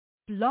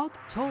Blog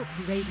Talk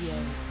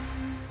Radio.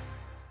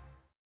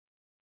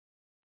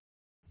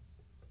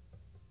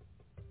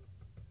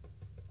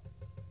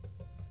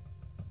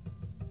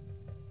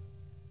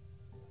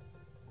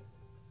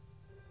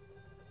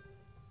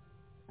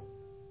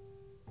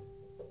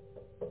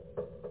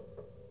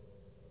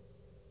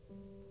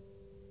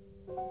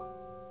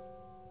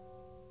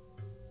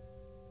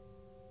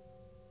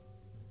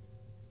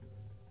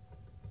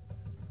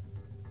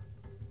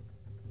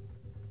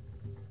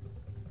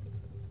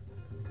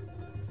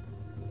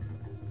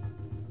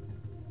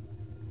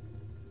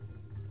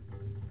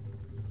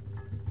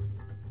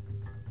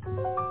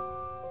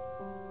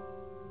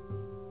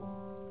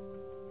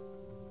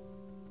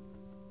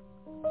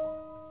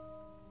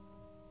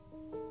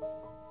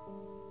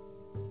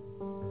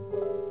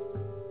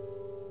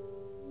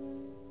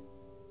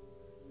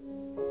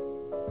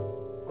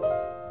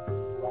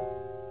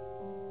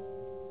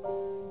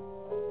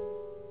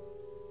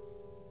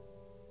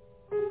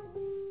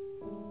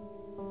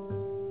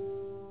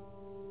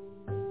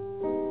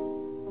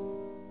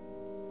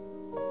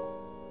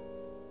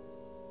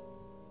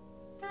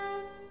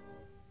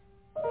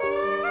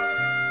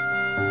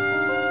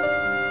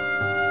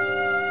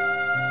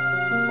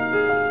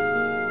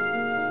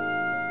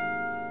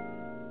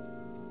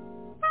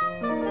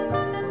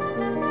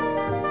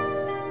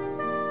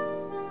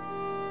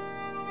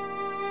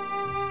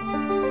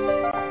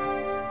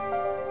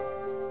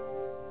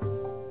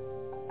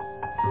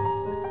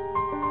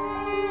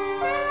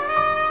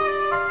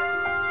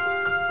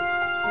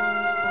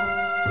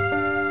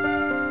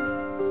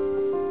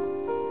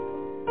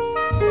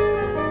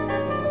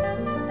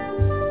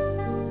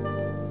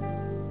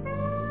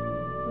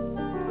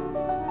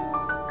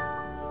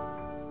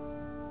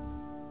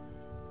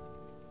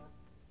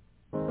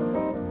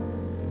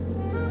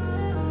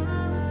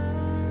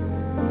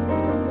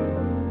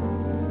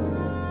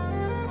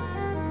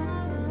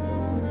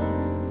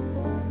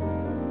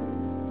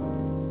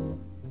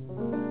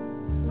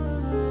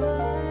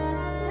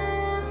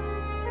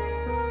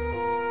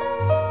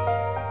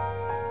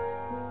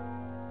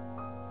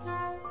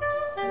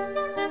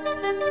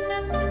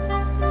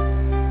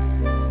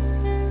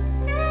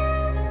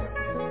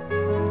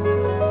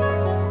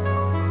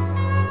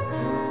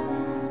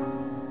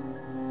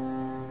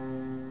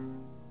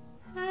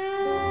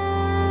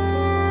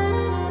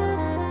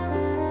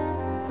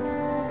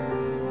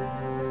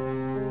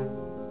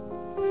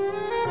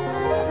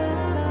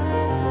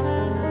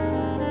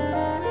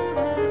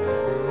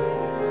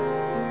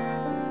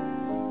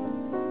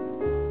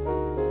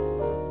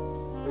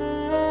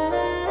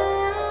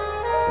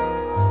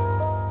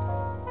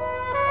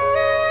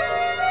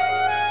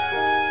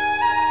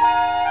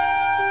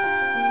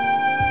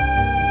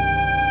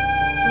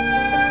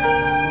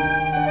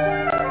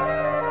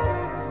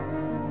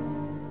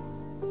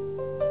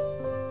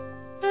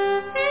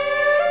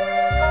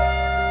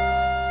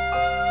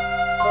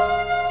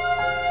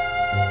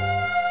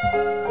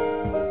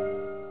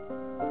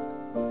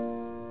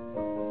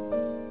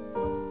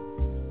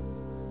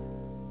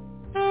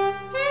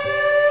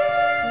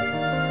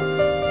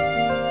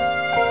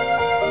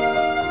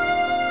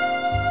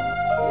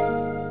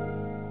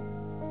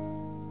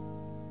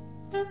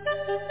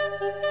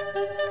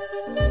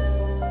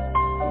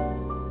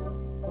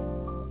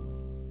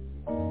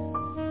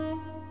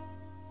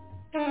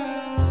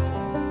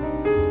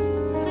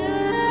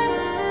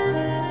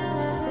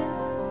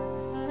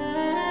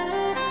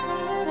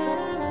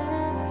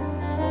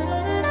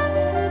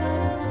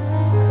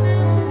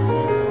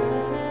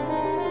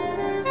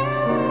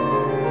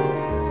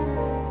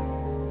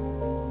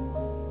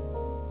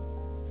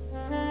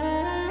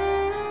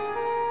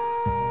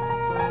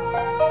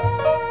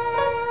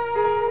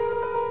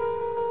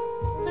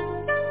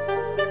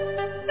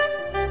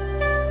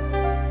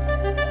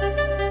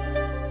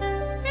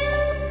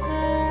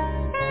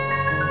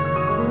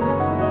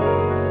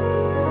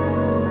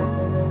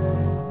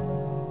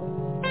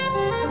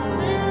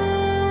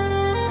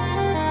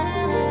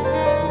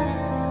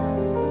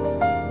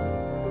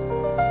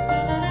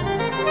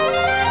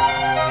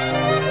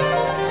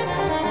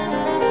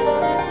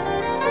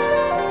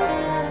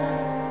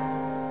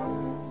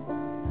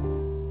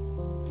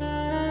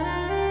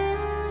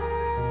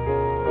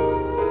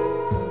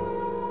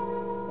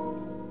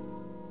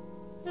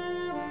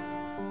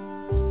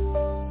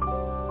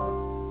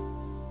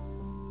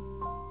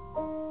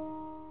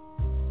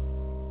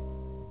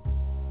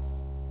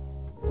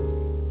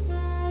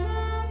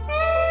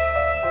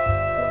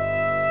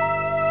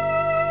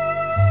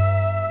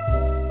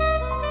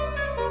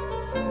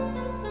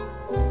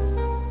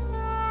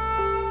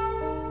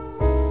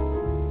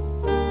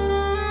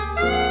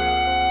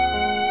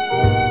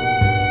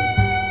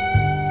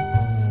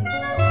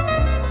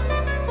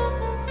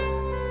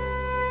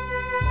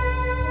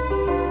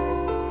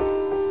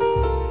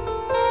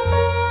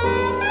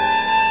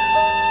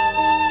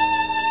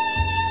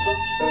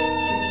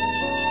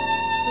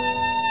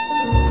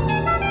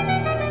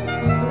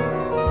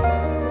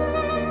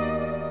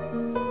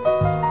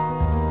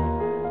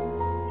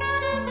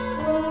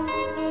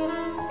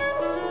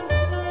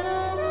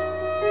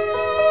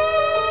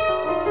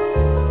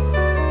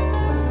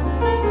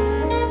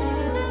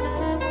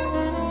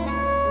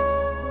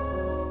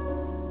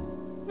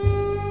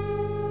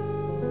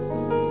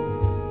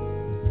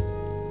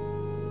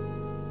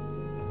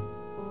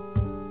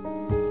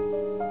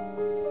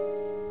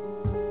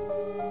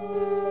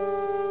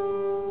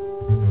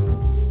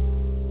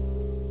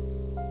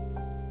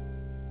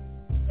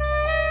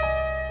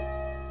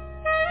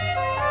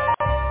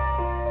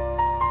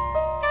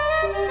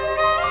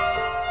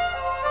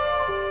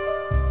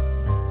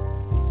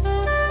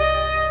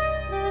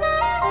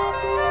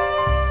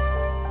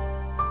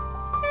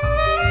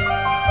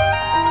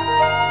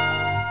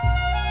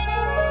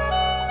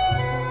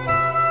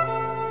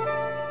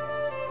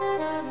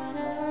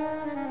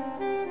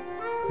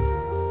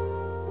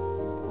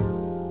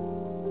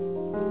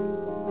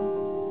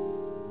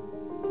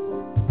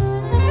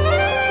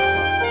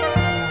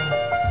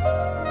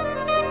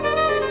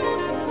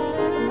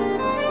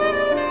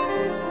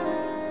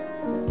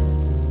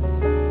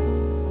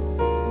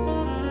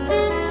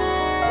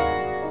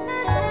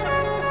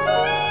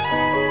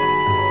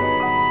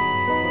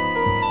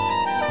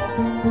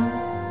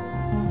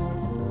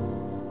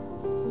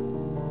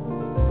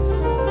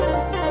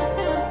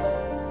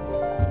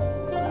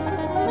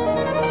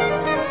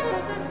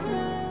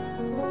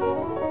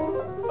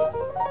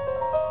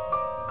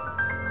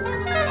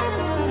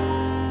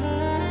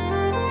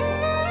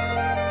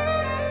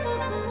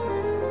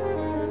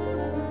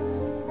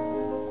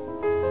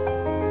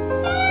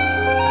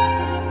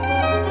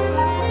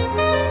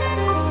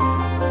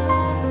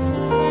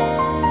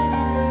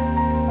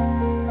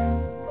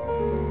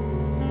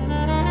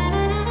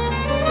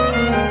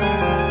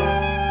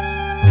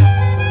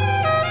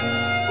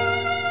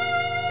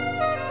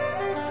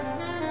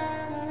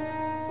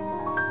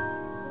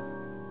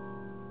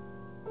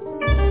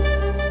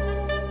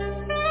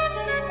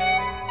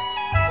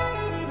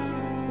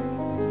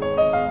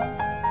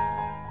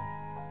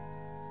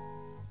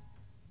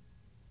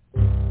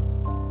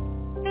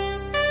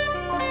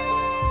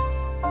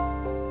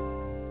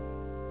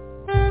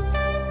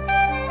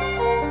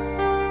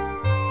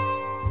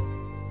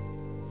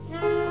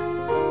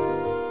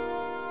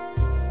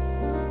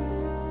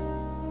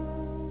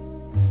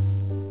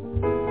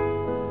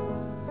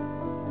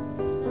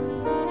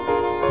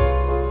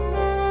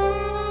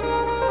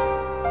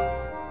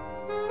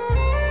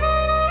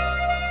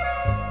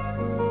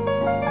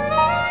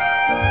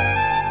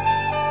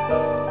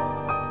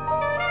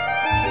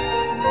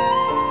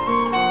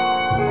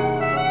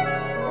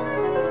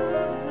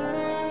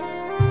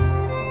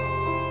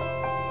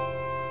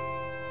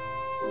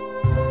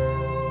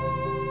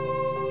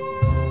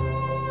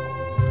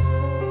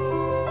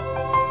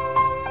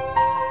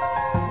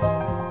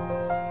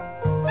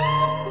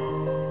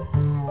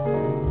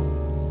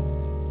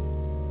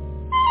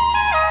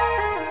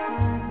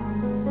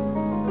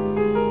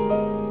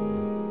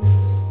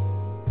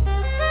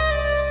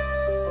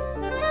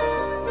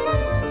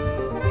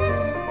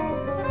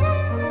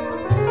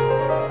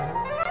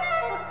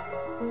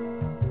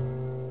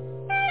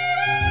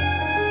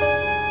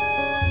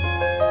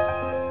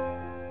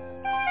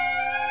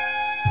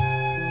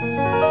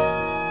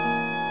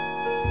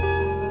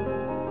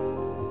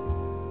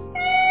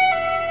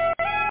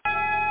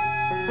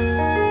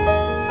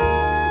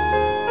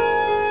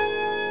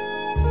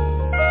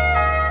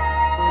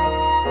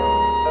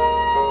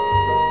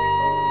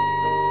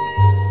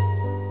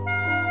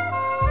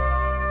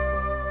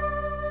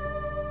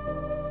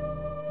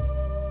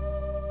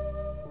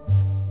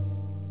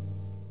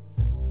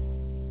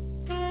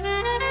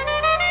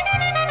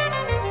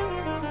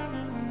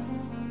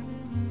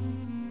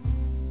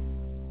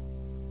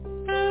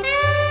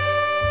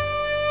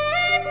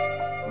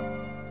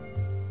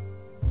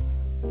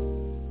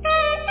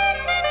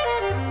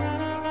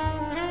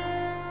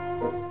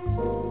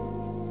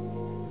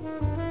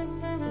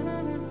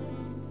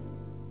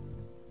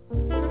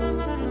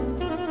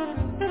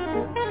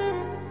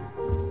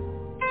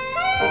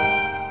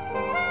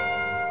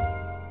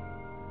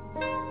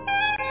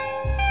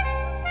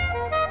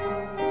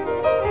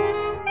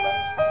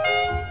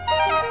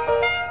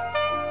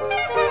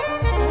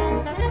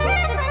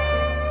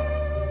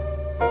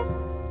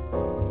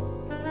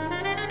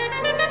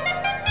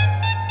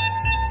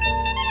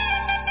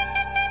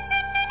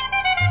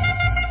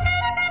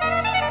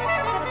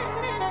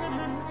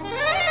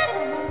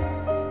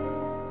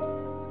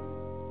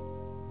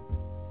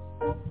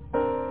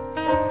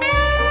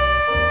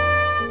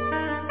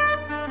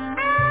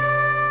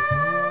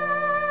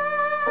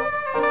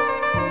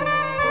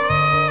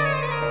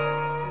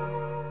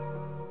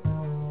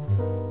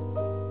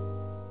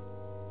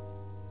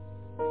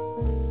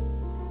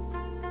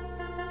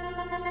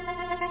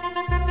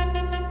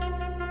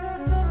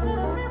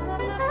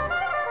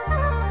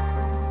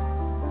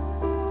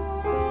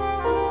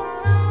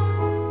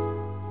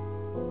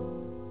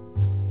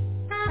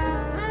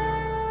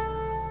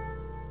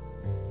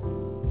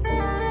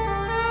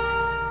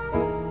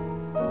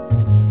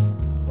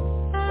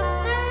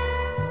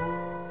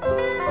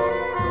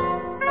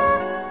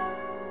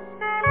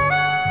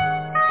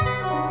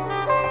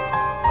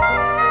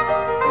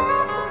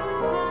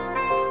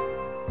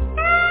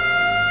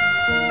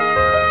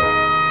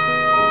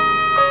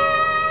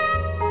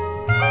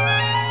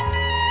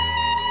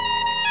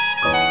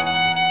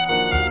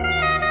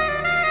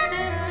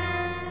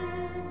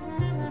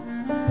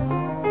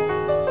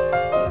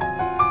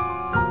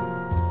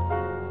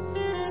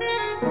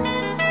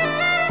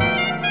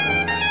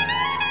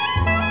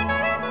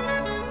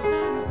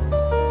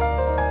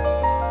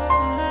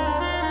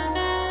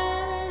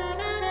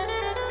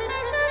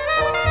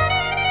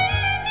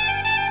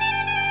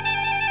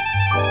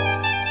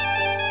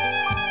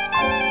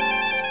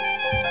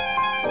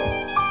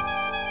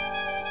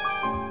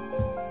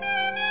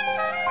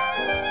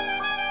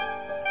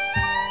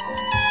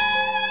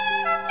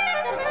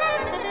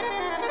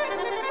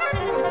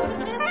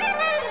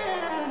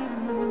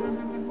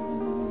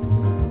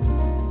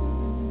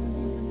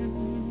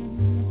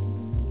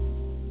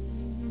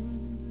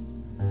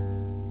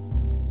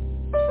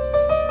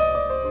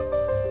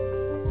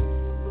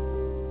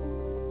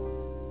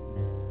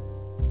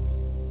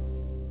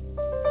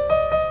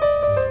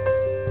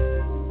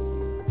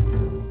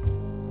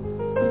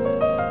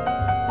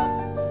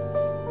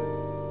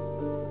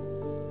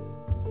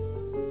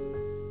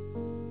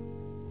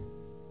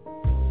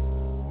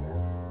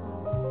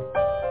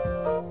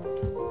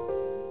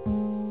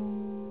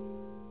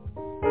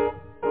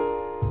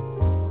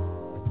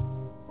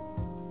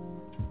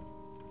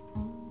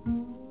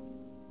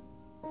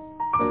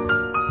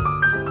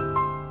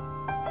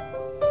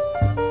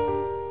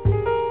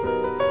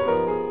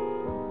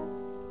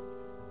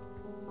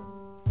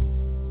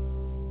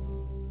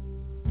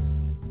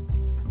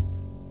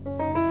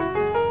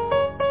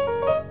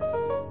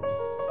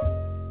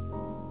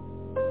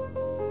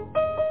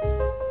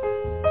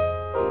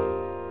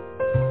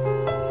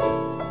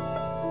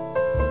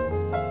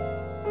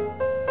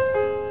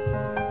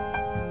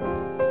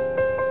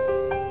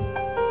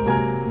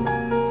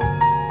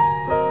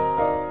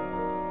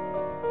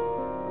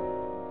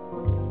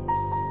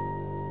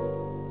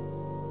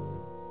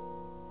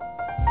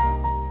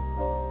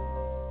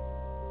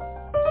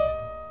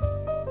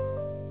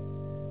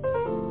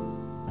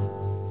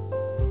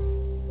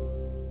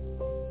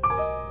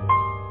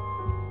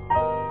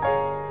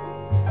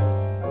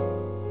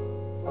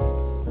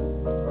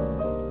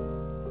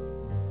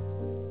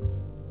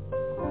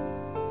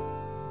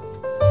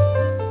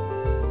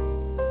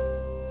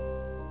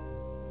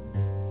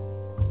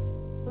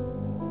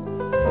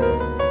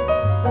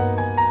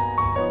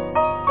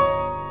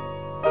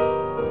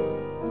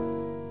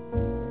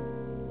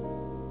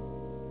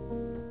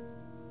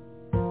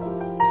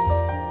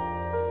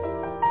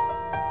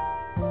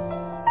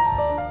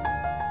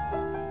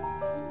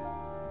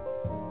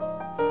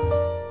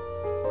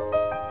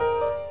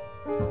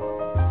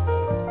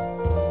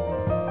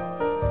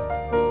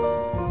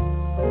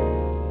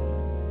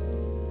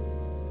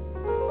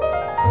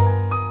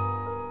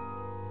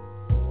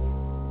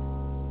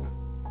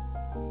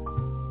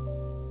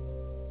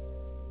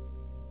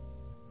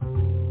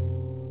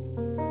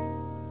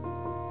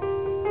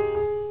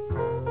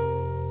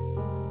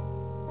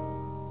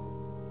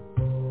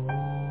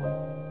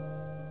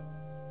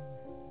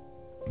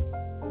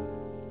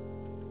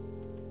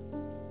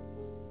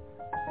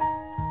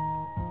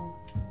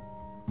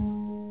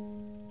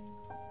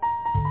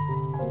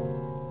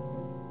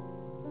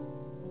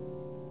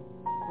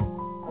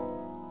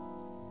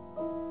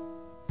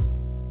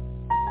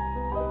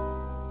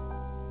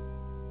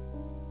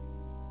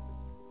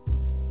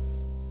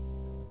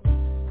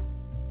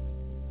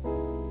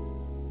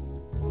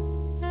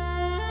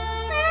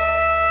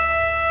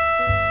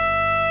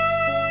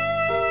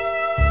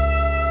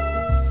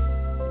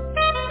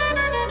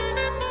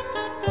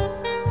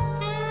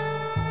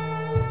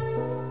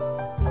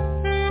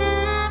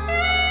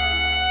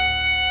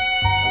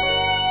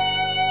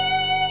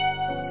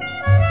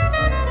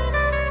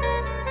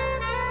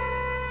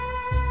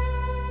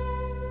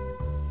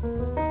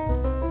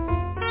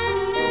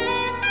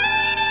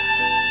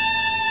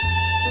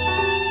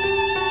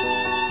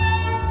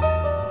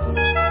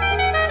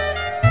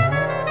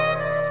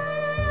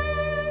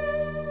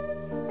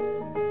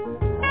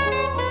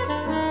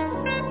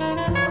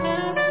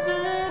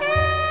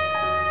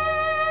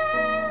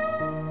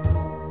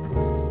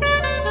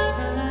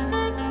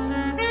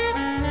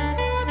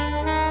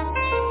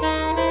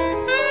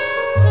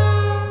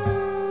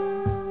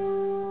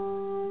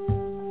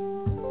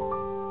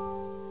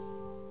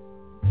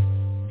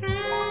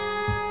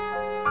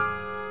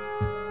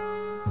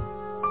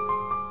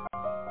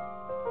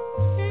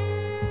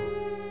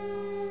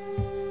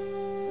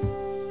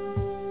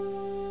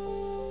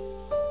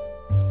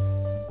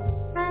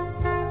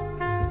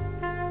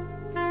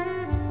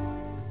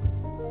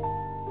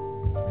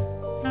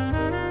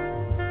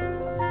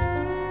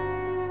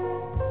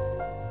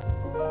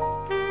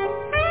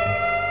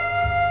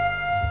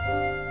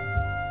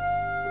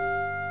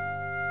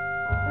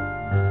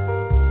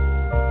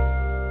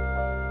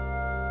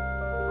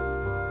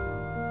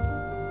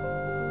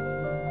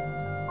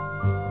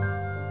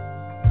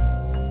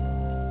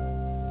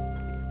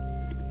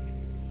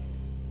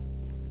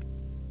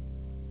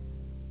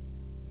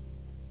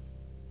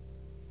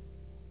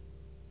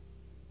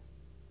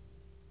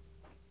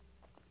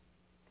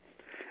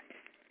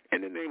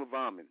 the name of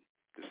Amen,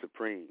 the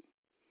Supreme,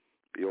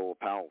 the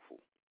All-Powerful,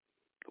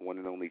 the one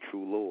and only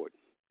true Lord,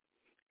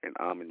 and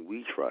Amen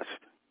we trust,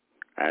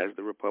 as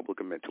the Republic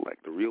of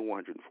Mentellect, the real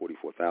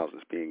 144,000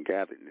 is being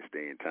gathered in this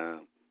day and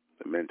time,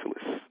 the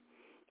mentalists,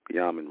 the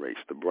Amen race,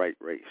 the bright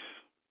race.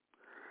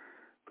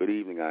 Good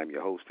evening, I'm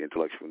your host, the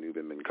intellectual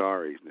Nuben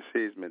MENKARAYZZ, and this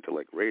is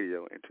Mentellect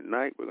Radio, and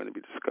tonight we're going to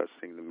be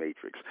discussing the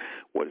matrix.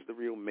 What is the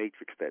real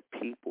matrix that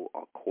people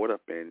are caught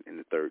up in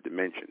the third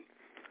dimension?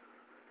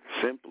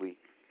 Simply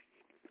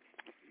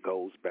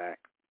goes back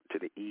to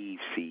the Eve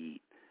seed,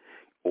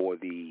 or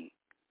the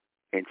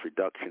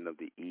introduction of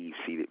the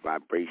Eve-seeded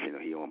vibration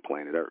here on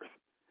planet Earth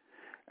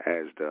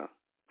as the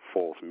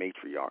false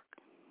matriarch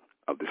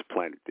of this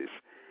planet, this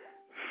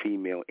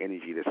female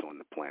energy that's on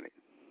the planet,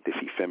 this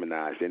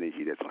effeminized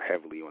energy that's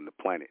heavily on the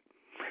planet.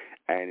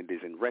 And it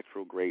is in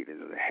retrograde, and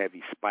there's a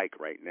heavy spike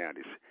right now,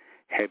 this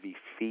heavy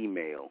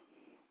female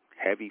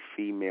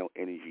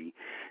energy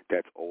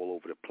that's all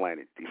over the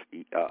planet, this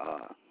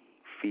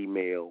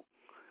female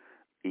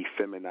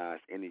effeminized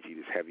energy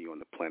that's heavy on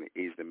the planet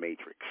is the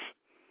matrix.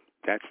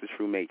 That's the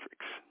true matrix.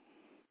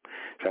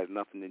 It has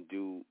nothing to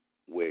do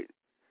with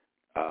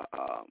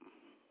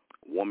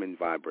woman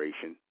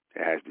vibration.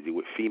 It has to do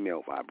with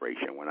female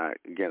vibration. When I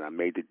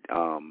made the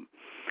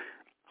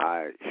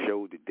I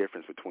showed the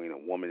difference between a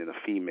woman and a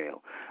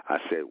female. I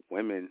said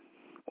woman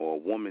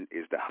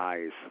is the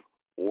highest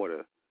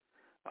order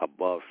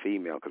above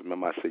female. Because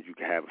remember I said you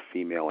can have a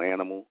female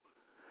animal,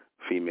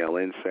 female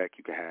insect.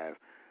 You can have,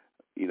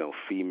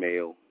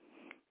 female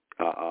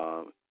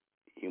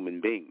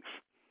human beings.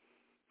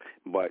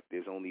 But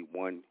there's only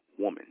one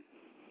woman.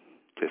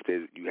 Just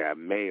as you have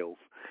males,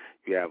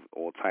 you have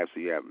all types.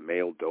 You have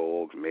male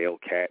dogs, male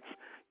cats.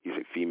 You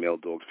say female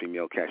dogs,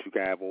 female cats. You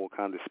can have all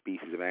kinds of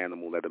species of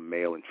animal that are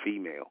male and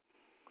female,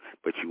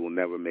 but you will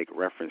never make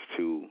reference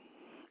to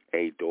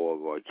a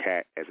dog or a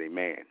cat as a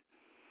man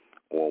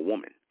or a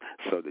woman.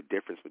 So the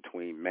difference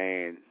between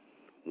man,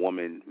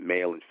 woman,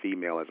 male, and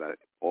female, as I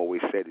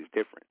always said, is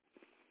different.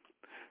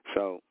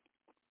 So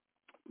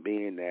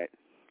being that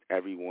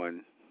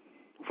everyone,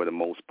 for the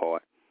most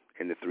part,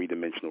 in the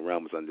three-dimensional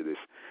realm is under this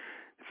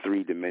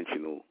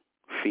three-dimensional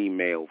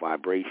female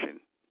vibration,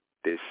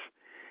 this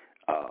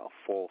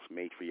false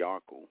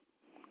matriarchal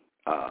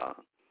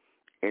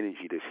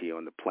energy that's here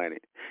on the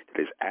planet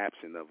that is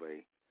absent of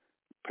a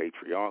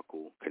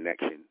patriarchal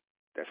connection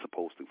that's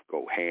supposed to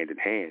go hand in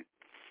hand.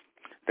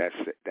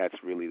 That's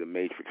really the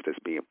matrix that's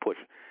being pushed.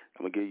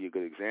 I'm going to give you a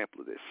good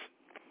example of this.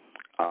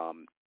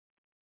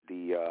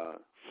 The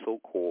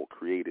so-called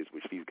creators,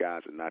 which these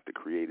guys are not the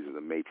creators of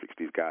the Matrix,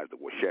 these guys, the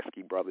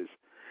Wachowski brothers,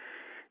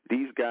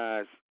 these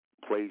guys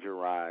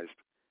plagiarized,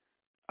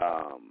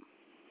 and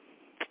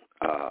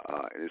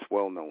it's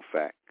well-known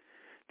fact,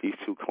 these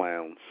two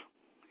clowns,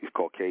 these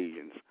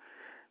Caucasians,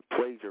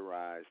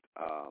 plagiarized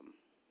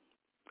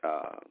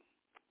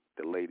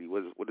the lady,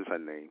 what is her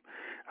name?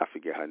 I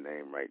forget her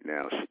name right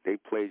now. They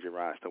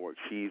plagiarized her work.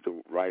 She's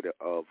the writer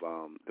of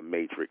the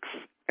Matrix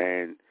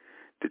and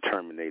the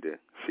Terminator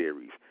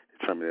series,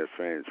 the Terminator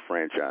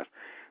franchise.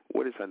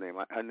 What is her name?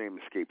 Her name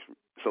escapes me.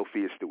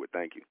 Sophia Stewart,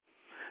 thank you.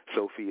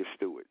 Sophia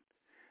Stewart.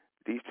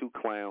 These two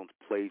clowns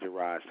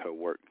plagiarized her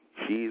work.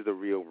 She's the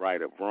real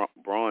writer.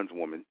 Bronze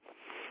Woman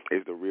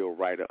is the real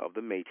writer of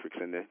the Matrix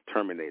and the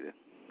Terminator.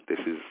 This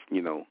is,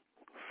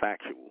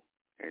 factual,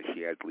 and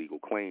she has legal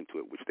claim to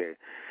it, which they've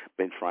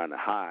been trying to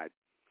hide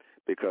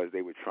because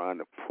they were trying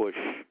to push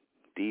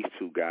these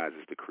two guys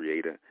as the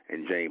creator,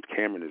 and James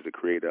Cameron is the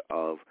creator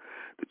of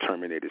the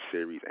Terminator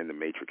series and the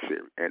Matrix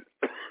series,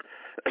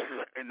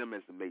 and them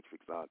as the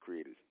Matrix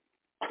creators.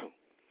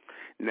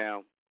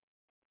 Now,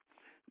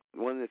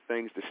 one of the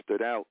things that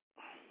stood out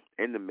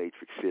in the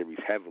Matrix series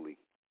heavily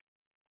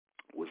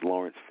was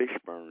Lawrence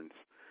Fishburne's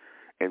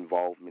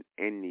involvement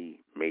in the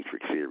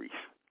Matrix series.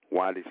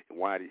 Why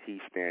did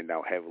he stand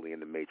out heavily in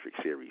the Matrix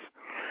series?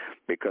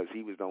 Because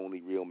he was the only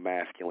real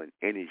masculine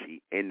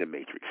energy in the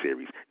Matrix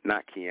series,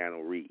 not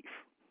Keanu Reeves.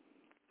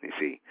 You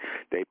see,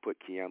 they put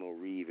Keanu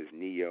Reeves as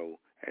Neo,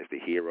 as the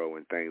hero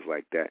and things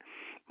like that,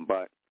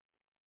 but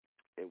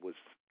it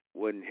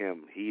wasn't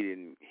him.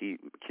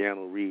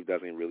 Keanu Reeves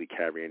doesn't really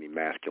carry any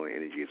masculine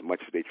energy. As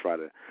much as they try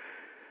to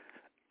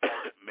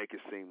make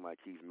it seem like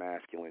he's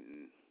masculine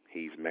and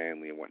he's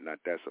manly and whatnot,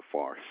 that's a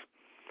farce.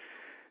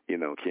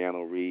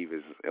 Keanu Reeves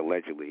is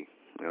allegedly,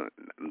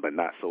 but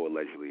not so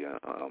allegedly,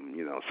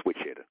 switch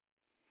hitter.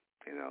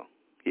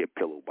 He a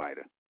pillow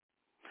biter.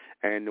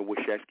 And the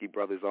Wachowski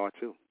brothers are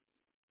too.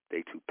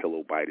 They two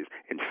pillow biters.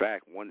 In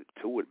fact, matter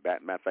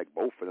of fact,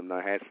 both of them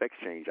now had sex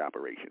change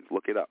operations.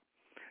 Look it up.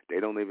 They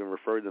don't even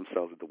refer to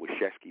themselves as the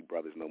Wachowski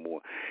brothers no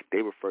more.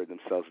 They refer to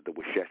themselves as the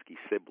Wachowski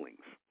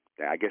siblings.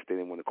 I guess they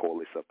didn't want to call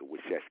themselves the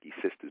Wachowski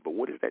sisters, but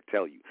what does that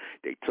tell you?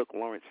 They took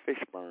Lawrence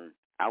Fishburne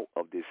out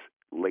of this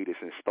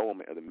latest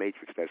installment of The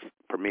Matrix that's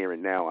premiering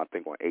now, I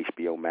think, on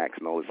HBO Max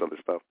and all this other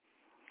stuff.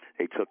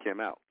 They took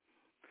him out.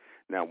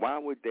 Now, why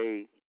would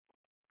they,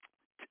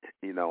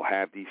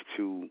 have these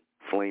two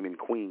flaming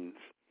queens,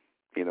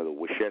 the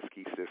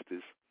Wachowski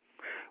sisters?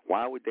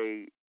 Why would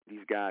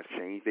these guys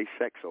change their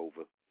sex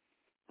over,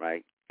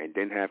 right? And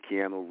then have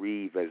Keanu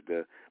Reeves as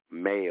the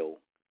male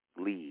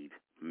lead,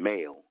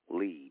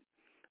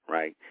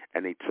 right?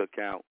 And they took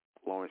out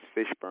Lawrence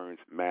Fishburne's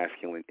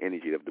masculine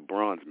energy of the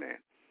Bronze Man.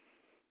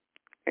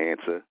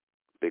 Answer,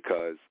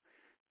 because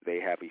they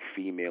have a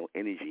female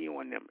energy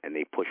on them, and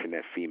they pushing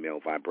that female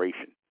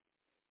vibration.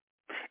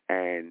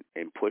 And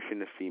in pushing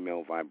the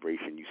female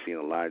vibration, you see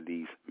a lot of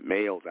these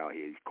males out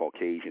here, these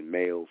Caucasian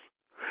males,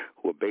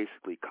 who are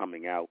basically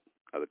coming out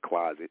of the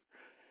closet,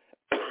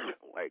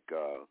 like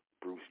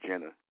Bruce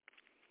Jenner,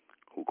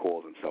 who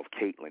calls himself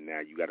Caitlyn.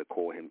 Now you got to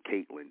call him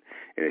Caitlyn,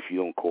 and if you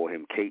don't call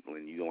him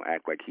Caitlyn, you don't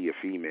act like he a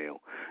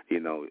female.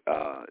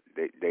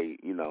 They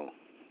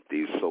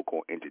these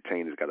so-called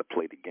entertainers got to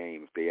play the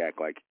game. If they act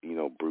like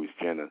Bruce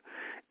Jenner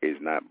is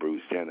not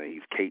Bruce Jenner,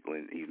 he's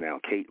Caitlyn. He's now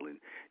Caitlyn.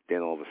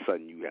 Then all of a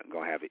sudden you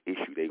gonna have an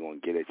issue. They gonna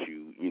get at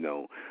you.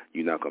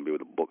 You're not gonna be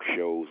able to book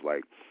shows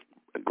like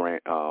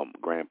Grand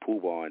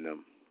Poobah and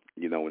them.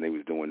 When they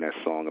was doing that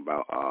song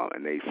about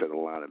and they said a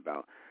line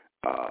about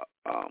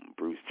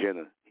Bruce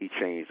Jenner, he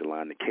changed the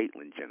line to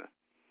Caitlyn Jenner,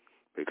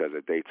 because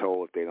if they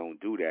don't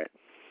do that,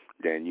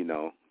 then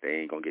they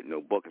ain't gonna get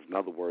no bookings. In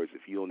other words,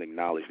 if you don't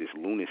acknowledge this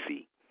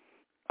lunacy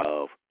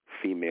of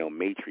female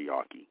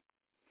matriarchy,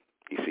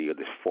 you see, or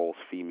this false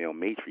female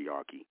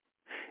matriarchy,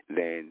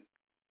 then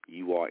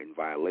you are in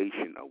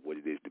violation of what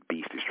it is the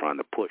beast is trying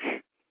to push.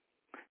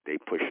 They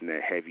pushing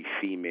that heavy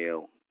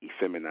female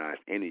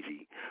effeminized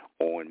energy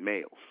on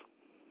males.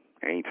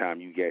 Anytime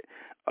you get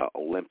an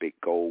Olympic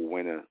gold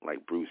winner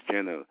like Bruce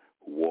Jenner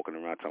walking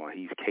around talking about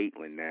he's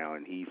Caitlyn now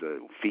and he's a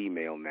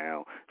female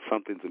now,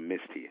 something's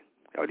amiss here.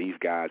 Are these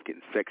guys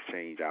getting sex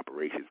change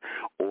operations?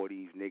 Or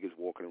these niggas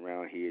walking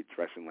around here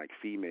dressing like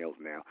females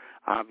now?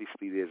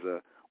 Obviously there's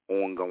a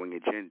ongoing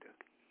agenda,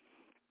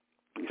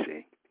 you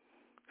see,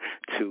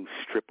 to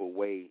strip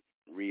away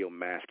real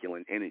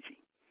masculine energy.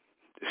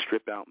 To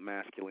strip out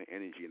masculine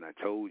energy. And I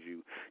told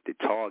you the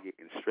target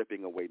in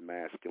stripping away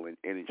masculine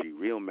energy,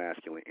 real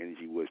masculine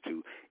energy, was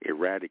to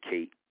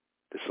eradicate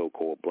the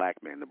so-called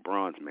black man, the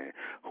Bronze Man,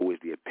 who is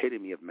the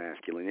epitome of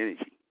masculine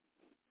energy,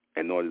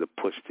 in order to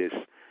push this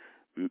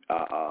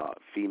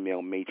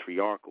female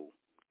matriarchal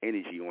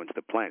energy onto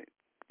the planet,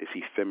 this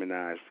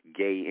effeminized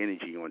gay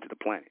energy onto the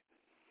planet.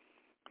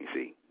 You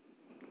see,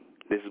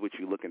 this is what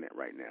you're looking at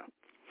right now.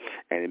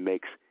 And it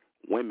makes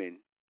women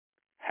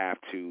have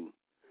to,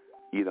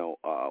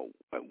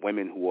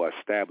 women who are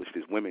established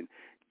as women,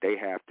 they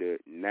have to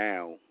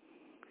now,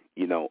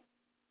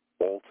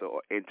 alter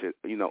or enter,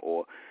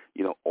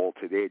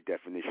 alter their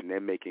definition.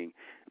 They're making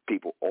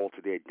people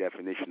alter their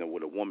definition of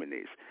what a woman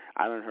is.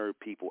 I done heard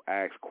people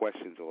ask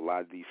questions of a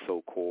lot of these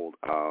so-called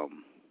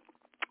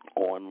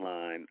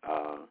online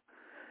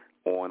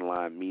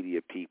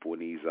media people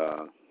and these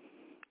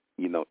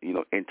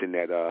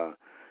internet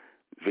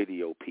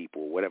video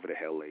people, whatever the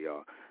hell they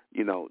are.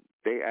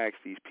 They ask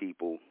these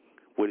people,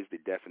 what is the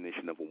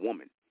definition of a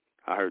woman?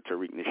 I heard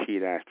Tariq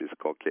Nasheed ask this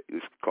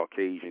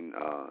Caucasian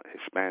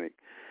Hispanic,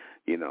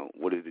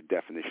 what is the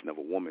definition of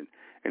a woman?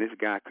 And this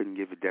guy couldn't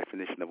give a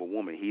definition of a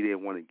woman. He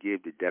didn't want to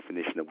give the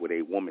definition of what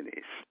a woman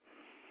is.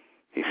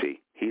 You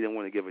see, he didn't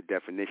want to give a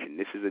definition.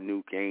 This is a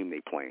new game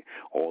they playing.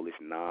 All this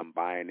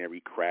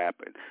non-binary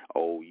crap and,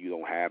 you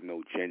don't have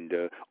no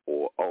gender,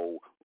 or,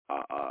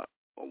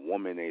 a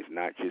woman is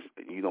not just,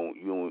 you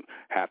don't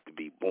have to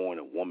be born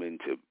a woman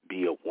to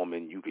be a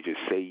woman. You could just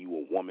say you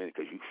a woman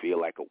because you feel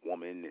like a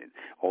woman, and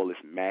all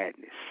this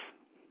madness.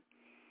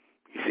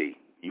 You see,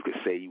 you could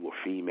say you a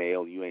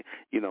female, you ain't,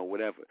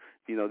 whatever.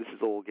 This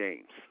is all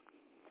games.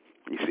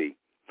 You see,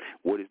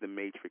 what is the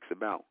Matrix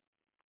about?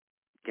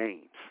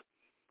 Games,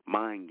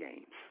 mind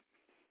games,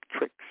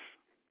 tricks,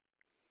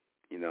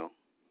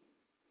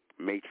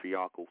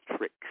 matriarchal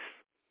tricks,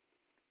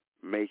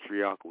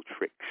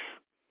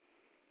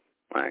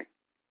 right?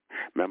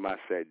 Remember I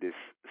said this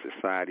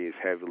society is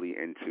heavily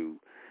into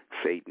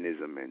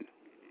Satanism and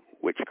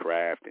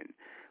witchcraft, and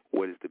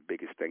what is the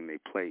biggest thing they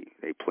play?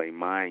 They play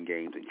mind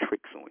games and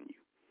tricks on you.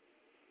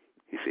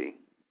 You see,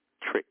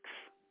 tricks.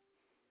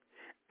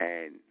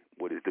 And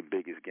what is the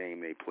biggest game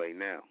they play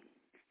now?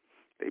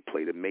 They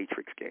play the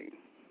Matrix game.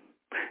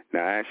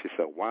 Now ask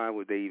yourself, why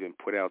would they even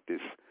put out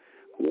this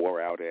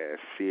wore out ass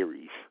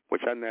series,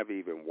 which I never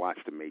even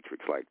watched the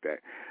Matrix like that.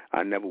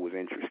 I never was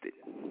interested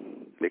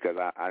because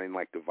I didn't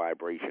like the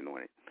vibration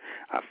on it.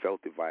 I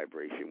felt the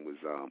vibration was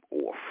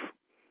off.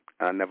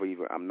 I'm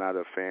not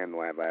a fan,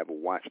 nor have I ever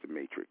watched the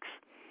Matrix.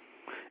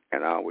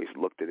 And I always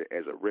looked at it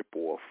as a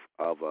rip-off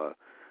of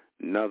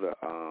another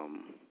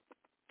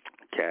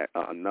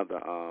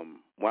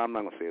well, I'm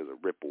not going to say it was a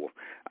rip-off.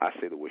 I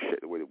say the way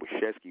the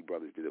Wachowski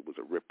brothers did it was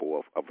a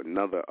rip-off of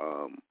another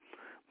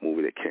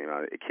movie that came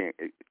out.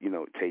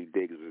 Tay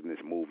Diggs was in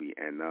this movie,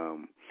 and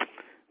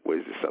what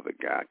is this other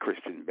guy?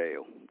 Christian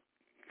Bale.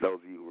 Those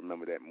of you who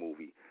remember that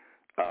movie,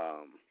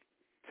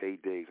 Tay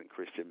Diggs and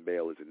Christian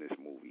Bale is in this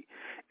movie,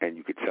 and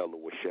you could tell the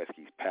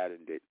Wachowskis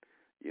patterned it.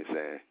 You're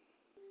saying,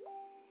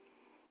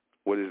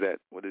 what is that?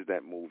 What is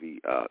that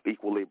movie?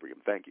 Equilibrium.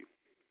 Thank you.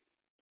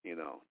 You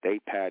know, they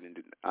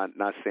patented. I'm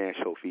not saying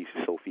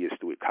Sophia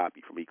Stewart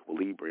copied from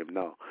Equilibrium.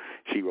 No,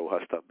 she wrote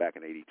her stuff back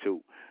in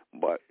 '82,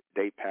 but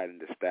they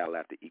patented the style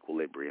after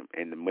Equilibrium.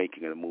 And the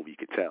making of the movie, you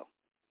could tell.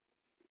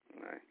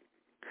 Right.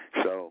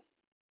 So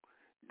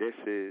this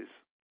is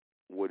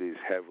what is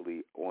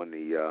heavily on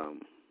the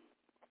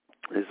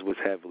this is what's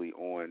heavily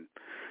on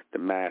the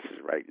masses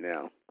right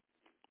now.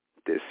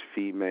 This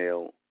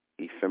female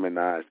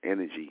effeminized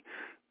energy.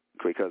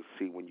 Because,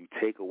 see, when you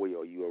take away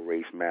or you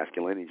erase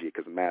masculine energy,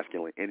 because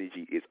masculine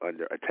energy is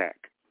under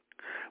attack.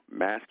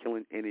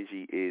 Masculine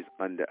energy is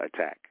under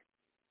attack,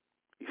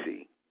 you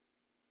see.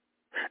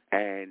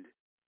 And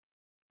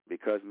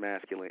because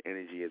masculine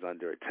energy is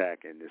under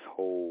attack and this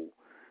whole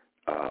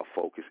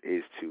focus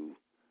is to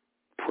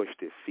push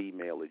the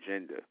female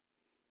agenda,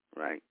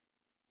 right?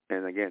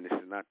 And, again, this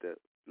is not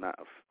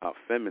a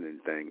feminine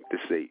thing. This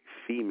is a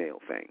female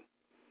thing.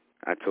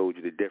 I told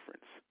you the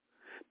difference.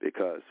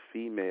 Because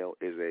female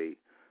is a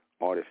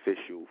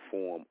artificial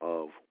form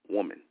of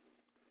woman.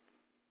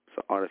 It's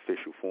an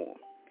artificial form,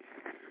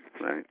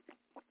 right?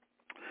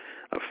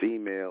 A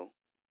female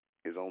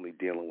is only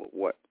dealing with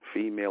what?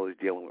 Female is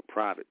dealing with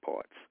private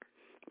parts,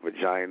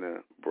 vagina,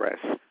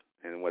 breasts,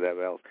 and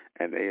whatever else.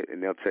 And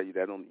they'll tell you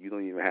that you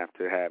don't even have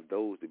to have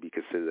those to be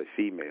considered a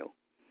female,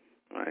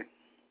 right?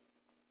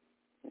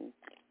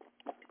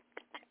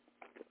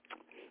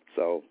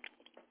 So,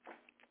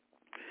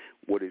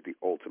 what is the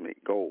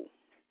ultimate goal?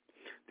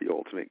 The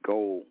ultimate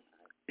goal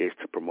is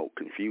to promote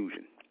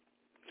confusion.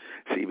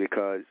 See,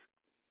 because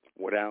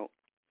without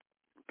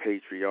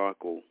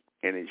patriarchal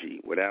energy,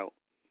 without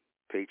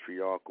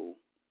patriarchal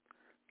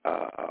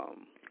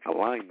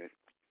alignment,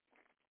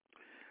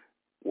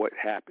 what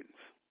happens?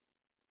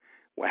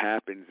 What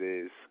happens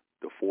is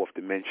the fourth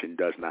dimension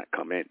does not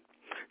come in.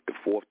 The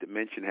fourth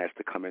dimension has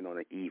to come in on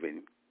an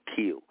even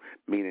keel,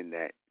 meaning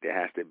that there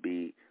has to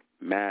be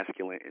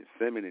masculine and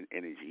feminine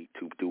energy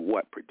to do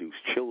what? Produce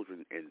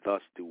children, and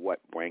thus do what?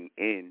 Bring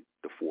in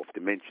the fourth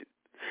dimension.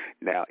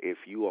 Now, if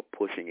you are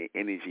pushing an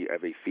energy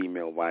of a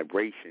female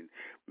vibration,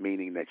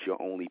 meaning that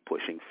you're only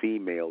pushing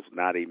females,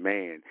 not a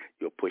man,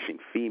 you're pushing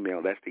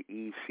female, that's the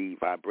Eve seed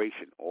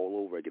vibration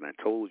all over again.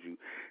 I told you,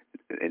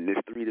 in this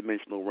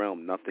three-dimensional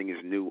realm, nothing is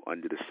new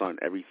under the sun.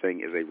 Everything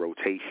is a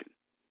rotation.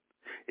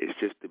 It's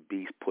just the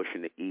beast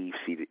pushing the Eve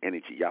seeded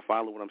energy. Y'all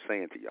follow what I'm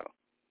saying to y'all?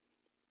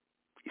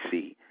 You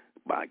see,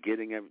 by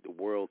getting the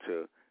world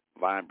to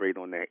vibrate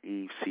on that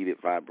Eve-seated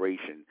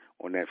vibration,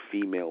 on that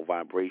female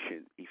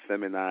vibration,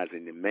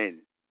 effeminizing the men,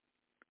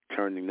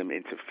 turning them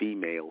into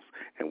females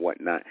and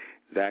whatnot,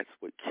 that's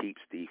what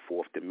keeps the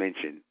fourth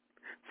dimension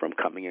from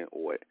coming in,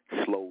 or it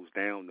slows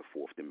down the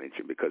fourth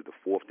dimension, because the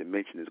fourth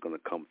dimension is going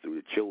to come through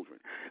the children,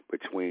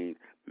 between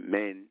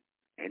men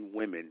and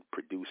women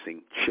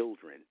producing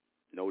children.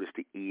 Notice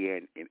the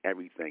EN in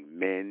everything.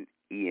 Men,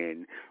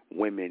 EN,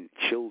 women,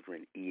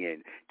 children,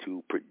 EN,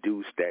 to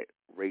produce that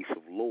race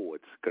of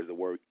lords, because the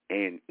word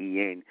EN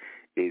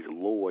is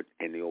Lord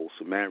in the old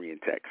Sumerian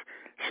text.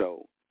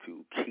 So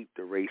to keep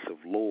the race of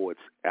lords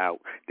out,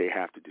 they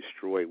have to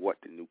destroy what?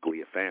 The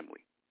nuclear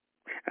family.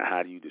 And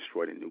how do you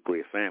destroy the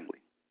nuclear family?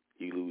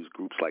 You lose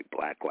groups like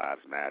Black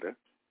Lives Matter,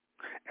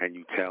 and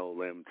you tell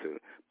them to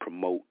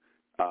promote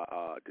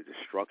the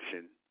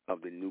destruction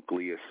of the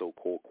nuclear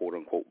so-called,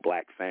 quote-unquote,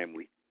 black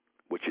family,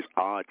 which is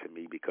odd to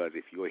me, because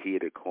if you're here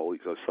to call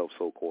yourself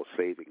so-called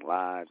saving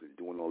lives and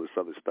doing all this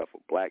other stuff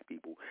for black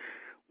people,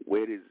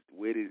 where did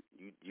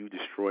you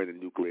destroy the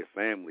nuclear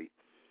family?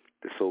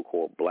 The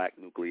so-called black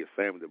nuclear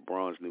family, the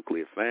bronze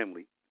nuclear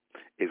family,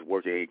 is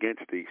working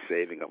against the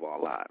saving of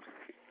our lives.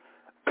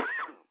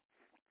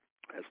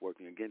 That's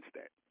working against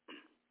that.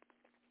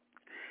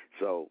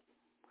 So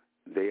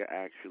they are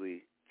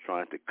actually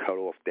trying to cut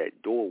off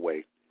that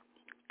doorway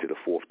to the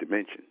fourth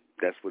dimension.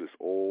 That's what it's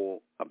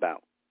all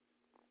about.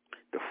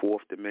 The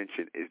fourth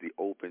dimension is the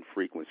open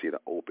frequency, the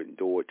open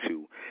door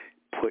to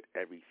put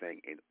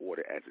everything in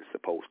order as it's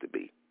supposed to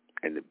be.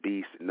 And the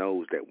beast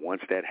knows that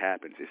once that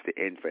happens, it's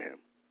the end for him.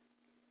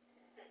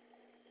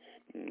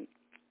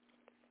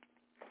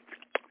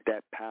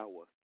 That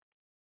power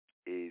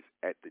is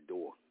at the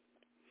door.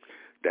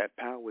 That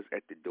power is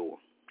at the door.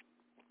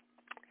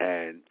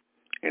 And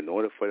in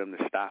order for them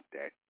to stop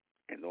that,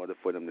 in order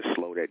for them to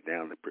slow that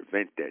down, to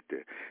prevent that,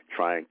 to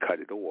try and cut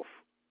it off,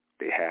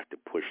 they have to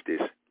push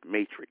this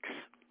matrix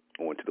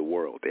onto the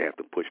world. They have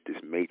to push this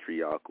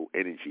matriarchal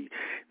energy,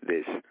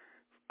 this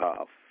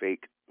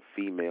fake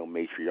female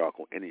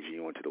matriarchal energy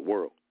onto the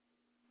world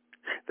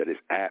that is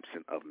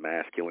absent of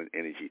masculine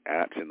energy,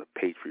 absent of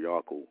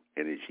patriarchal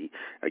energy.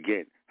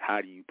 Again,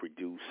 how do you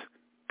produce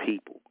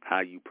people?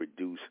 How do you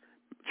produce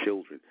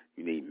children?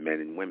 You need men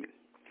and women.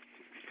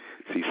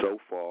 See, so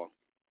far,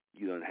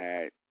 you done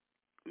had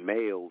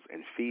males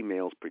and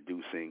females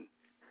producing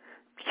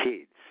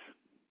kids.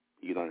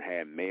 You done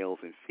had males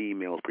and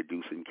females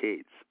producing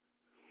kids.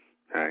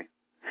 All right?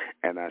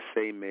 And I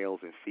say males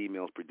and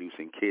females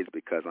producing kids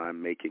because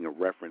I'm making a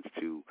reference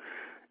to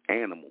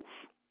animals,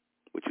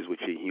 which is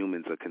what your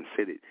humans are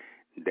considered.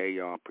 They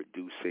are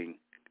producing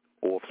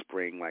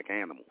offspring like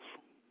animals.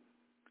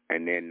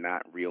 and they're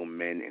not real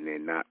men and they're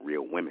not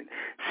real women.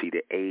 See,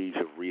 the age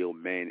of real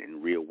men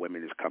and real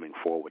women is coming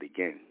forward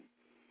again.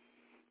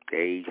 The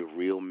age of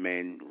real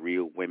men,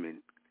 real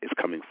women is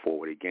coming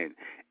forward again.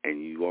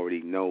 And you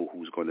already know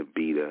who's going to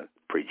be the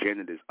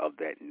progenitors of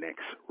that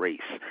next race,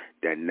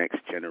 that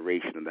next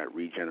generation, and that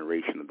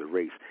regeneration of the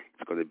race.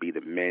 It's going to be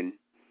the men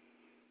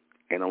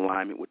in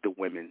alignment with the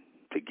women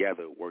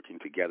together, working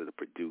together to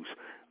produce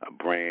a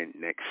brand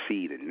next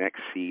seed, a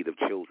next seed of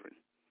children.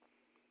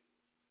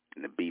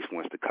 And the beast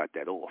wants to cut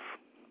that off.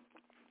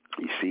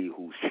 You see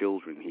whose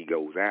children he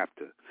goes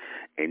after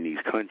in these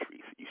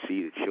countries. You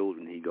see the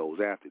children he goes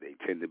after. They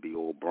tend to be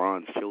all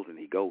bronze children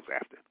he goes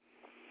after.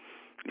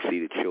 You see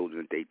the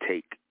children that they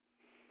take,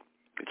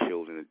 the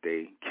children that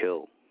they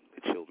kill,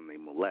 the children they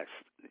molest,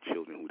 the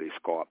children who they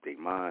scarp their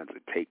minds and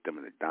take them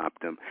and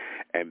adopt them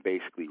and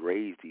basically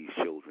raise these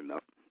children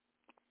up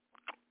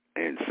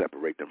and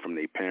separate them from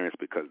their parents,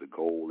 because the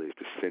goal is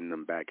to send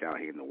them back out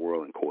here in the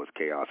world and cause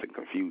chaos and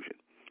confusion.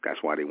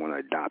 That's why they want to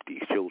adopt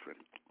these children.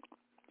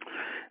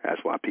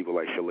 That's why people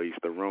like Charlize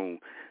Theron,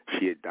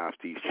 she adopts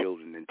these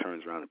children and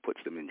turns around and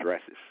puts them in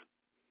dresses.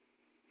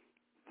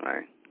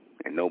 Right?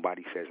 And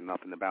nobody says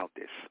nothing about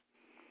this.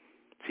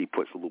 She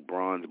puts little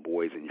bronze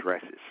boys in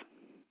dresses.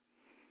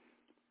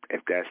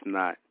 If that's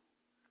not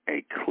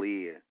a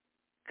clear,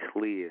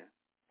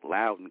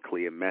 loud and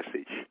clear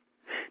message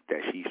that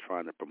she's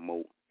trying to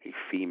promote a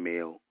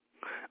female,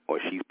 or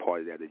she's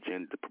part of that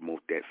agenda to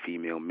promote that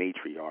female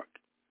matriarch,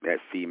 that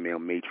female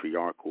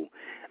matriarchal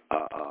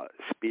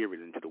spirit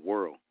into the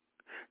world,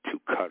 to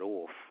cut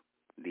off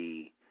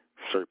the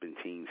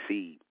serpentine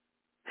seed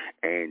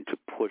and to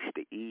push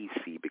the Eve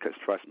seed, because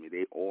trust me,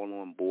 they all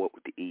on board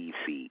with the Eve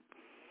seed.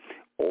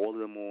 All of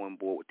them are on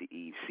board with the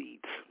Eve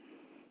seeds.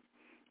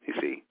 You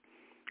see,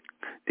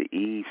 the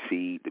Eve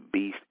seed, the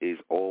beast is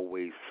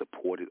always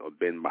supported or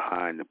been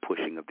behind the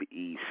pushing of the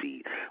Eve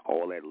seed.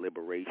 All that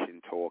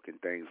liberation talk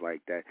and things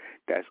like that,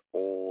 that's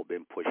all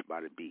been pushed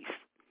by the beast.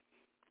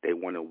 They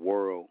want a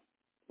world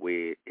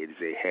where it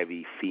is a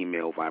heavy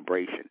female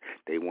vibration.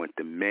 They want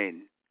the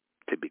men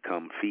to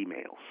become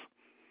females.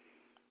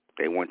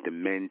 They want the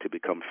men to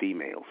become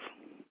females.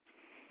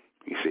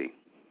 You see,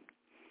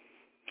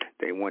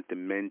 they want the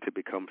men to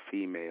become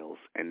females,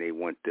 and they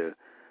want the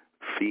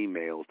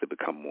females to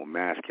become more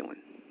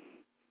masculine.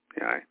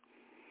 Right?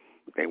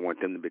 They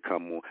want them to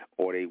become more,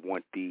 or they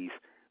want these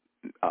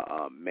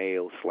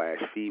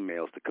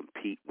males/females to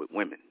compete with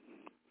women.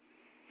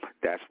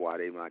 That's why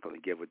they're not going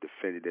to give a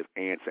definitive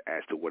answer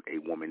as to what a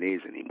woman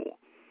is anymore.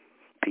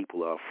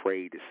 People are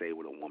afraid to say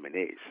what a woman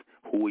is.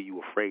 Who are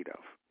you afraid of?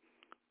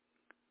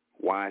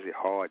 Why is it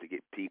hard to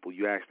get people?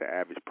 You ask the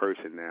average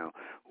person now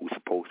who's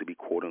supposed to be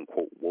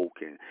quote-unquote woke,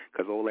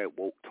 because all that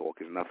woke talk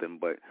is nothing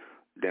but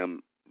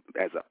them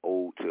as an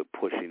ode to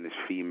pushing this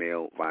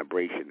female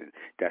vibration, and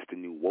that's the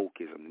new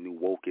wokeism. The new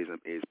wokeism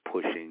is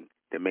pushing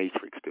the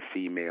matrix, the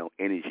female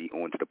energy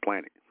onto the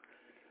planet.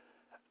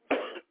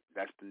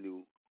 That's the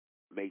new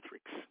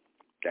matrix.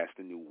 That's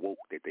the new woke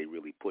that they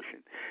really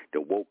pushing.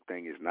 The woke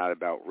thing is not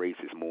about race.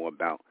 It's more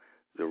about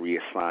the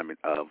reassignment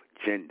of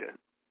gender.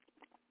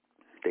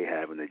 They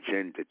have an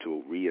agenda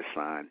to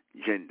reassign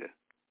gender.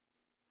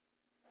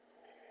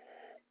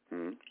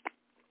 And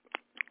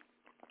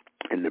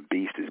the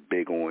beast is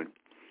big on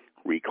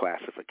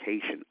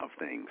reclassification of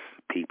things,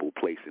 people,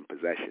 place, and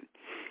possession.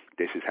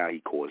 This is how he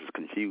causes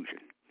confusion.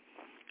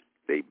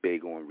 They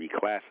big on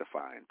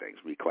reclassifying things,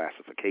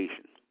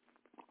 reclassification.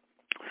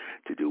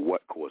 To do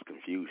what? Cause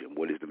confusion.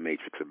 What is the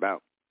matrix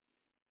about?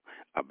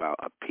 About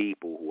a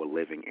people who are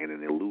living in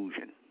an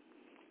illusion,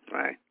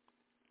 right?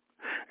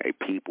 A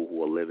people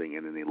who are living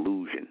in an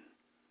illusion.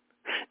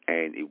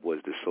 And it was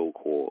the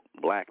so-called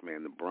black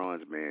man, the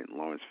bronze man,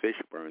 Lawrence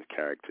Fishburne's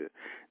character,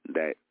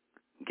 that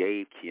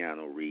gave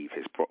Keanu Reeves,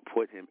 has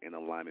put him in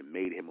alignment,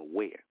 made him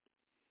aware.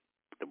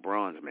 The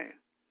bronze man.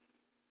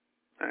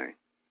 Right?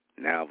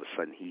 Now, all of a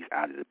sudden, he's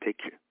out of the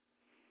picture.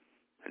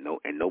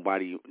 And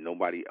nobody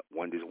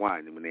wonders why.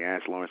 And when they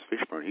asked Lawrence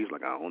Fishburne, he's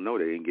like, I don't know.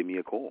 They didn't give me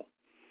a call.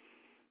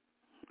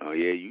 Oh,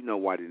 yeah, you know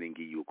why they didn't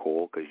give you a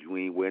call, because you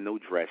ain't wear no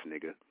dress,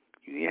 nigga.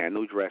 You ain't had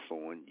no dress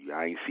on.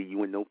 I ain't see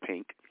you in no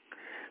pink.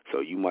 So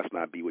you must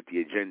not be with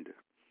the agenda.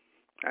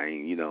 I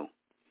ain't,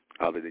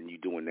 other than you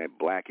doing that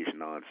blackish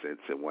nonsense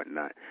and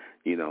whatnot,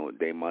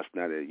 they must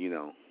not have,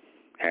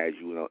 had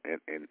you,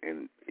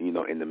 and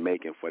in the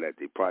making for that.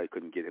 They probably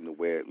couldn't get him to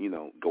wear,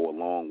 go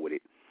along with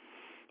it,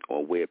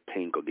 or wear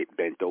pink or get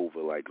bent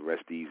over like the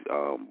rest of these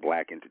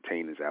black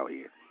entertainers out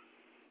here.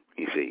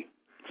 You see?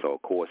 So,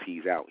 of course,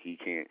 he's out.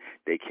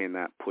 They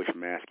cannot push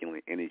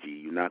masculine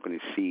energy. You're not going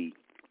to see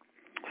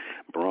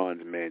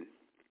bronze men.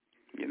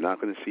 You're not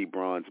going to see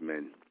bronze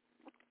men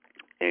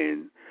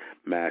in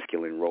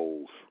masculine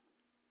roles.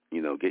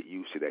 Get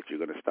used to that.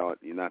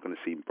 You're not going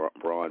to see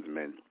bronze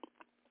men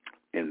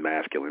in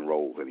masculine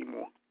roles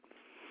anymore.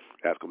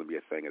 That's going to be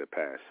a thing of the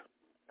past.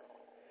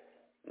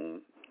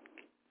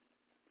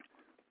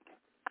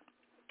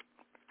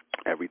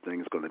 Everything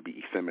is going to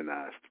be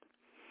effeminized.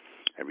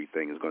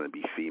 Everything is going to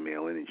be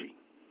female energy.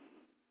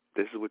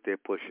 This is what they're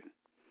pushing.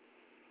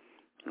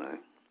 Right?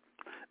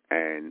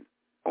 And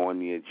on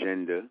the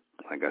agenda,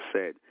 like I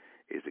said,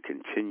 is the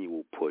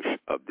continual push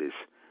of this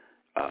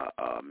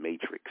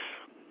matrix,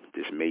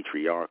 this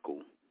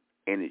matriarchal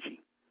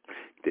energy,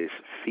 this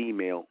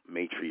female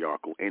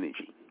matriarchal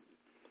energy,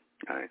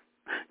 all right,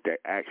 that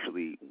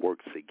actually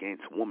works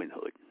against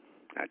womanhood.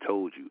 I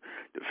told you,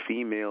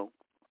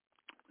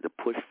 the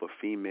push for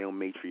female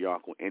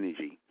matriarchal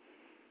energy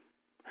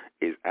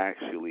is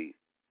actually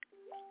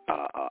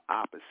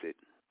opposite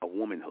of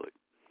womanhood.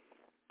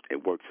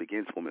 It works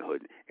against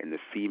womanhood. In the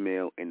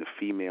female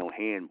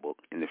handbook,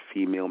 in the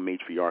female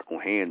matriarchal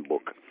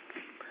handbook,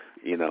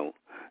 you know,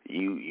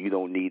 you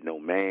don't need no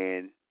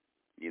man.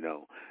 You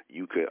know,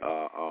 you could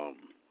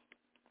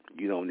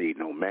you don't need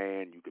no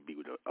man. You could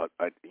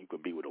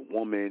be with a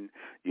woman.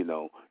 You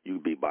know, you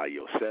could be by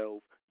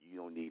yourself. You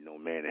don't need no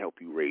man to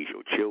help you raise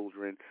your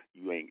children.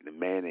 The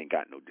man ain't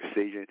got no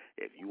decision.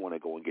 If you want to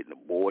go and get an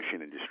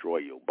abortion and destroy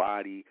your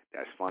body,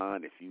 that's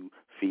fine. If you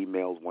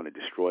females want to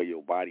destroy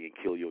your body and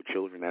kill your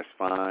children, that's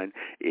fine.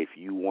 If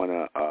you want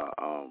to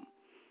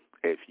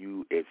if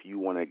you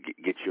want to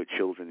get your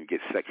children to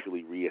get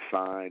sexually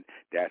reassigned,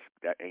 that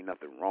ain't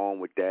nothing wrong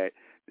with that.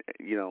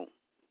 You know,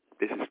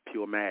 this is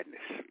pure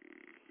madness.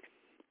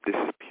 This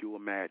is pure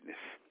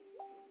madness.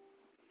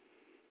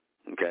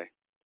 Okay?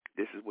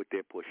 This is what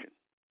they're pushing.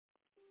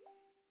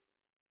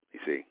 You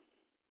see?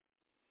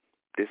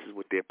 This is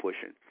what they're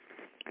pushing.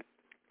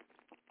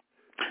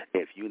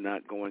 If you're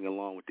not going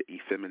along with the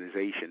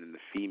effeminization and the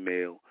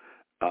female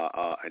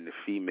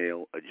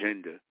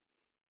agenda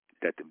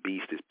that the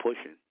beast is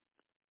pushing,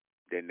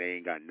 then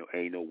they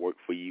ain't no work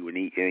for you, and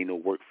ain't no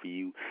work for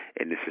you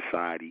in the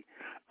society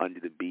under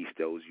the beast.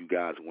 Those you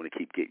guys want to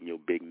keep getting your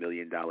big $1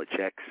 million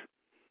checks.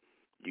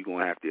 You're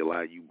going to have to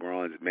allow you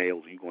bronze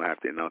males. You're going to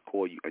have to, and I'll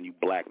call you, and you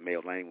black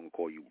males, I ain't going to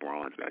call you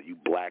bronze now. You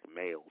black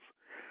males.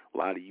 A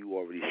lot of you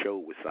already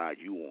showed what side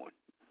you on.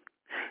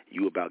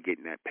 You about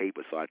getting that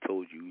paper, so I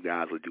told you, you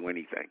guys will do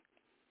anything.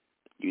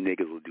 You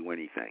niggas will do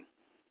anything.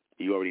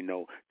 You already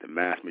know the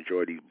mass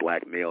majority of these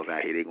black males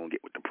out here, they're going to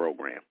get with the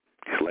program.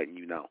 Just letting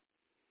you know.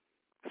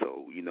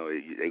 So, you know,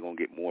 they're going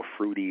to get more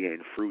fruitier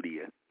and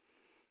fruitier.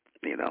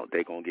 You know,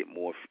 they're going to get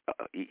more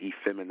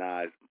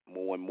effeminized,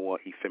 more and more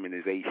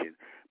effeminization,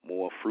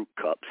 more fruit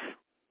cups,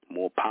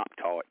 more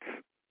Pop-Tarts,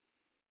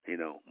 you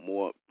know,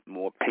 more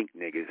pink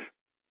niggas.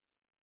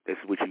 This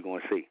is what you're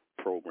going to see,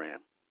 program.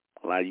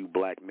 A lot of you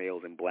black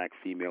males and black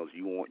females,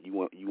 you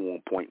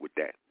on point with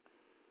that.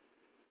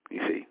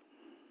 You see.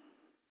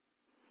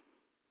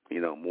 You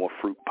know, more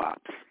fruit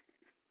pops.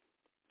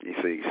 You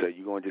see, so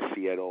you're going to just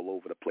see that all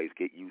over the place.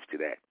 Get used to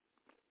that.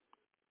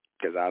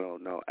 Because I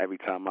don't know, every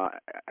time I'm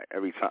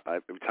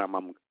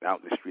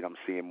out in the street, I'm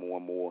seeing more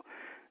and more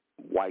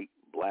white,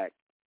 black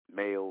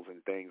males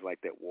and things like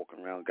that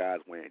walking around, guys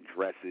wearing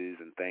dresses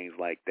and things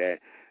like that,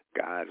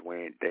 guys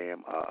wearing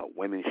damn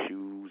women's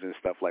shoes and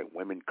stuff, like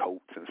women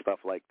coats and stuff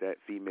like that,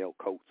 female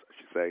coats, I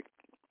should say.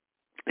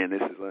 And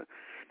this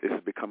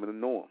is becoming a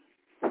norm.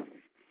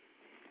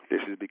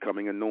 This is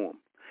becoming a norm.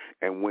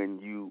 And when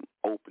you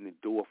open the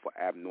door for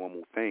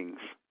abnormal things,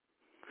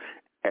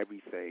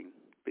 everything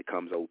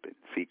becomes open.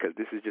 See, because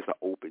this is just an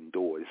open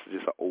door. This is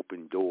just an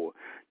open door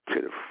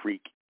to the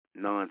freak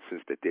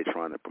nonsense that they're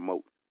trying to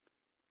promote.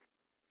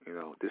 You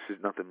know, this is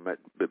nothing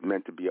but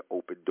meant to be an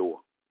open door.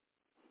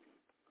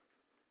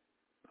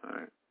 All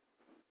right?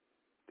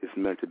 It's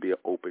meant to be an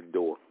open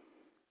door.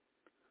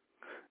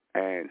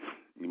 And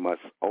you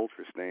must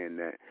understand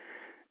that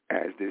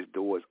as this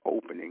door is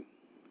opening,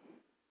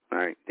 all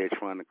right, they're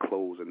trying to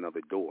close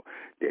another door.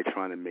 They're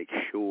trying to make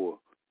sure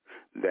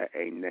that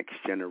a next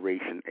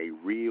generation, a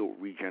real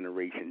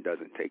regeneration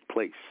doesn't take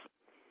place.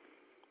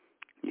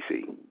 You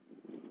see,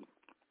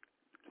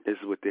 this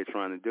is what they're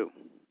trying to do.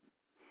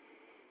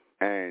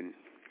 And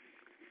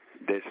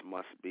this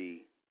must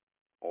be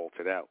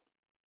altered out.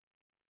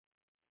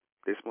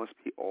 This must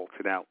be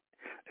altered out,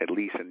 at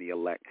least in the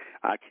elect.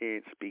 I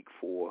can't speak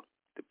for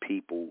the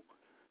people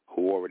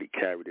who already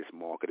carry this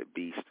mark of the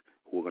beast,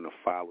 who are going to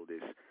follow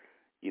this,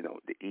 you know,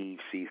 the Eve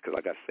seeds, because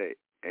like I said,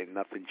 ain't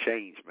nothing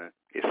changed, man.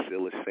 It's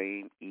still the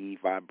same Eve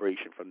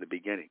vibration from the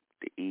beginning,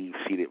 the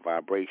Eve-seeded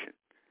vibration.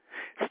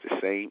 It's the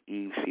same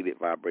Eve-seeded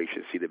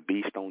vibration. See, the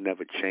beasts don't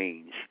never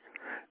change.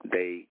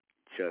 They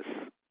just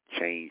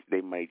change.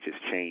 They might just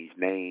change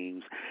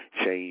names,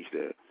 change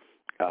the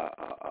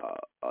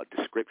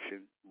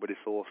description, but it's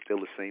all still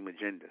the same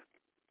agenda.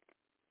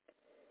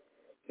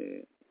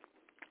 Yeah.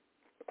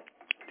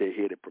 They're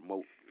here to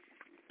promote.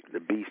 The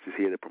beast is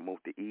here to promote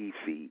the Eve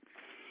seed.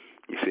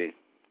 You see,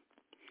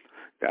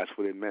 that's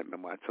what it meant.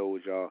 Remember, I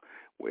told y'all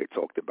where it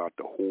talked about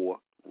the whore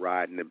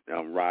riding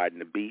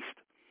the beast.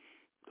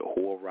 The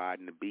whore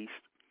riding the beast.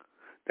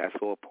 That's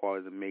all part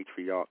of the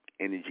matriarch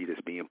energy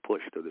that's being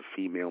pushed, or the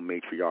female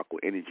matriarchal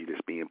energy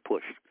that's being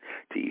pushed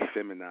to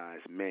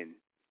effeminize men,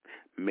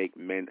 make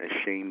men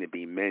ashamed to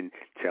be men,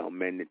 tell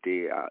men that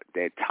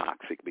they're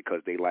toxic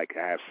because they like to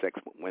have sex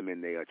with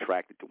women, they're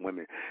attracted to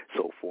women.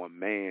 So for a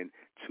man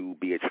to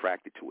be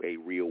attracted to a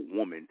real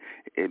woman,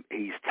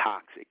 he's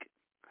toxic.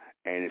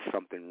 and it's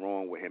something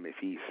wrong with him if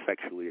he's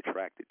sexually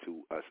attracted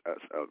to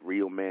a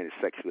real man is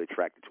sexually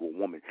attracted to a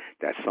woman.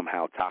 That's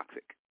somehow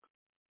toxic.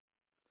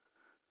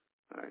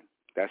 All right?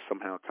 That's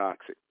somehow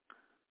toxic.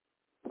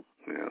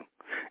 You know,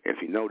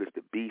 if you notice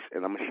the beast,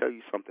 and I'm gonna show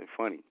you something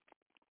funny.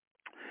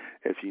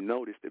 If you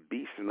notice, the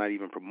beast is not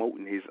even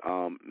promoting his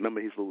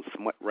remember his little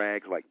smut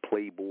rags like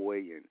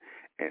Playboy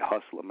and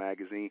Hustler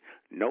magazine.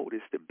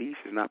 Notice the beast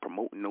is not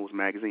promoting those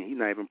magazines. He's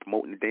not even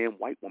promoting the damn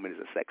white woman as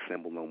a sex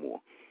symbol no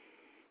more.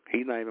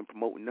 He's not even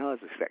promoting us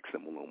as a sex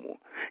symbol no more.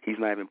 He's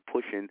not even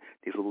pushing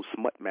these little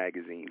smut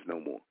magazines no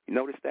more. You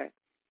notice that?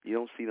 You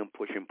don't see them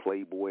pushing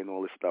Playboy and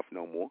all this stuff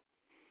no more.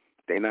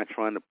 They're not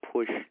trying to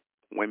push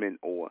women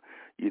or,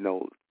 you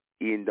know,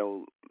 even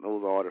though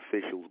those are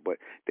artificials, but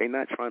they're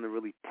not trying to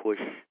really push,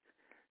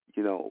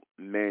 you know,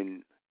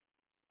 men,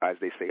 as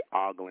they say,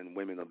 ogling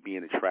women or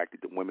being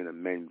attracted to women or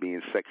men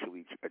being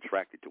sexually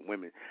attracted to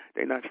women.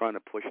 They're not trying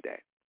to push that.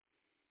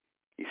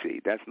 You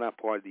see, that's not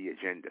part of the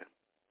agenda.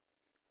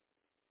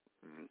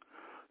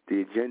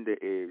 The agenda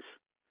is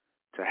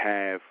to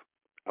have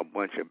a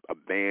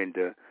band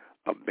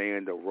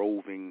of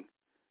roving,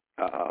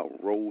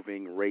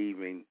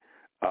 raving,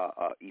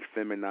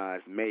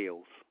 effeminized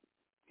males,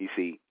 you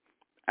see,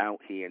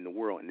 out here in the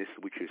world. And this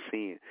is what you're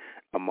seeing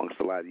amongst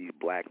a lot of these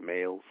black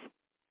males,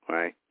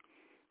 right?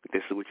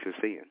 This is what you're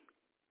seeing.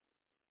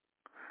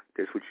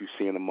 This is what you're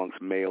seeing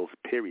amongst males,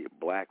 period,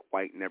 black,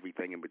 white, and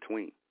everything in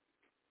between.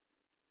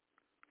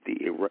 The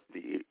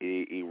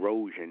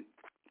erosion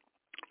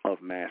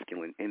of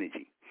masculine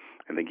energy.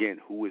 And again,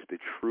 who is the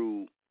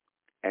true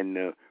and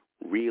the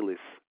realist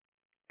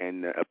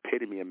and the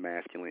epitome of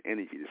masculine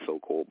energy? The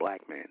so-called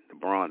black man, the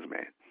bronze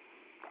man.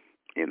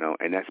 You know,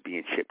 and that's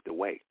being chipped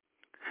away.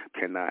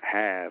 Cannot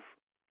have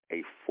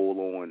a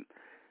full-on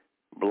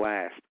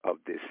blast of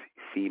this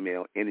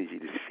female energy,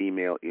 this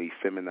female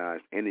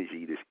effeminized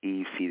energy, this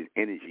Eve-seated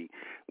energy,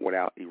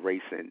 without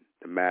erasing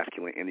the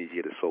masculine energy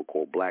of the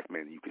so-called black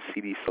man. You can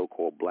see these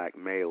so-called black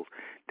males,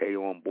 they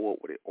on board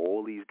with it.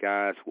 All these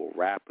guys who are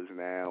rappers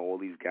now, all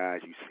these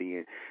guys you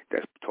seeing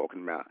that's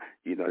talking about,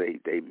 you know,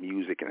 they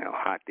music and how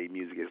hot their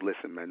music is.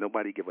 Listen, man,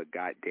 nobody give a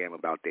goddamn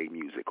about their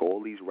music.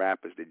 All these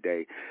rappers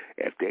today,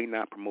 if they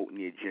not promoting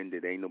the agenda,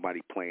 there ain't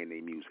nobody playing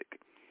their music.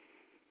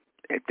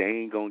 If they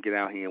ain't going to get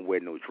out here and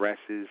wear no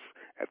dresses,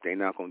 if they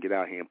not going to get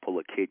out here and pull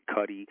a Kid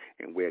Cudi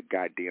and wear a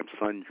goddamn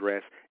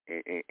sundress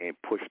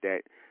and push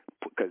that,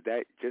 because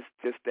that just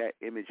that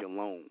image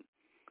alone,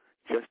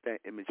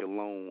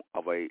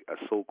 of a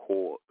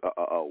so-called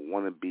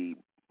wannabe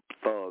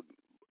thug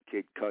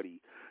Kid Cudi,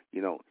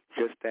 you know,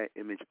 just that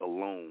image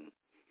alone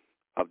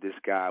of this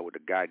guy with a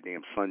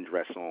goddamn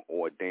sundress on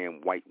or a damn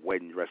white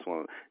wedding dress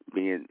on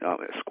being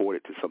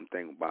escorted to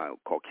something by a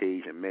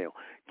Caucasian male,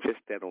 just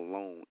that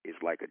alone is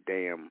like a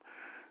damn,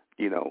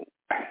 you know,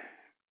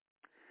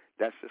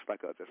 that's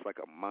like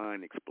a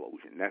mind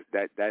explosion.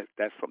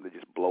 That's something to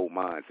just blow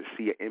minds. To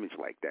see an image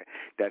like that,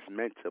 that's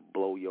meant to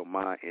blow your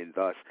mind and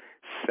thus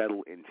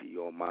settle into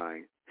your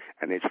mind.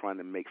 And they're trying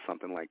to make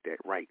something like that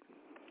right.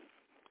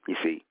 You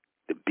see,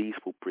 the beast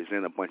will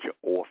present a bunch of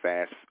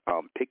off-ass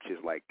pictures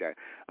like that,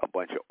 a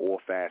bunch of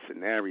off-ass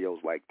scenarios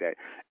like that,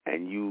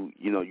 and you're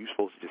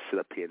supposed to just sit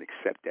up here and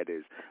accept that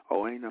as,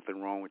 oh, ain't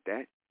nothing wrong with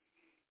that.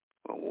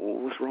 Well,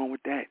 what's wrong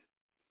with that?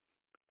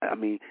 I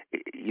mean,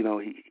 it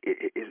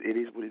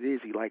is what it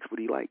is. He likes what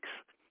he likes.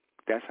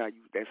 That's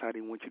how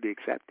they want you to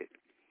accept it.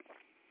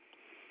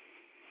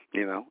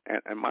 You know,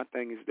 and my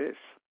thing is this: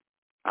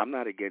 I'm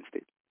not against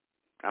it.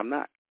 I'm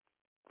not.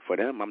 For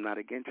them, I'm not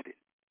against it.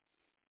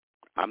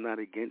 I'm not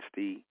against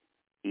the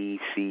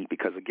EC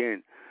because,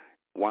 again,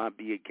 why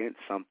be against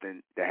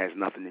something that has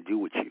nothing to do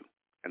with you?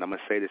 And I'm going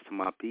to say this to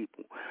my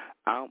people.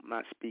 I'm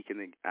not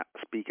speaking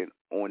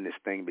on this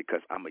thing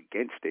because I'm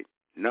against it.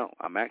 No,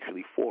 I'm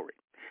actually for it.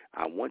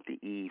 I want the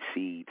Eve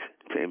seeds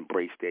to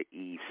embrace their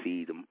Eve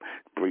seed,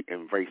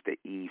 embrace their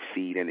Eve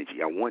seed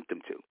energy. I want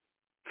them to.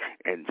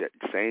 And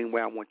the same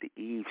way I want the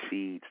Eve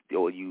seeds,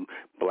 or you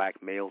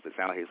black males that's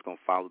out here that's going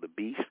to follow the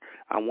beast,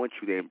 I want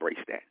you to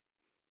embrace that.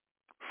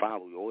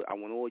 Follow you. I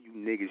want all you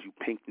niggas, you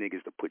pink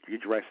niggas, to put your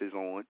dresses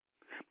on,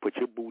 put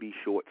your booty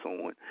shorts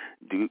on,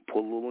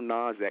 pull little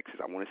Nas X's.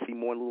 I want to see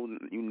more little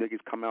you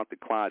niggas come out the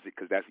closet,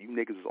 because that's you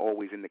niggas is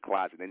always in the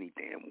closet any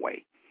damn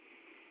way.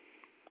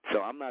 So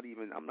I'm not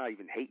even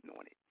hating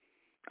on it.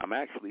 I'm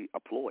actually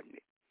applauding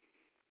it.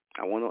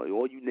 I want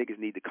all you niggas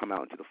need to come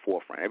out into the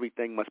forefront.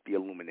 Everything must be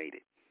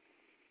illuminated.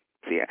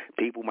 See,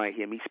 people might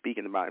hear me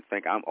speaking about it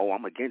and think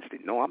I'm against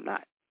it. No, I'm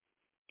not.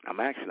 I'm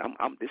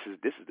this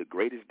is the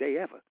greatest day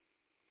ever.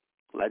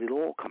 Let it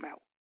all come out.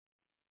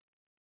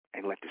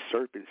 And let the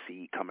serpent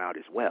seed come out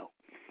as well.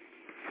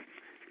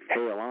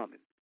 Hail Amen.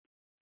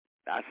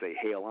 I say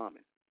Hail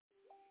Amen.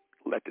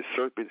 Let the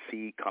serpent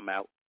seed come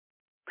out,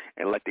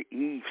 and let the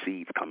Eve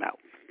seeds come out.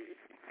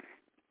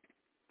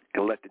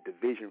 And let the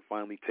division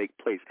finally take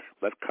place.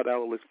 Let's cut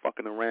out all this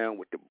fucking around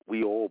with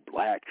we all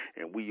black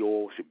and we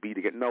all should be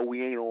together. No,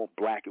 we ain't all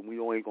black and we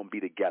all ain't going to be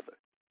together.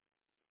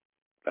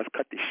 Let's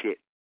cut the shit.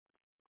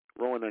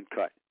 Raw and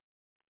uncut.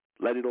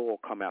 Let it all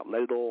come out.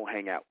 Let it all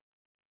hang out.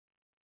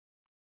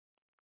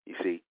 You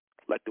see,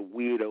 let the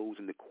weirdos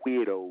and the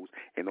queerdos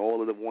and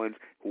all of the ones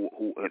who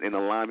are in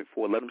alignment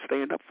for it, let them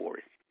stand up for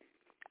it.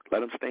 Let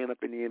them stand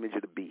up in the image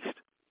of the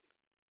beast.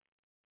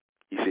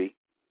 You see,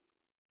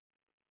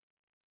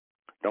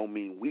 don't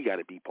mean we got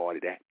to be part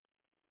of that,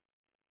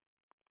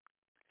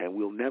 and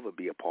we'll never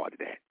be a part of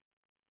that.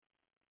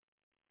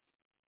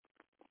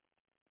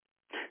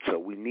 So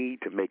we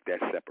need to make that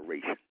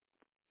separation.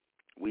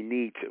 We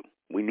need to.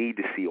 We need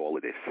to see all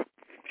of this.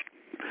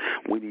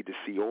 We need to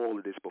see all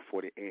of this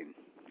before the end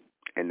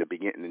and the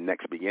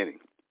next beginning.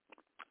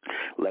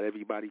 Let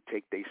everybody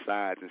take their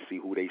sides and see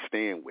who they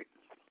stand with.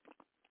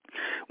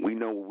 We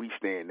know where we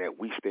stand at.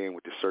 We stand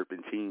with the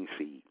serpentine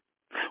seed.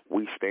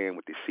 We stand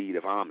with the seed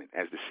of Amen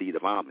as the seed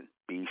of Amen,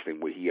 beast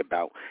and what he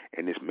about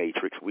in this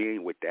matrix. We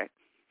ain't with that.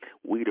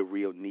 We the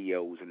real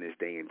Neos in this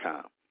day and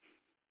time.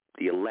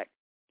 The elect,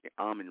 the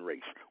Amen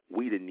race.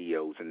 We the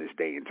Neos in this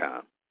day and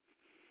time.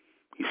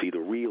 You see, the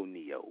real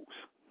Neos.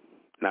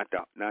 Not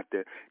the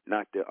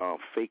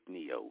fake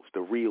Neos,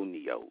 the real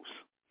Neos.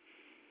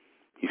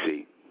 You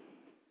see,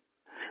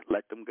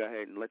 let them go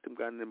ahead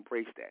and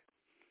embrace that.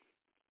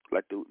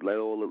 Let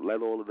all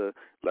the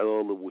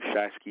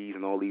Wachowskis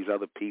and all these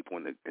other people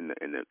in the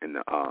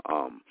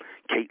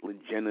Caitlyn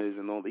Jenners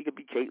and all. They could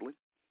be Caitlyn.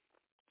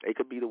 They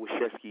could be the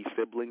Wachowski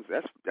siblings.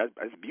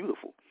 That's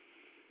beautiful,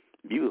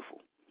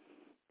 beautiful.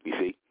 You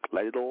see,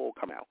 let it all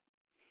come out.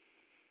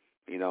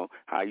 You know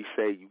how you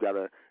say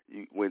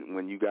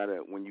when you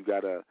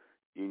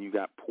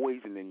got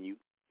poison in you,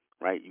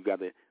 right? You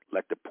gotta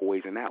let the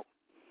poison out.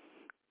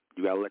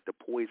 You gotta let the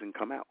poison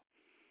come out.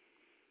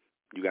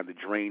 You gotta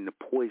drain the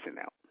poison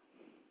out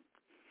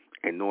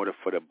in order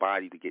for the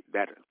body to get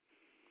better.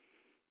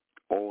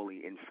 All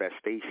the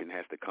infestation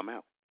has to come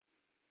out.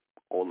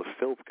 All the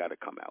filth got to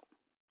come out.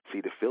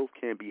 See, the filth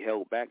can't be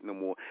held back no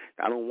more.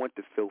 I don't want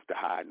the filth to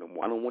hide no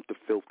more. I don't want the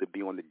filth to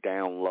be on the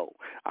down low.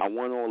 I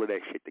want all of that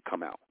shit to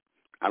come out.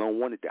 I don't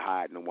want it to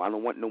hide no more. I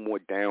don't want no more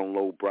down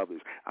low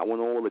brothers. I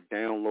want all the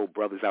down low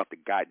brothers out the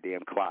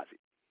goddamn closet.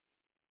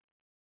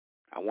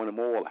 I want them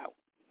all out.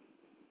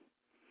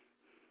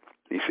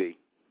 You see,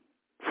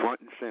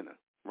 front and center,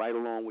 right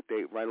along with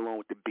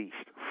the beast,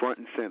 front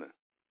and center.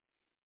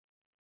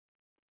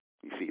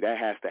 You see, that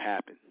has to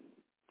happen.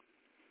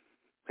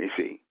 You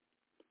see,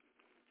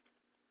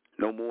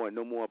 no more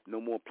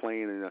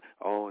playing in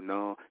oh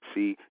no.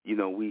 See, we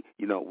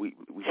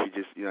should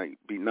just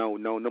be no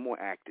more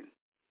acting.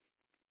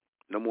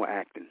 No more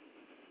acting.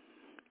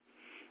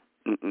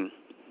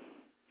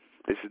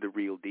 This is the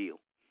real deal.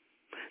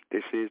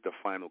 This is the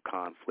final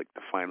conflict,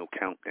 the final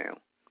countdown.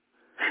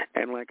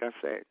 And like I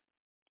said,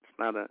 it's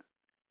not a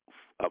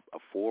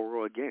for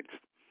or against,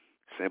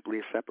 simply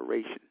a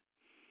separation.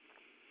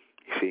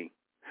 You see,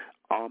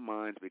 our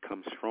minds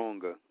become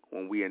stronger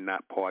when we are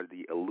not part of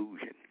the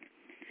illusion.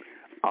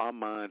 Our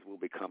minds will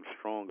become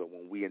stronger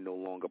when we are no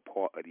longer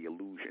part of the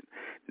illusion,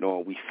 nor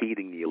are we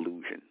feeding the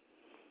illusion.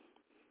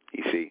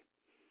 You see,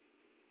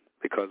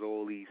 because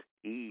all these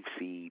Eve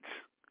seeds,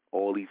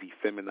 all these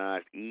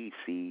effeminized Eve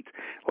seeds,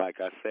 like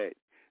I said,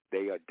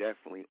 they are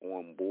definitely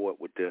on board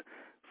with the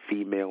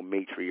female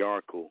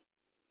matriarchal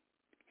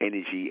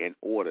energy and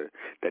order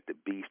that the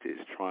beast is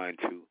trying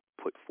to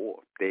put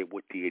forth. They're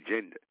with the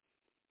agenda.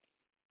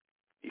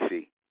 You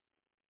see,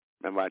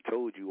 remember I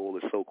told you all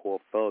the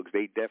so-called thugs,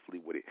 they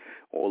definitely with it.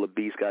 All the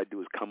beast got to do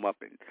is come up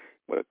and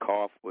with a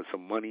car with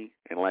some money,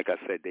 and like I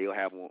said, they'll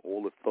have on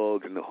all the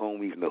thugs and the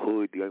homies in the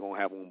hood. They're going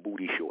to have on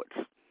booty shorts.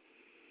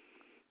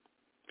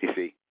 You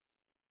see,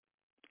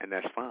 and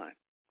that's fine.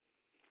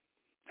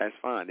 That's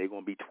fine. They're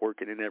going to be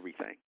twerking and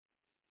everything.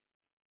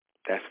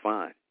 That's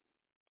fine.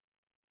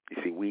 You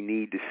see, we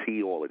need to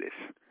see all of this.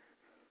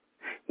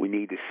 We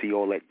need to see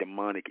all that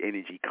demonic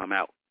energy come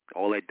out.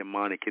 All that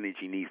demonic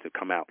energy needs to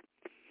come out.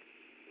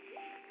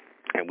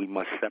 And we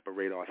must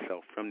separate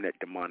ourselves from that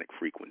demonic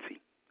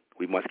frequency.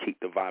 We must keep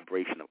the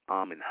vibration of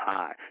Amen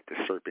high, the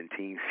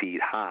serpentine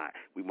seed high.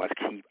 We must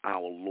keep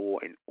our law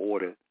and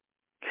order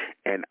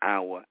and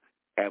our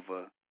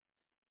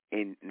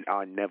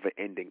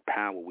never-ending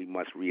power. We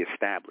must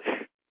reestablish.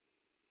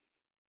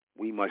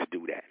 We must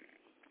do that.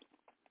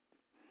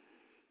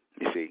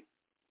 You see,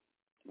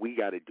 we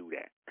got to do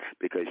that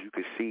because you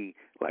can see,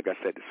 like I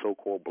said, the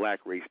so-called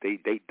black race, they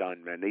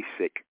done, man. They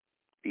sick.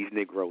 These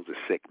Negroes are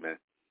sick, man.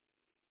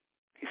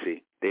 You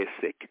see, they're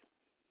sick.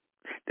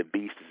 The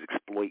beast is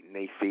exploiting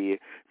their fear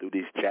through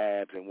these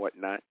jabs and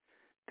whatnot,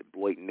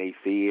 exploiting their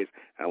fears.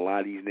 And a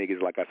lot of these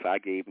niggas, like I said, I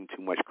gave them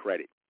too much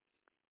credit.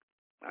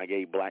 I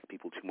gave black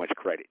people too much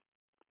credit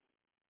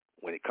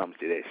when it comes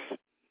to this.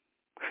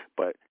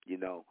 But,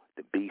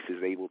 the beast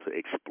is able to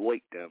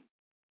exploit them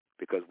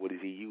because what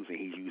is he using?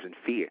 He's using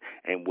fear.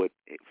 And what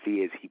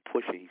fear is he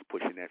pushing? He's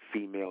pushing that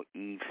female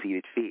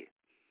Eve-seeded fear.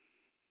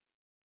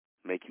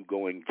 Make you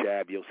go and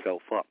jab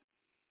yourself up.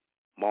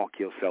 Mark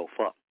yourself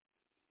up.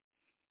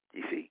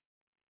 You see,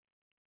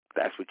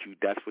 that's what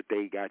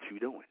they got you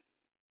doing.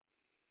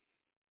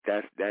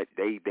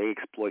 They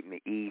exploiting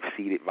the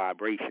Eve-seeded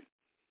vibration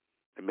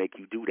to make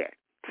you do that.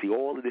 See,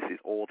 all of this is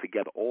all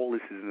together. All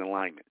this is in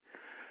alignment.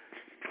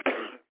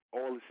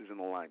 All this is in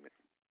alignment.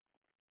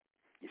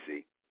 You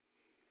see,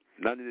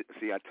 none of it.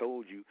 See, I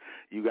told you,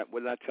 you got.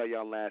 What did I tell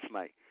y'all last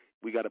night?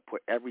 We got to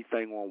put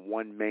everything on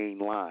one main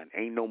line.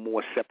 Ain't no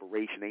more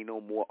separation. Ain't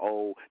no more,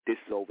 oh, this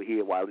is over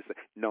here. While this,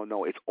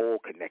 no, it's all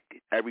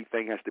connected.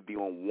 Everything has to be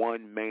on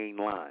one main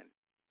line.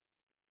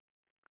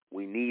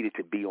 We need it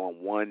to be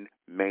on one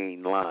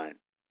main line,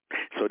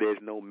 so there's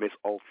no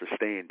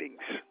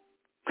misunderstandings.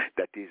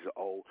 That these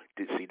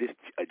see, this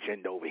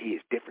agenda over here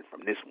is different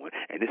from this one,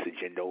 and this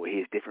agenda over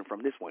here is different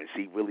from this one.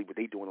 See, really what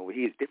they're doing over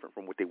here is different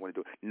from what they want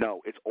to do.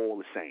 No, it's all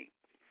the same.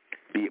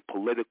 Be it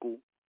political,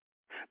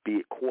 be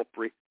it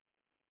corporate,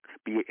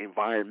 be it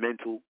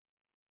environmental,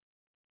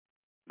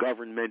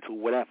 governmental,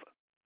 whatever.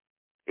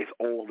 It's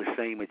all the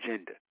same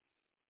agenda.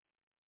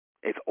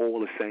 It's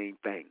all the same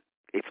thing.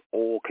 It's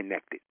all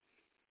connected.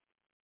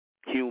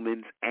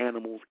 Humans,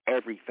 animals,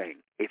 everything.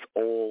 It's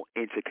all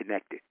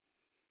interconnected.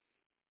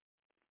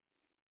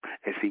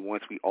 And see,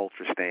 once we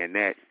understand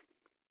that,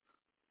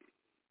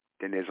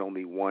 then there's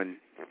only one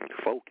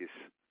focus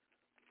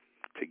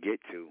to get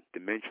to,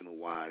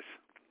 dimensional-wise,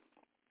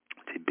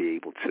 to be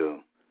able to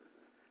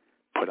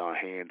put our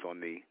hands on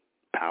the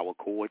power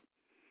cord,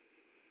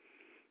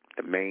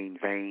 the main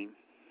vein.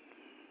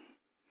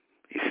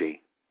 You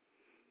see,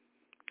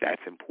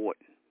 that's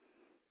important.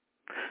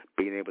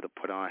 Being able to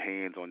put our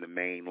hands on the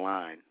main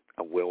line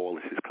of where all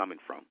this is coming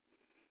from.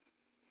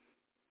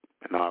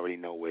 And I already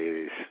know where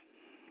it is.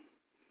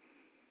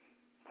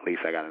 At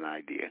least I got an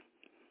idea.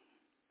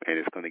 And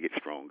it's going to get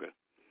stronger.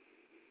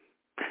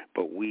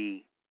 But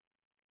we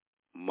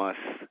must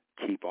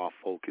keep our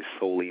focus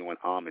solely on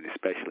Amen,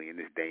 especially in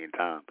this day and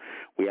time.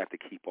 We have to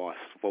keep our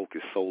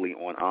focus solely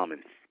on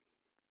Amen.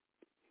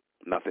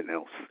 Nothing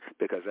else.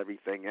 Because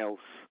everything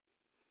else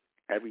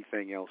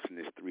in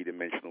this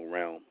three-dimensional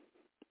realm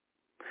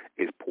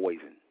is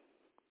poison.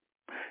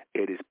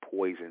 It is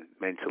poison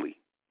mentally.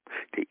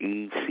 The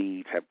Eve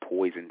seeds have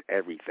poisoned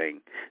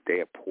everything. They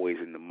have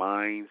poisoned the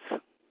minds,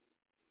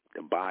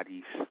 the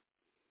bodies,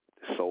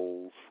 the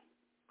souls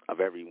of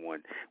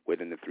everyone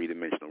within the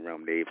three-dimensional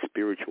realm. They have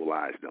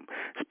spiritualized them.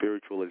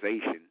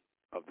 Spiritualization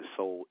of the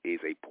soul is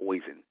a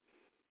poison,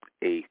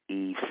 a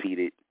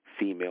Eve-seeded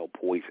female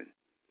poison.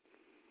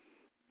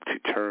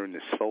 To turn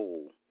the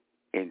soul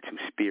into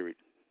spirit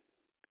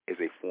is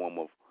a form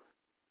of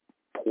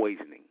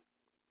poisoning,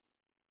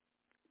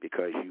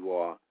 because you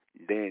are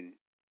then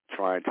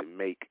trying to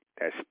make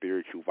that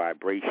spiritual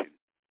vibration,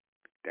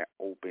 that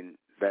open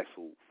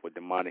vessel for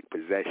demonic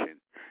possession,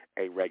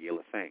 a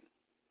regular thing.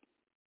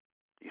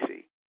 You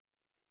see,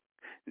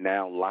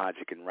 now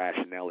logic and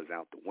rationale is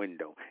out the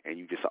window, and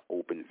you just an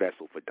open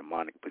vessel for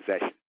demonic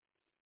possession.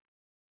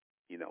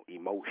 You know,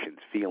 emotions,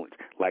 feelings,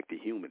 like the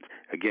humans.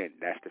 Again,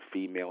 that's the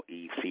female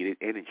Eve-seeded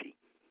energy.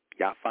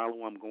 Y'all follow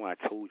where I'm going?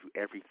 I told you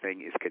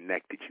everything is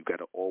connected. You got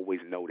to always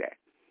know that.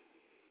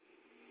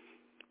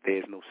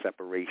 There's no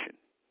separation.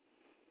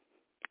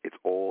 It's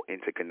all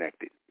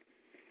interconnected.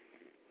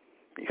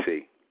 You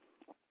see,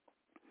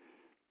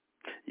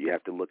 you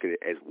have to look at it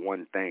as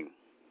one thing.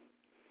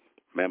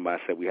 Remember I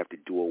said we have to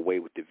do away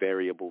with the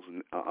variables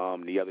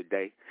the other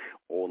day,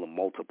 all the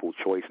multiple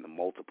choice and the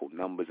multiple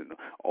numbers and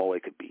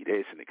it could be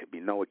this and it could be,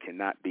 no, it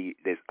cannot be.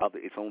 There's other.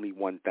 It's only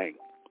one thing.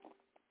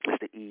 It's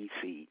the Eve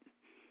seed.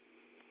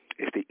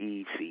 It's the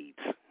Eve seeds.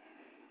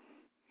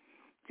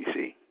 You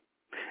see,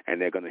 and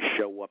they're going to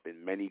show up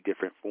in many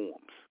different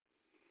forms.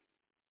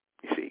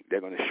 You see,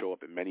 they're going to show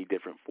up in many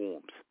different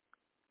forms.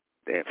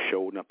 They have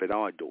shown up at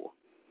our door,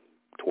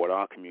 toward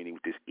our community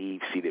with this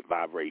Eve-seeded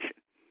vibration.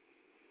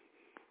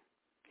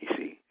 You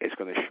see, it's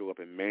going to show up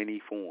in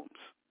many forms.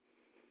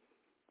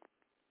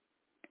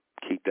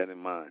 Keep that in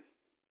mind.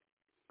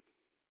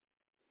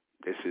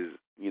 This is,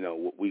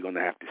 what we're going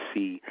to have to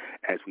see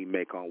as we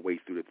make our way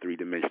through the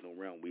three-dimensional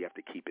realm. We have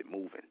to keep it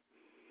moving.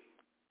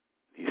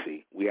 You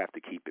see, we have to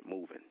keep it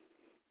moving.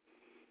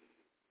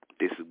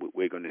 This is what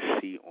we're going to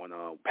see on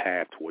our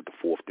path toward the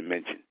fourth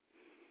dimension.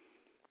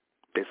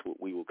 This is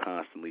what we will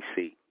constantly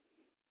see.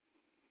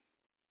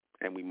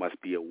 And we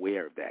must be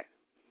aware of that.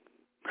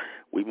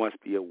 We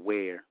must be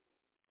aware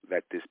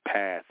that this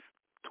path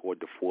toward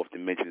the fourth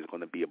dimension is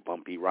going to be a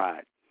bumpy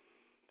ride.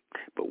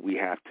 But we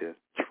have to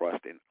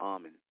trust in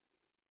Amen,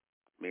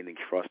 meaning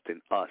trust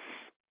in us,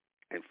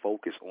 and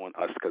focus on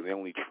us, because the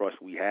only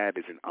trust we have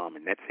is in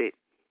Amen. That's it.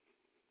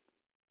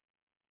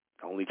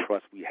 The only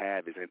trust we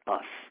have is in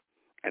us.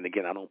 And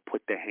again, I don't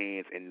put it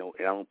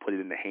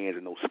in the hands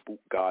of no spook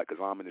God, because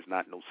Amen is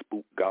not no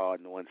spook God,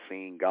 no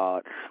unseen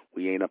God.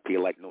 We ain't up here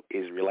like no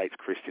Israelites,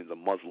 Christians, or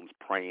Muslims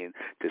praying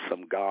to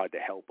some God to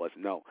help us.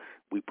 No,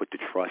 we put the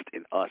trust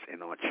in us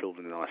and our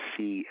children and our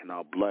seed and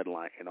our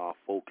bloodline and our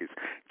focus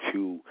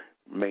to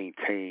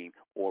maintain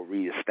or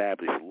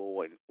reestablish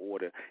law and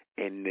order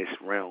in this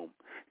realm,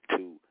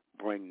 to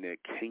bring the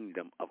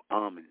kingdom of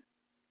Amen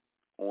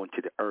onto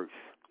the earth,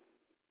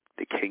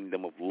 the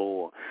kingdom of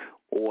law,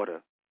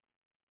 order,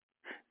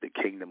 the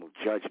kingdom of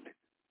judgment,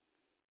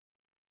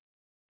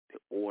 the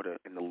order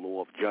and the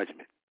law of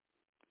judgment,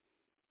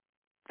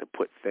 to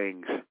put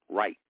things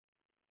right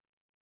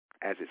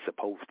as it's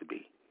supposed to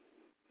be.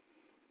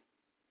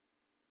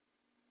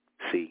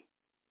 See,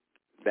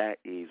 That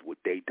is what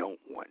they don't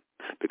want,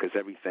 because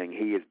everything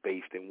here is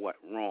based in what?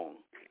 Wrong.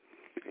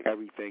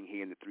 Everything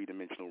here in the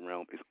three-dimensional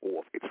realm is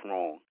off. It's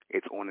wrong.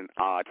 It's on an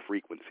odd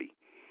frequency.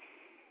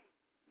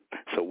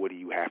 So what do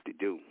you have to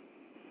do?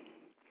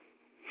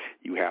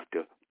 You have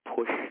to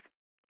push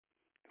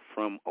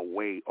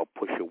away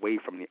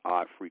from the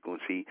odd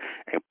frequency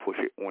and push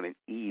it on an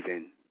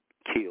even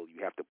kill.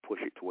 You have to push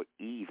it to an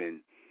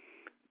even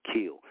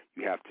kill.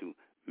 You have to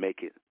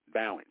make it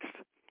balanced.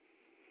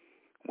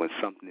 When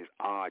something is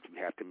odd,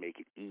 you have to make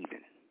it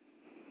even.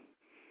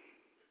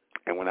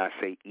 And when I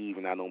say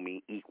even, I don't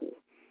mean equal.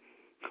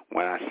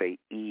 When I say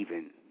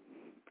even,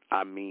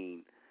 I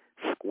mean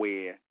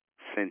square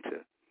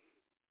center.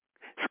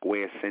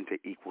 Square center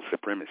equals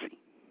supremacy.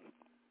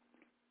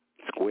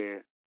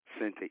 Square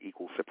center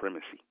equals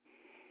supremacy.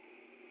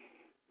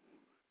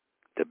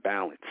 The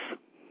balance,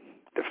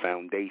 the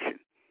foundation,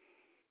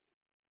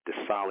 the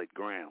solid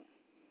ground,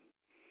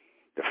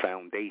 the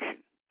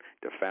foundation.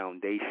 The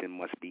foundation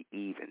must be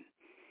even,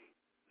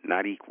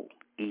 not equal,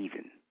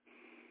 even.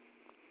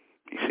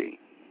 You see?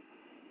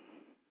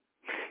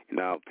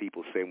 Now,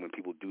 people say when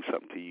people do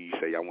something to you, you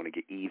say, I want to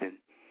get even.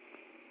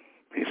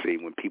 You see,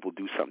 when people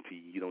do something to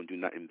you, you don't do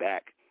nothing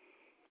back.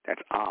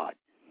 That's odd.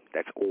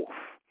 That's off.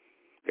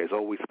 There's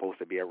always supposed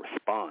to be a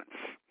response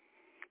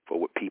for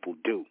what people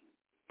do.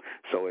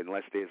 So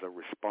unless there's a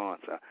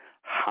response, a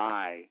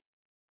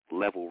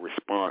high-level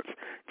response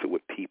to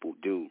what people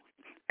do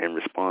in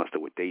response to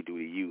what they do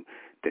to you,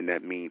 then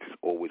that means it's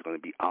always going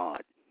to be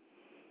odd,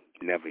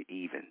 never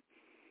even.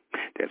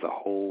 There's a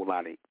whole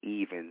lot of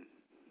even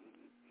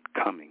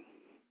coming,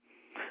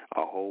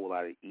 a whole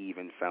lot of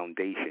even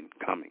foundation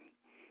coming.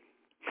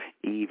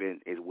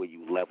 Even is where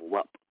you level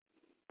up,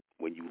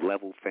 when you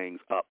level things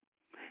up,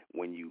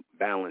 when you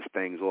balance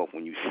things off,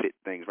 when you sit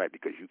things right,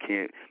 because you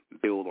can't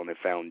build on a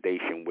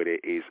foundation where there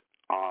is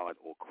odd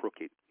or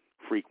crooked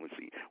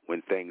frequency.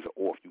 When things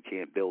are off, you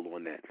can't build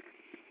on that.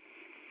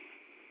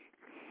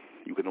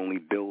 You can only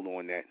build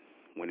on that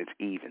when it's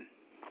even.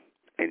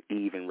 And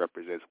even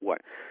represents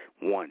what?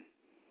 One.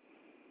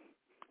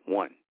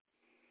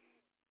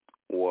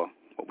 Or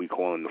what we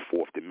call in the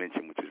fourth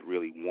dimension, which is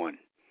really one.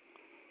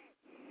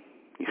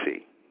 You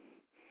see?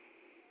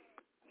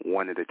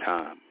 One at a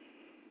time.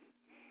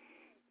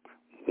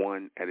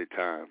 One at a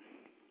time.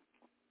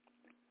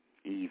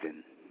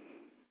 Even.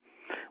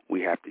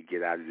 We have to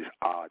get out of this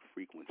odd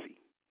frequency.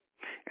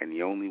 And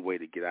the only way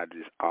to get out of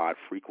this odd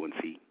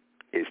frequency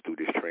is through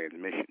this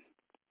transmission.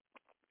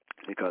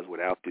 Because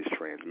without this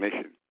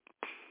transmission,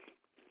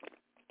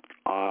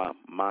 our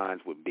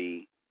minds would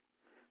be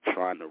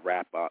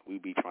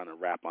we'd be trying to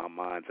wrap our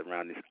minds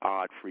around this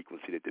odd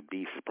frequency that the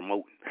beast is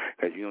promoting.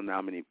 Because you don't know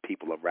how many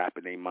people are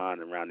wrapping their mind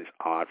around this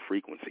odd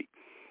frequency,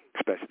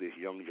 especially this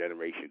young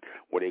generation,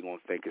 where they're going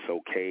to think it's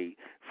okay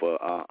for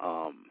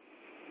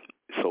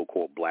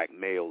so-called black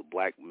men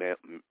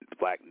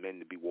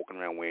to be walking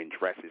around wearing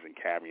dresses and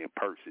carrying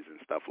purses and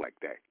stuff like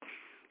that.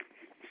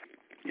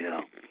 You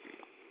know,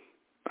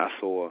 I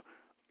saw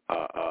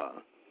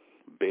a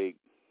big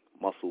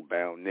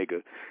muscle-bound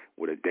nigga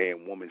with a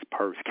damn woman's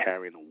purse,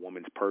 carrying a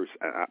woman's purse.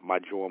 My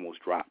jaw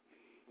almost dropped.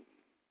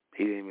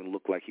 He didn't even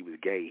look like he was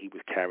gay. He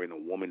was carrying a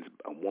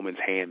woman's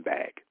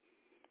handbag.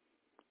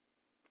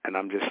 And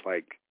I'm just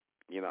like,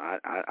 you know,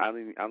 I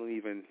didn't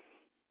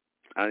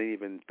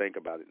even think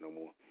about it no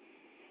more.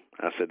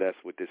 I said, that's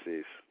what this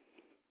is.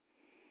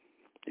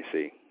 You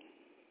see,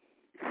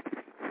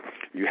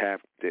 you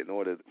have to, in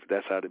order.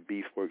 That's how the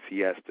beast works. He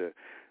has to,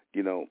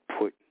 you know,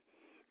 put,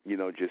 you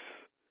know, just,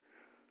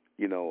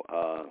 you know,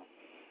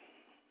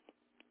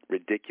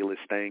 ridiculous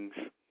things.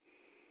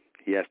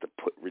 He has to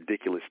put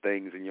ridiculous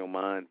things in your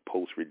mind,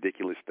 post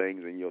ridiculous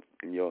things in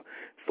your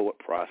thought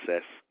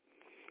process.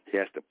 He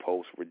has to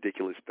post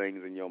ridiculous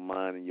things in your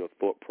mind and your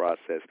thought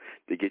process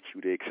to get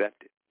you to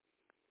accept it.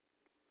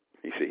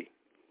 You see,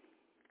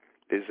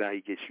 this is how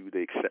he gets you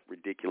to accept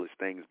ridiculous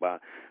things, by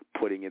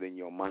putting it in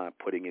your mind,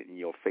 putting it in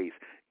your face,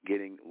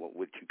 getting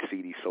what you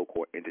see, these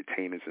so-called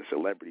entertainers and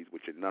celebrities,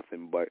 which are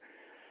nothing but,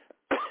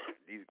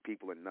 these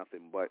people are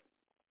nothing but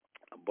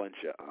a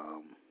bunch of,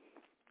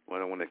 what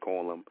do I want to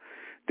call them?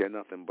 They're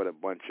nothing but a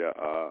bunch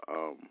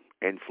of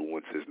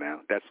influencers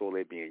now. That's all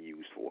they're being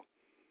used for.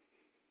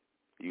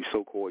 You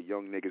so-called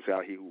young niggas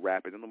out here who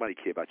rapping, don't nobody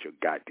care about your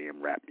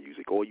goddamn rap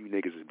music. All you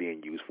niggas is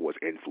being used for as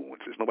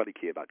influencers. Nobody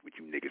care about what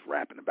you niggas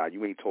rapping about.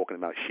 You ain't talking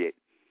about shit.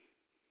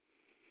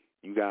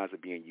 You guys are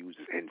being used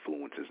as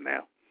influencers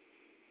now.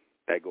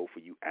 That go for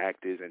you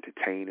actors,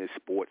 entertainers,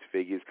 sports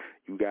figures.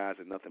 You guys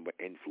are nothing but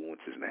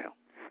influencers now.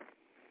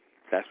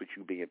 That's what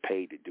you're being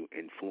paid to do,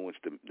 influence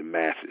the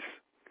masses,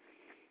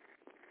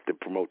 to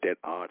promote that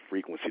odd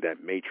frequency,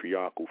 that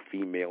matriarchal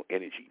female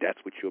energy. That's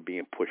what you're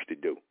being pushed to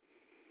do.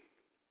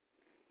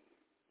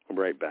 I'm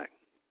right back.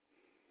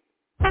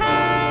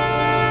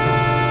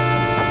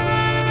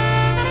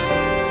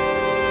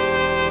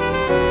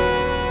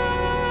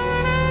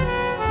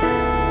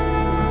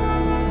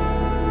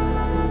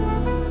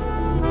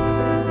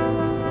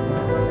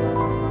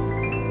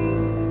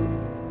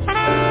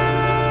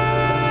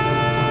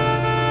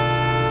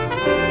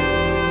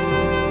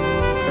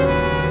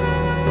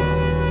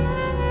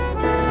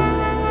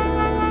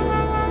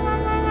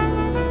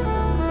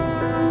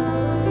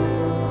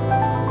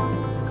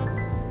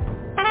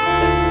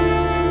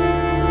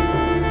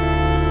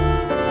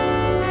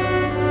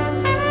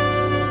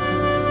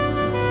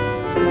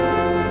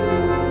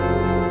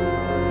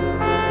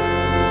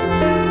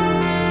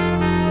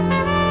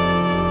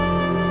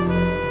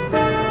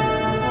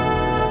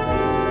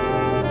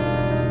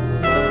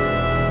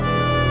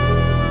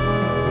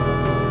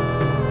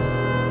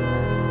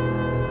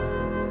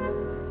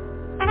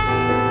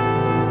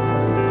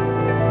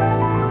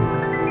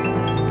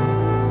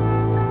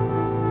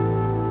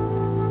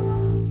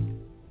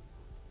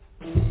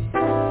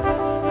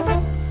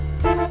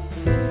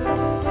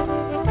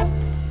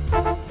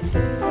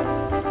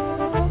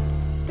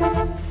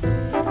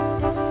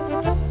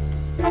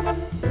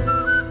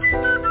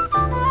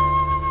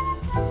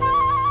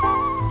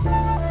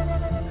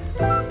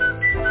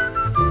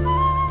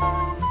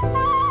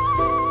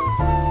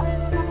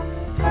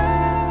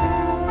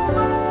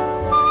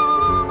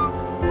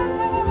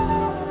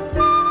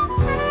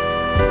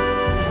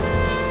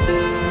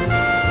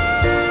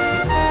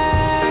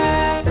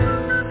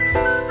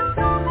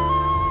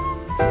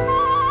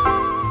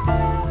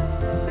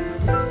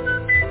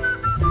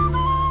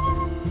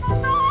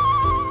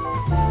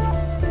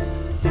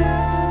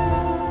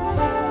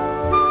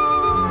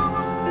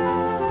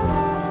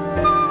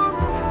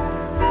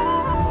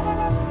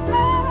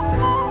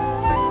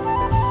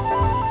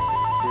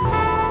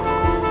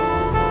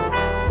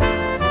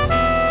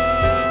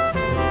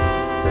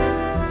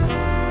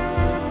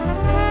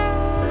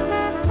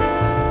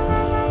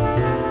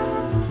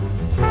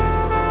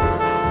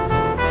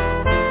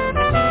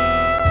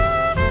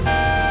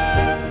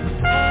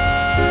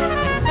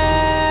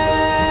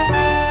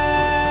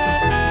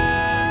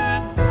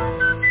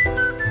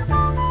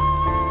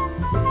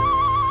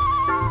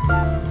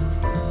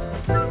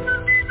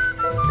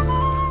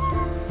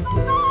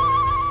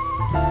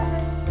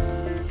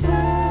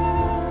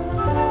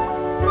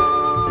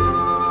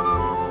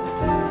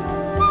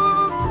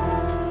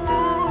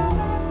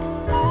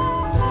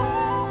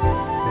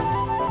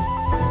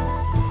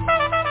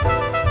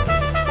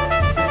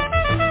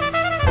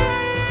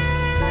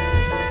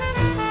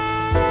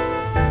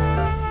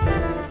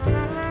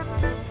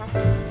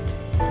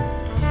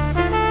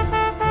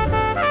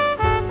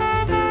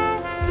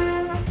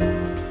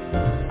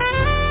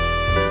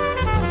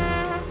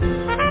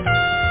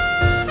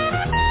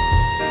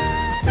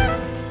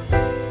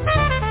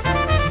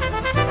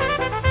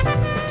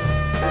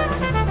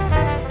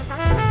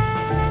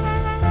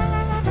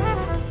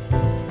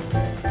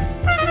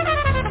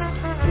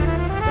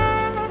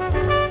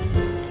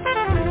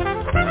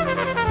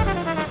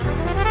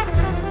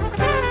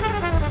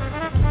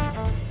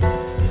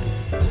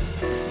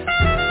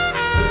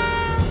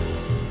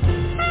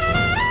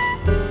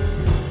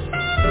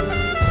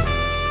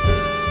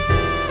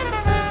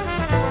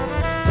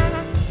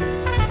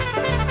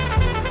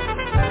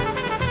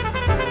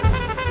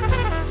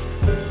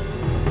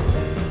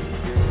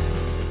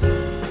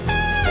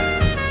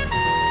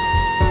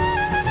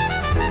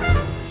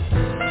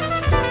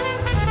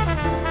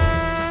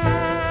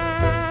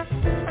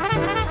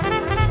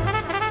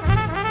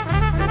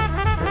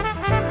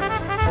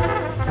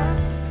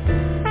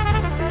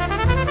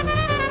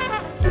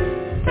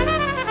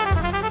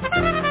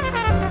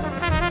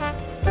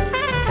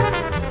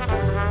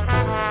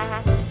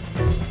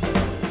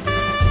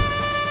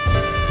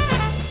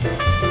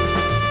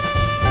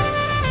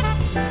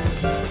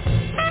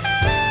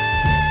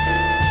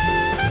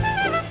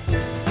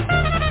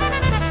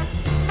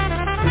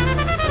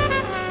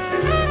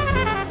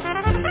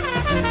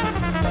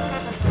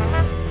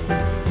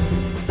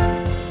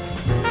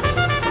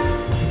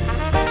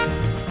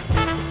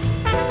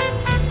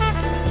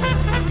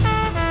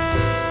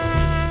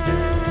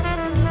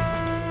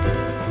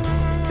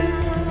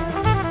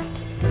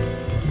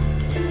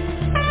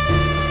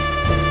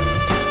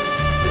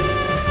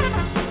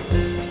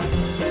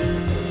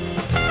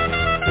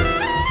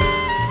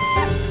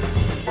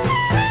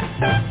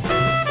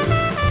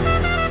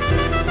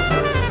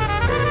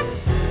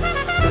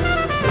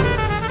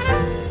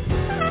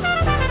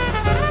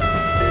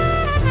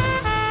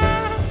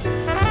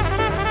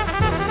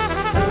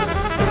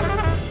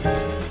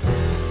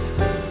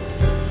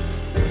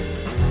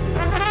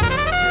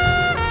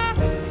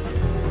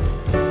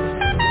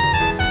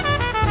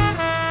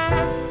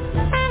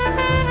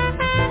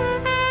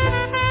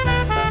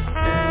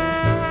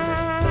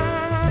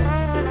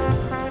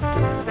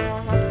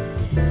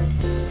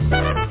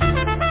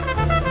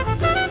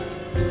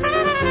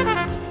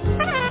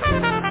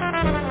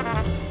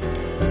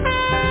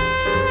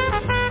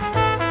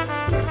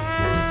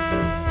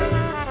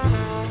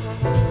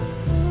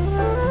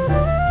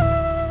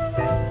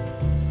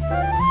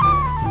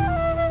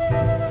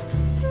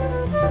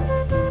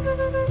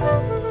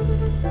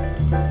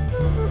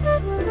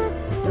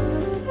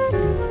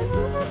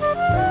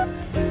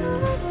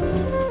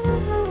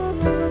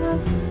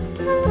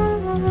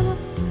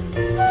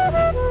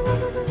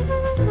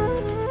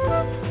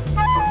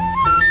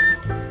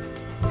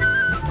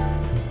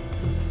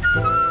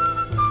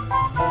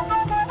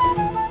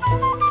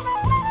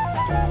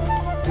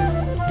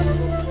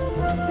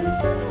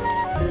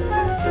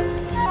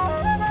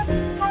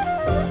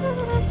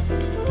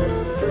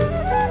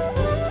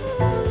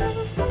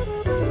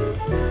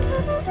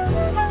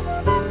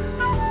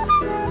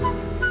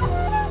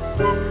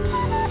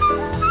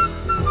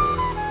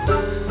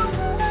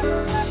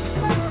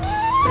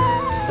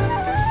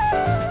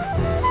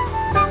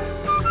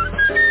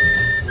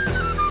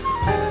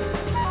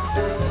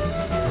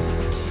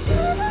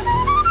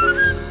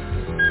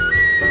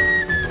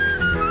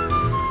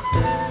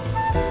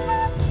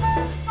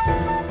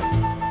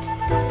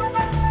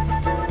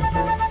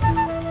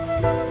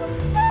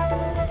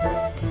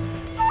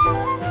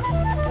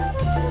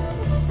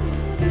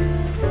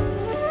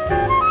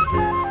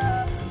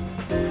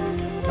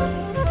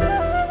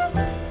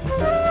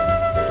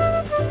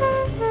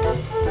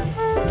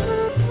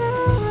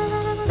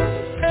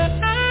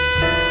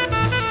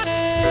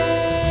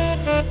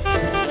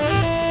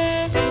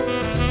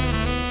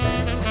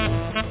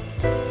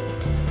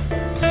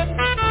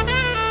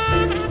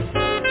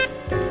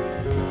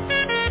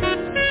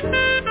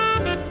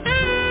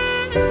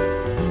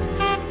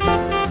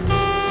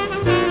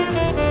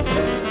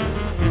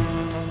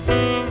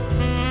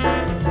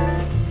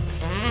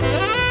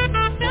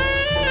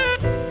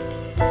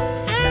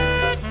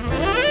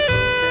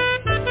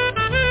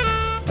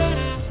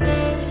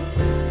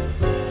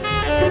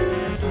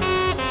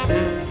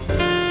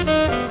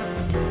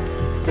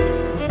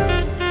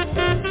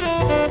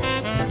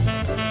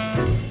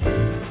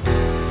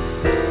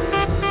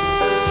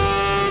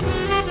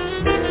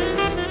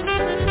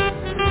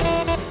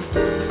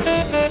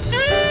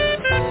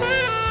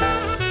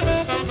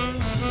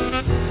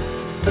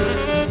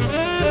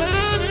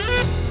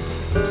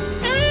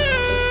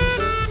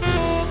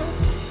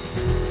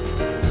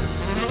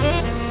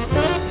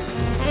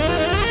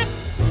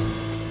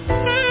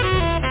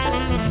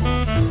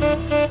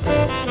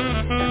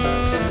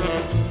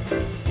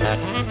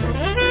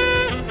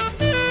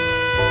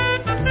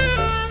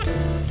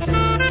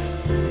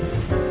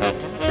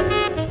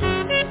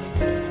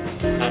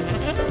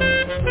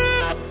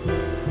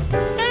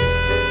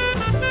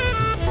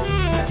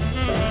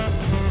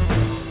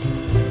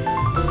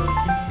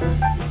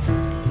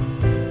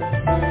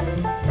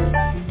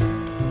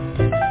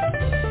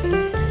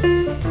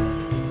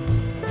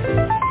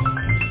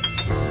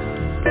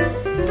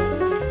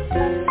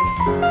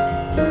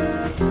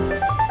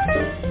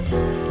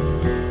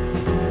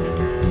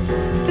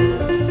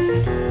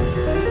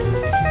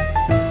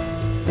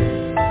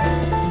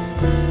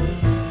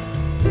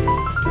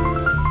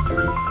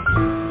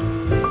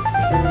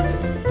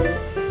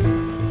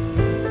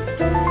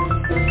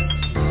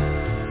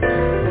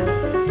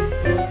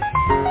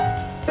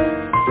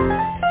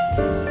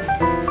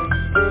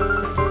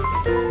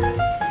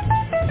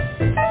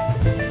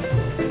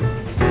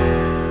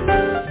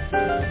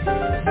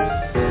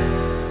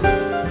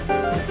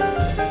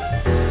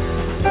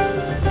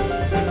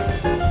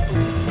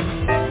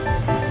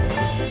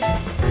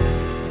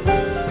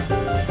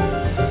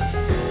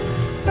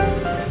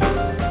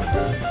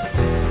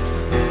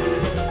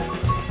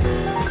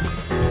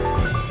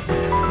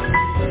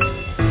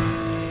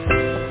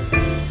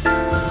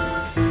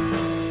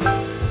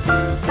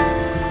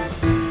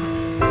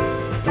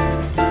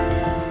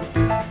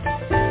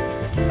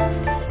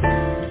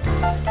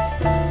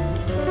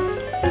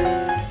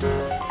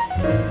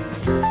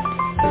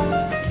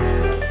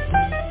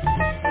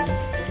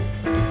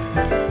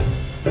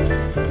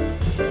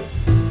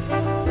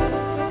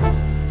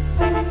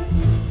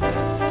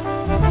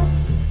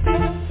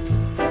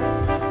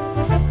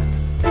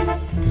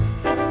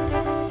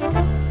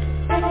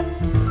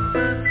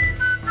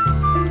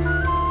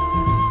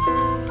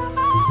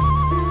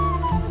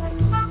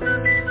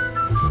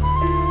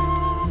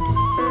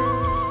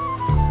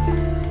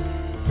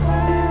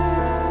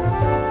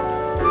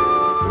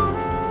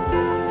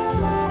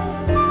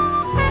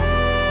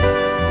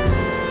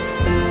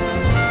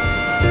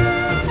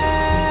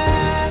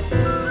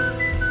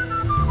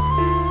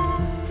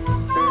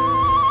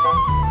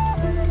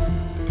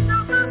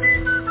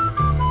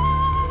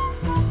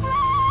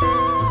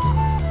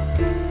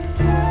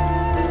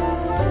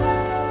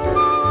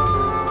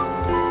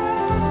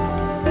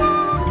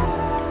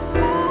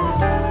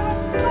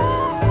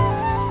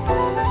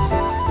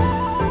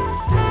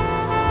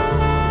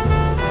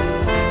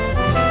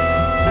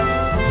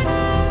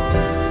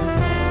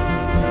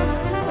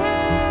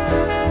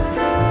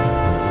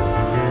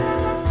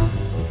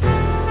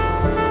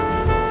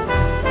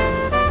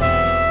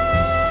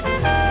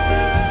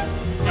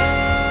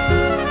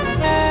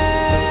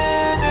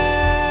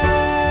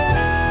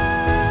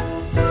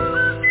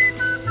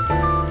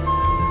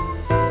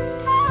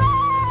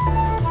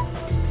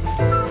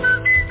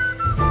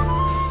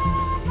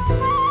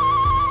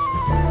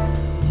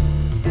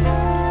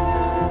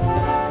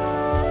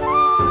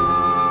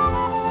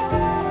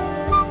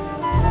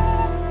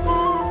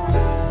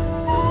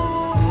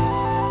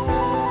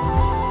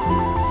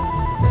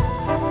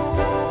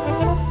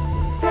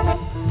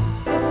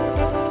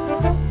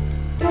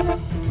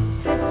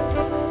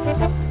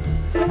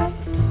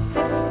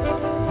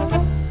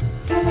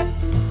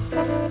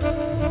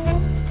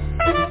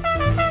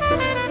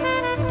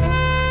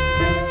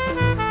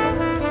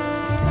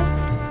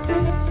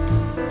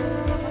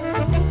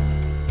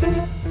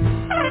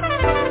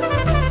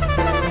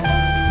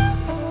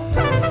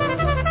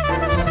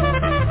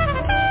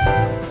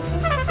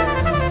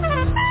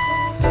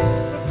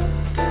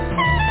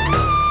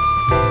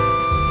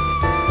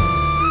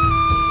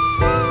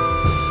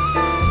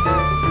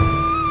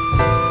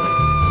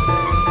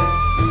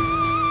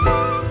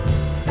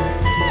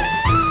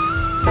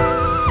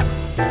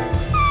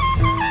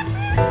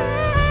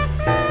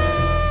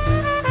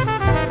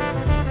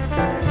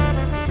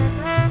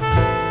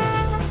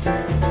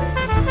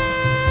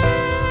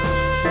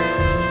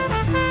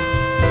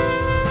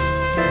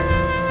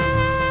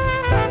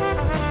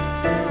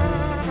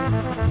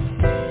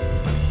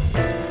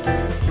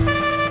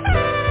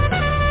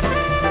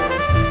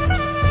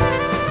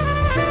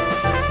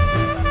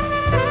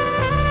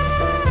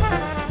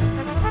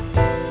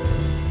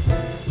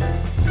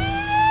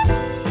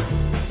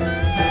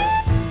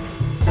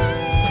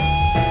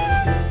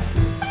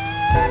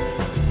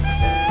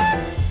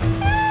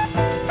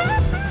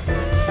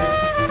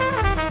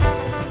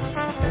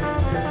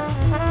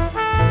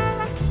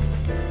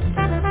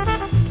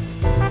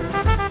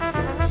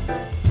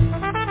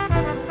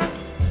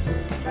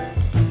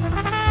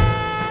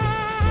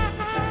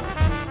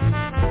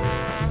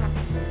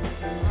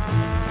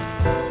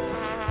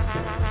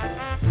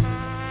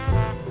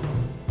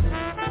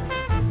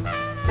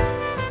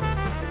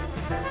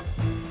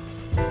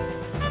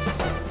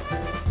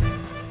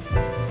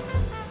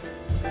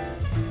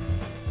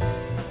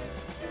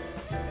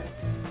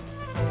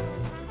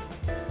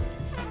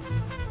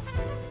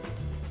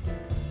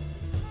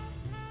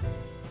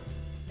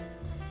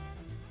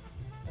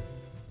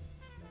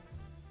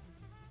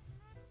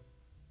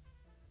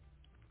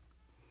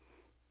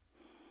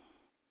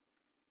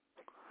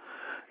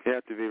 You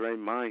have to be very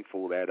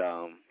mindful that,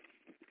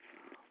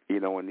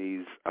 in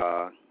these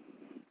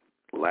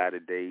latter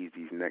days,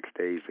 these next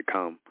days to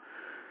come,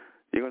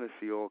 you're going to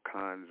see all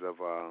kinds of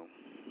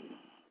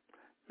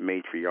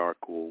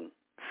matriarchal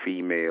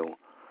female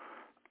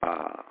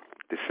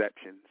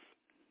deceptions,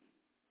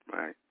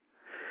 right?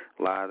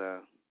 A lot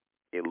of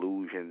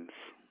illusions,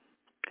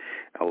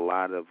 a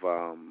lot of,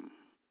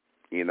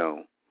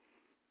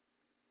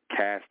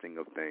 casting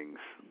of things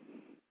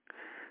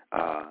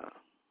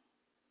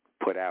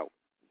put out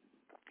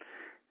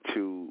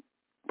to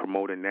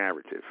promote a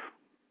narrative,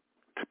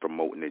 to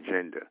promote an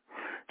agenda,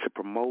 to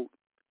promote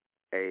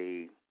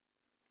a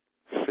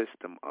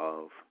system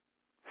of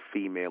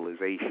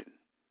femalization,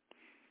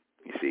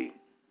 you see,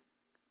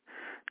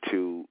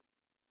 to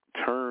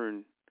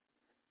turn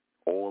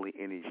all the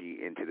energy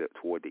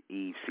toward the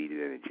Eve-seeded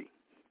energy,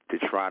 to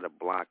try to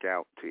block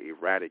out, to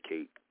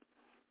eradicate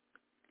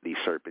the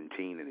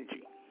serpentine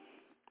energy.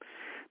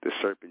 The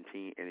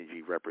serpentine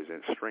energy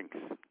represents strength,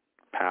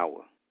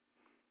 power.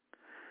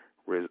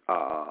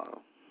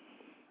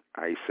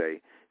 I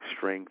say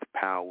strength,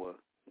 power,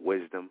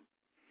 wisdom,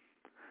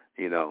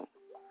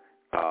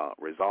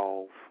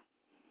 resolve,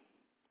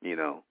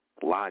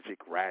 logic,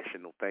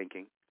 rational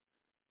thinking.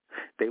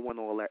 They want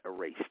all that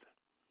erased.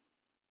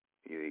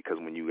 Because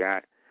when you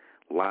got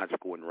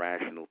logical and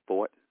rational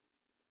thought,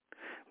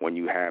 when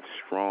you have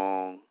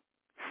strong,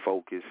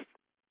 focused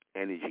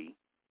energy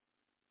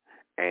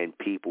and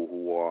people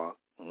who are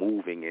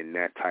moving in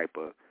that type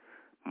of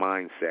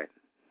mindset,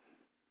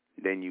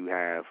 then you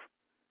have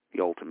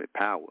the ultimate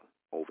power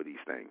over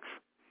these things.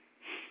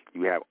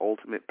 You have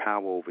ultimate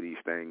power over these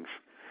things,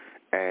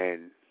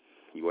 and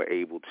you are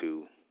able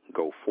to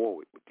go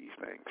forward with these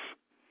things.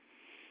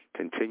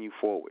 Continue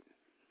forward.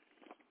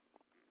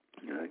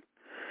 Right?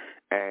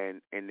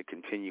 And in the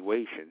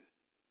continuation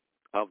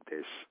of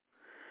this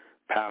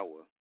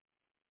power,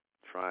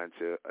 trying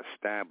to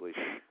establish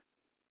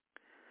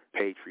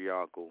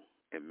patriarchal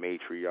and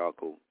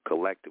matriarchal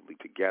collectively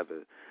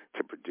together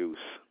to produce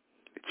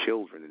the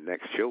children, the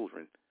next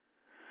children,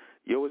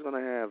 you're always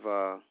going to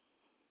have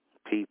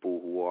people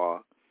who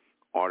are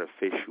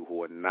artificial,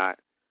 who are not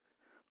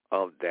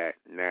of that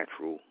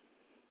natural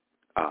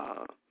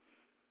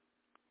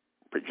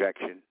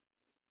projection.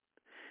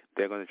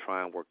 They're going to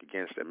try and work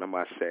against it. Remember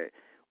I said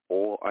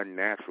all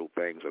unnatural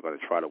things are going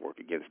to try to work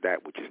against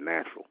that which is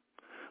natural.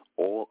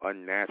 All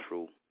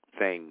unnatural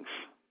things,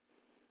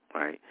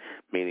 right,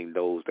 meaning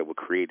those that were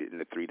created in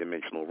the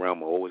three-dimensional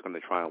realm, are always going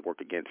to try and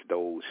work against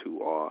those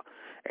who are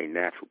a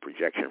natural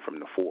projection from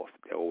the fourth.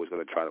 They're always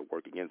going to try to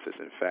work against us.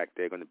 In fact,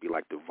 they're going to be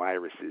like the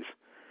viruses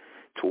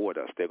toward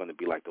us. They're going to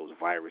be like those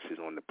viruses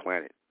on the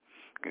planet.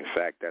 In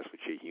fact, that's what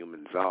your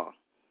humans are.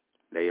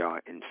 They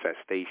are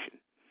infestation.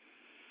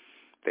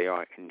 They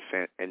are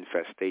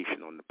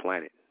infestation on the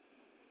planet.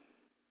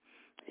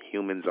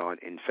 Humans are an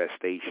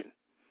infestation.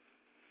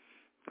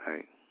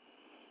 Right?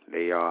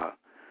 They are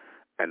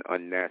an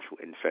unnatural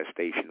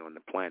infestation on the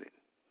planet.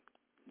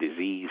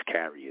 Disease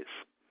carriers,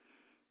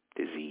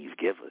 disease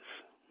givers.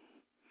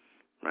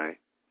 Right?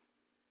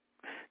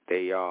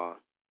 They are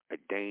a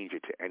danger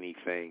to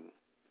anything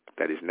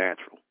that is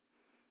natural.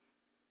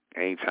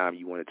 Anytime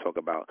you want to talk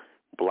about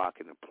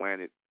blocking the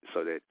planet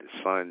so that the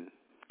sun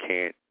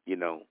can't,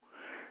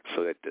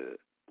 so that the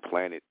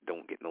planet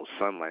don't get no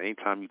sunlight,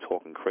 anytime you're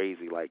talking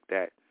crazy like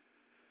that,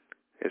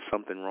 there's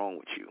something wrong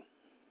with you.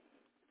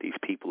 These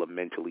people are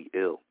mentally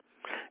ill.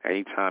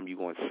 Anytime you're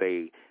going to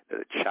say that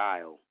a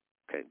child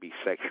can be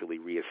sexually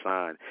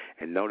reassigned,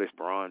 and notice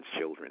bronze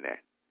children, that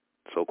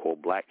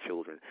so-called black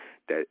children,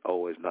 that,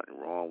 there's nothing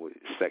wrong with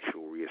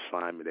sexual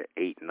reassignment at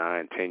 8,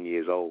 9, 10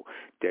 years old.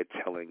 They're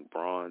telling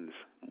bronze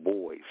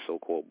boys,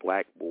 so-called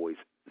black boys,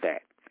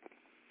 that.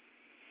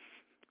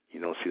 You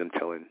don't see them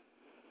telling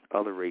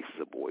other races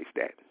of boys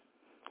that.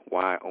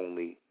 Why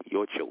only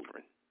your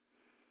children?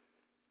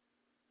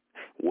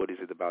 What is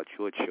it about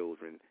your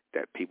children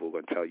that people are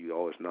going to tell you,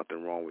 there's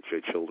nothing wrong with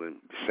your children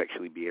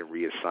sexually being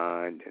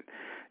reassigned and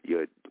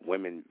your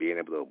women being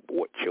able to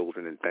abort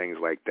children and things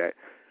like that?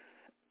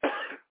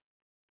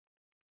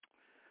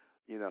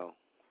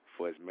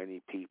 For as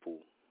many people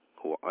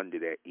who are under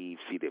that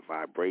Eve-seated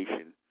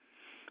vibration,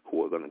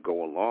 who are going to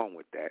go along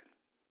with that,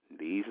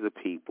 these are the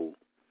people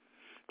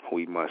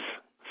we must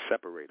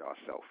separate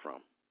ourselves from.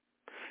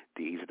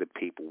 These are the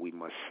people we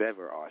must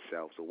sever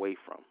ourselves away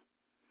from.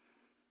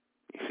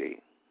 You see,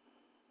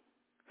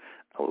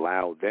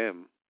 allow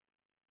them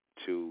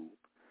to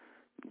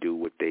do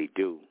what they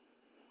do.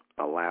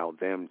 Allow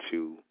them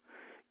to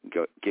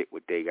get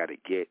what they got to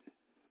get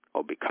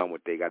or become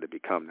what they got to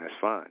become. That's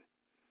fine.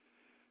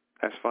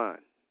 That's fine.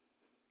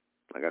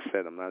 Like I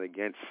said, I'm not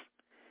against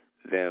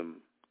them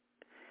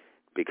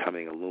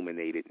becoming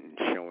illuminated and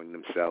showing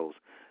themselves,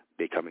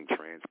 becoming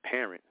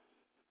transparent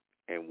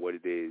in what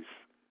it is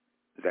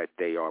that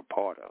they are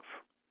part of.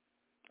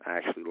 I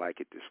actually like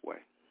it this way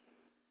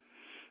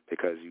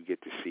because you get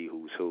to see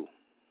who's who.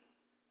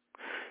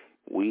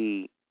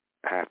 We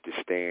have to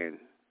stand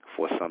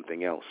for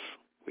something else.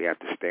 We have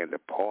to stand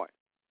apart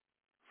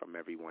from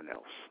everyone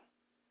else,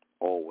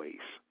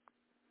 always.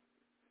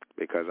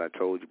 Because I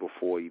told you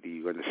before, either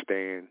you're going to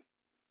stand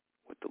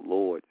with the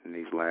Lord in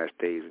these last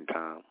days and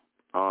time,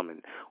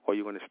 amen, or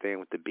you're going to stand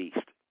with the beast.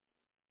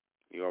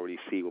 You already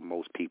see what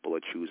most people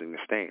are choosing to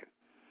stand.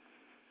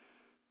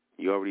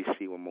 You already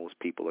see what most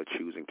people are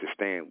choosing to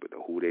stand with,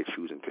 or who they're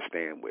choosing to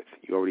stand with.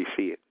 You already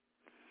see it.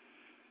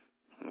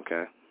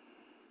 Okay?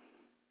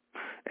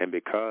 And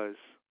because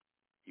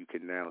you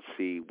can now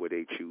see where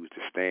they choose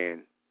to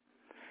stand,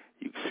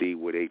 you see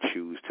where they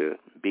choose to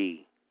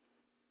be,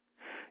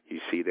 you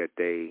see that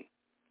they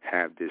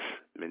have this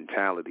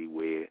mentality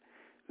where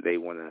they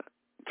want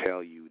to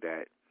tell you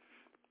that,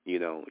 you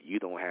know, you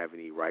don't have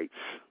any rights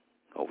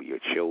over your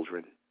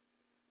children.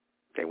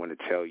 They want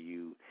to tell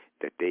you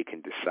that they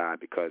can decide,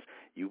 because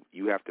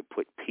you have to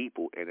put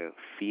people in a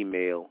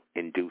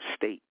female-induced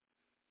state.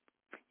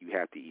 You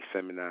have to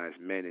effeminize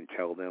men and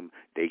tell them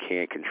they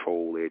can't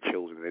control their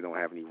children. They don't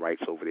have any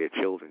rights over their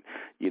children.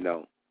 You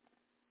know,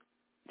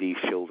 these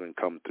children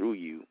come through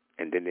you,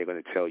 and then they're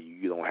going to tell you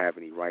you don't have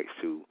any rights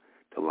to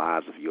the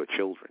lives of your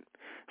children.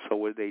 So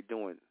what are they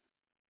doing?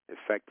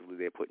 Effectively,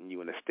 they're putting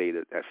you in a state,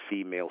 of that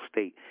female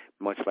state,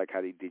 much like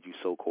how they did you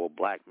so-called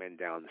black men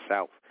down in the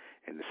South.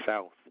 In the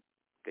South,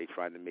 they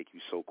tried to make you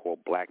so-called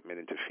black men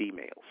into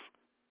females.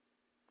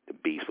 The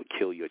beast would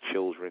kill your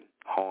children,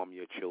 harm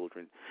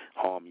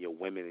your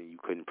women, and you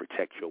couldn't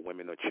protect your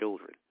women or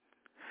children.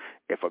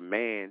 If a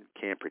man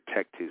can't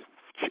protect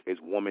his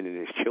woman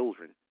and his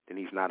children, then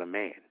he's not a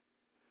man.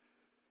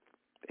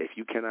 If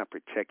you cannot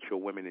protect your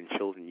women and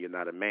children, you're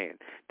not a man.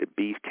 The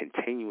beast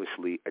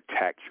continuously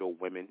attacks your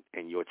women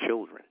and your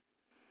children.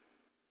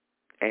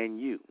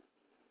 And you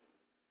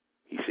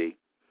see,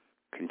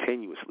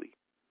 continuously.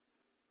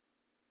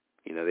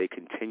 You know, they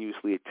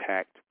continuously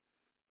attacked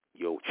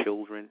your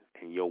children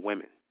and your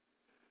women,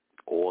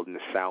 all in the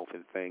South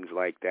and things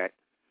like that.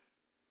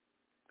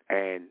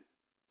 And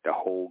the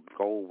whole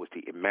goal was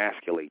to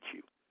emasculate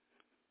you.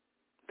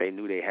 They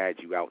knew they had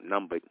you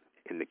outnumbered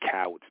in the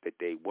cowards that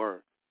they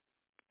were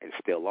and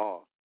still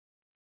are.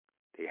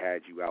 They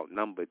had you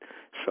outnumbered,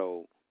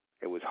 so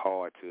it was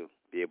hard to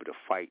be able to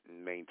fight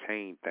and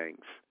maintain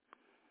things,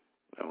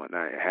 you know, and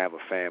not have a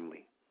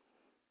family.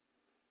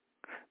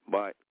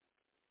 But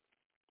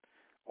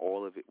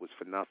all of it was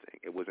for nothing.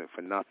 It wasn't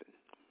for nothing.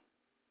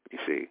 You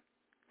see,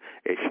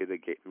 it should have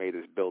made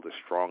us build a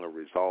stronger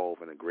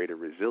resolve and a greater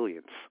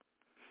resilience.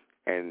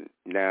 And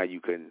now you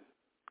can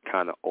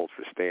kind of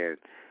understand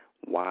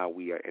why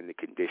we are in the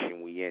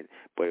condition we in.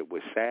 But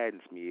what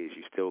saddens me is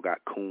you still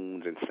got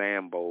coons and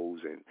sambos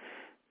and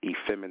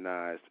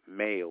effeminized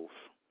males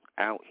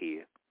out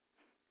here,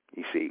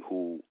 you see,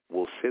 who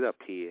will sit up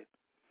here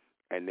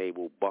and they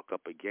will buck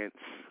up against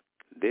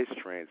this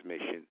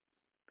transmission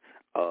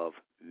of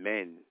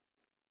men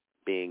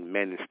being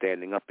men and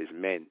standing up as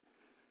men.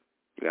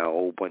 You know, a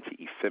whole bunch of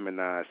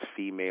effeminized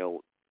female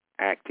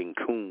acting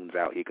coons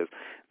out here. Because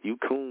you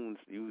coons,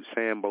 you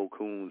Sambo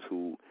coons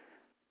who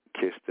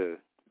kiss the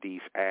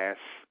beast ass,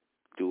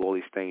 do all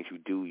these things you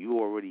do, you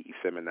already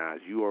effeminized.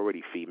 You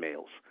already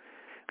females.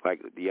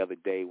 Like the other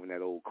day when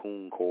that old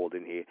coon called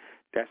in here,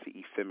 that's an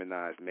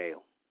effeminized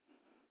male.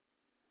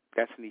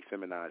 That's an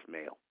effeminized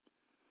male.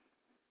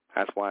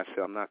 That's why I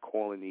said I'm not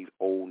calling these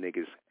old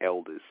niggas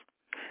elders.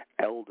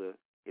 Elder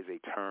is a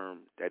term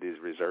that is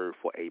reserved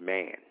for a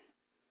man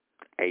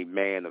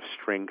of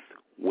strength,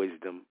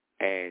 wisdom,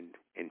 and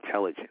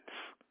intelligence,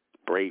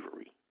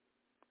 bravery.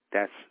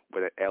 That's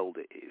what an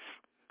elder is.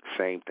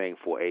 Same thing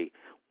for a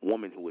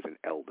woman who is an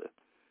elder.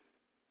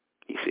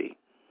 You see?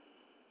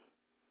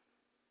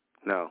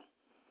 No.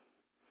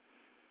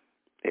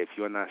 If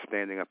you're not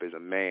standing up as a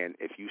man,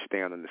 if you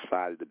stand on the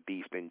side of the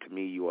beast, then to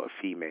me you are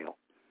a female.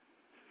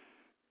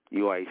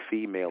 You are a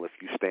female if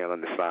you stand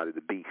on the side of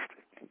the beast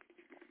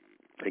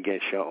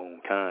against your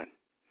own kind.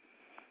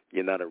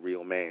 You're not a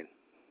real man.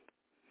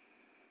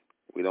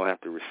 We don't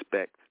have to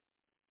respect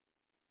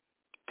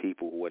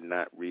people who are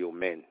not real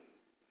men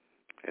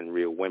and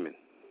real women.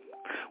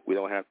 We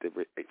don't have to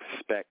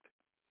respect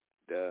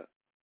the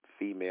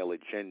female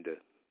agenda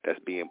that's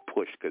being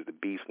pushed, because the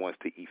beast wants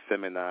to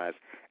effeminize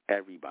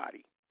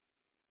everybody.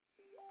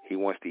 He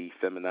wants to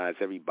effeminize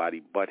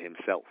everybody but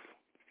himself.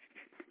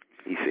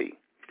 You see,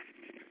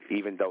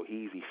 even though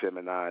he's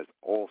effeminized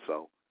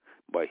also,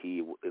 but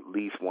he at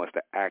least wants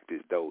to act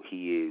as though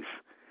he is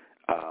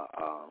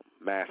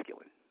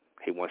masculine.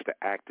 He wants to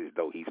act as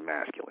though he's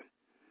masculine.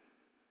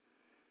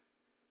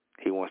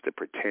 He wants to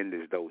pretend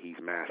as though he's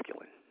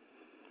masculine.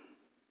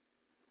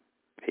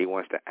 He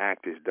wants to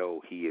act as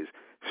though he is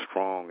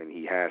strong and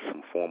he has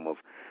some form of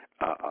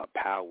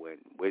power and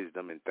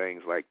wisdom and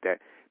things like that.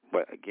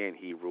 But again,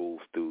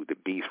 the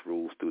beast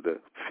rules through the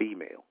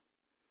female.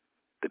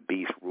 The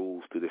beast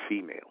rules through the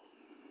female.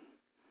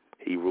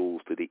 He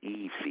rules through the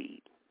Eve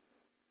seed.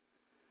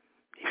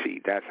 You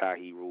see, that's how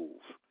he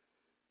rules.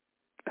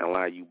 And a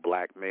lot of you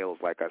black males,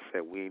 like I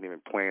said, we ain't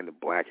even playing the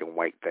black and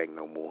white thing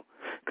no more,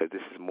 because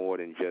this is more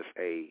than just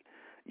a,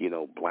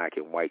 black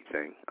and white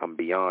thing. I'm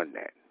beyond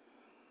that.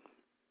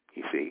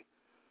 You see,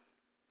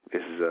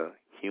 this is a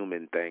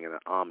human thing and an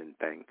almond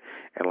thing.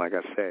 And like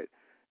I said,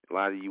 a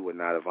lot of you are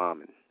not of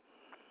almond.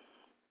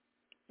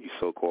 You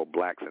so-called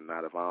blacks are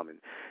not of Amen.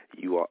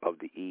 You are of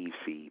the Eve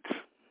seeds.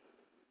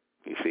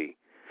 You see,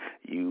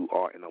 you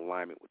are in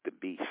alignment with the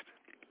beast.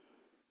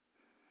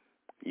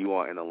 You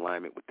are in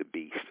alignment with the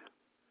beast.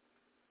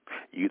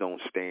 You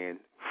don't stand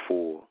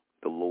for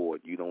the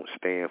Lord. You don't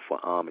stand for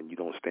Amen. You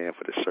don't stand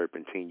for the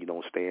serpentine. You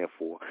don't stand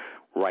for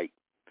right.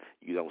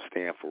 You don't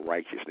stand for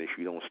righteousness.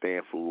 You don't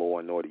stand for law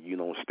and order. You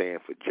don't stand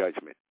for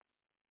judgment.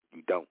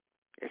 You don't.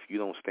 If you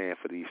don't stand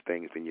for these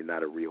things, then you're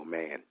not a real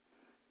man.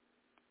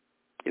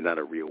 You're not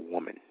a real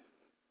woman.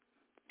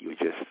 You're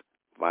just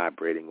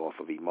vibrating off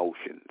of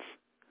emotions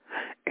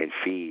and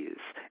fears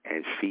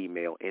and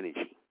female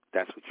energy.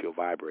 That's what you're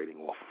vibrating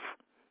off of.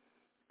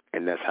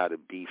 And that's how the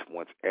beast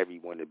wants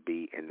everyone to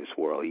be in this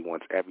world. He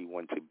wants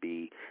everyone to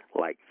be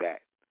like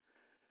that.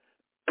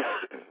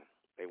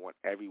 They want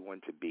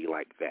everyone to be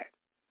like that.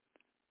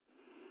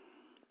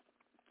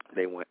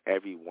 They want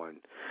everyone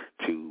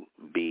to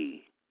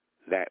be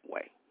that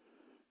way,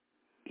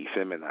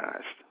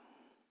 effeminized.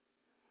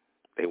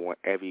 They want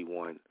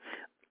everyone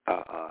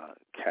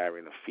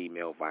carrying a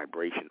female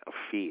vibration of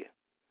fear.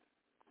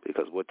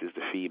 Because what does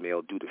the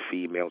female do? The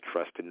female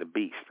trusts in the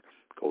beast.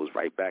 Goes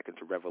right back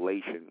into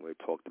Revelation where it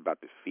talked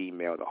about the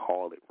female, the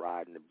harlot,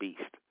 riding the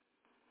beast.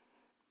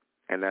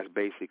 And that's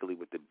basically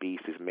what the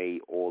beast has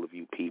made all of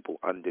you people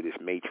under this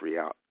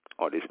matriarch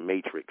or this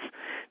matrix.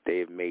 They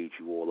have made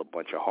you all a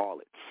bunch of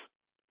harlots,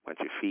 a bunch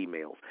of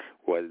females,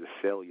 rather to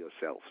sell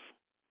yourselves.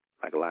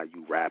 Like a lot of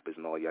you rappers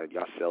and all y'all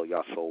sell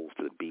y'all souls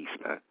to the beast,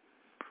 man.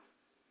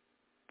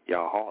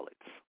 Y'all harlots.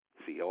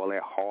 See, all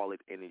that harlot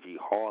energy,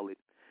 harlot,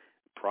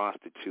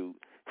 prostitute,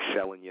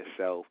 selling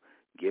yourself,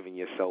 giving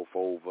yourself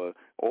over,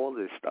 all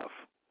this stuff.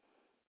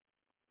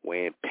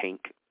 Wearing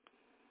pink.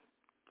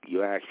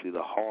 You're actually the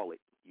harlot.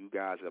 You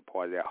guys are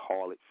part of that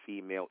harlot,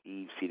 female,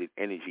 Eve-seated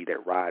energy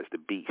that rides the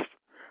beast,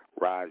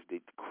 rides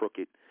the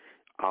crooked,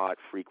 odd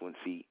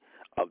frequency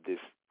of this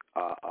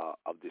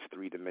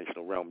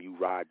three-dimensional realm. You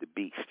ride the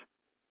beast.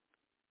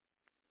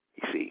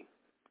 You see,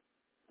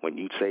 when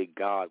you say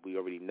God, we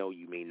already know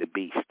you mean the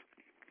beast.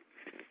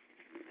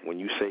 When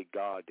you say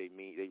God, they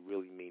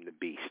really mean the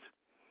beast.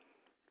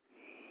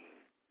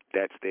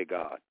 That's their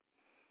God.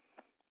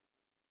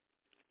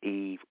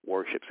 Eve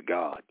worships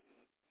God.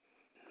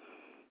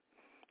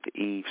 The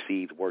Eve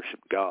seeds worship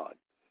God,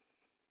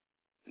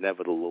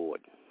 never the Lord.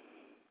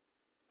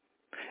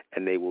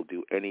 And they will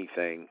do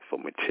anything for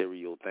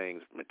material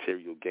things,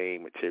 material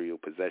gain, material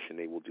possession.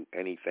 They will do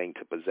anything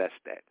to possess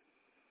that.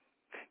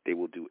 They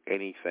will do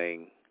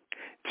anything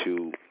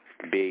to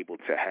be able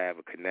to have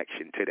a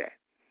connection to that.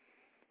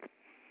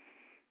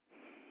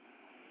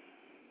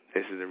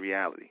 This is a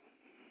reality.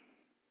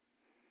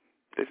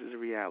 This is a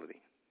reality.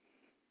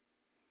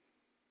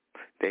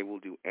 They will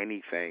do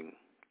anything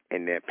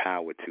in their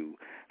power to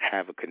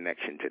have a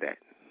connection to that.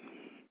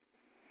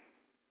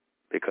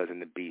 Because in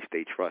the beast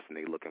they trust and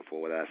they're looking for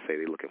what I say.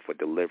 They're looking for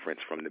deliverance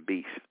from the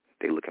beast.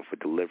 They're looking for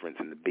deliverance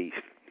in the beast.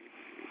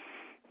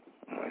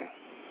 Right.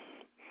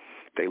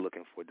 They're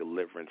looking for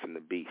deliverance in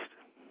the beast.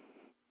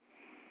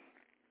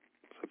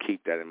 So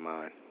keep that in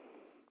mind.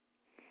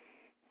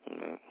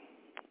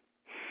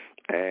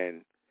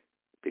 And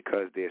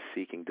because they're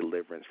seeking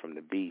deliverance from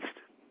the beast,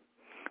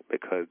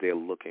 because they're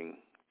looking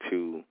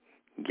to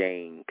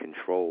gain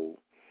control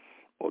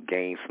or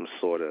gain some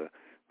sort of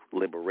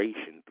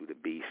liberation through the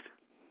beast,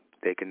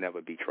 they can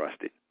never be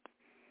trusted.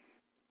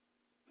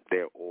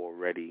 They're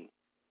already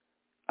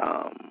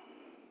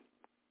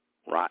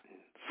rotten,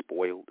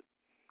 spoiled,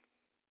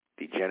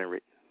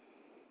 degenerate.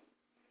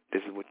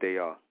 This is what they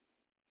are.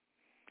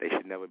 They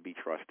should never be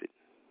trusted.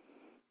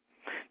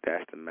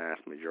 That's the mass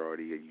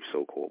majority of you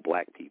so-called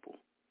black people.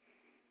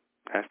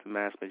 That's the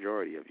mass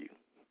majority of you.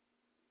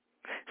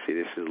 See,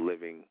 this is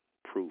living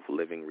proof,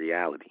 living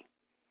reality.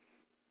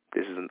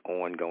 This is an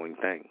ongoing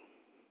thing,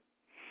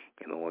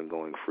 an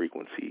ongoing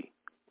frequency,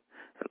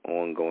 an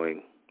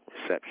ongoing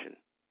reception,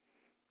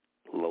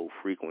 low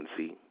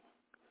frequency,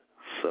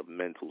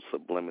 submental,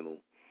 subliminal.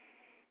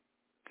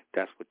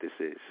 That's what this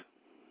is.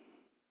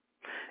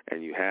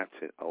 And you have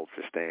to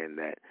understand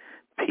that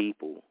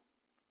people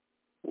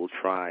will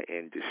try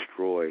and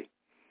destroy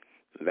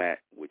that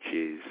which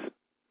is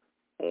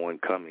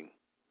oncoming,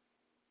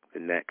 the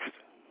next.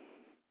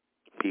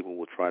 People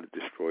will try to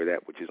destroy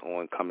that which is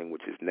oncoming,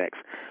 which is next,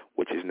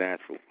 which is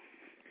natural.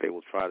 They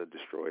will try to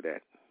destroy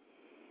that.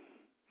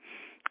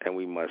 And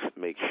we must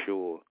make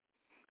sure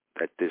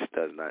that this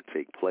does not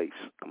take place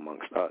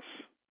amongst us.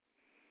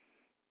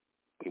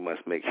 We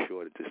must make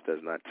sure that this does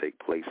not take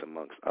place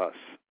amongst us.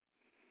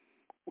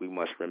 We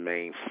must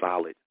remain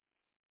solid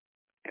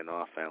in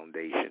our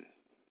foundation,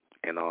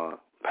 in our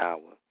power,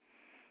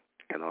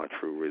 in our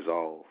true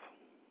resolve.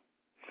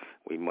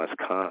 We must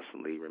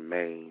constantly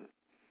remain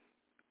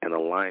in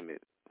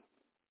alignment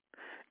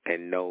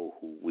and know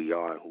who we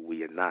are and who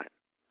we are not.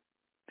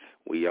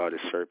 We are the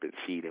serpent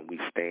seed, and we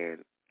stand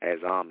as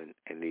Amen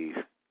in these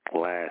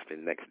last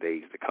and next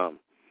days to come.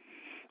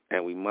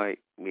 And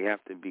we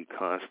have to be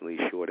constantly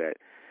sure that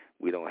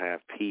we don't have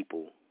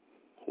people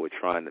who are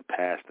trying to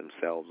pass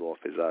themselves off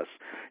as us,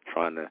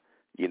 trying to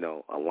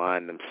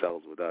align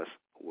themselves with us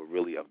who are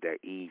really of that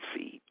Eve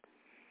seed,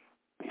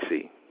 you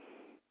see.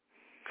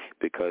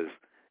 Because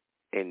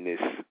in this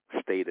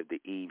state of the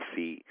Eve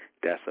seed,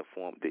 that's a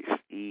form, this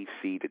Eve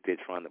seed that they're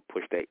trying to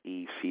push, that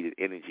Eve seeded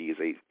energy is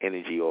a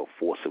energy or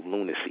force of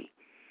lunacy.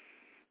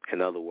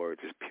 In other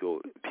words, it's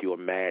pure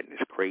madness,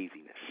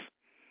 craziness,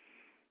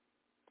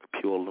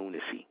 pure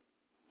lunacy.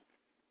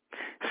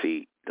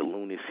 See, the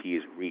lunacy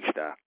is reaching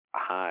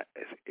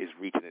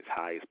its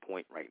highest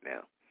point right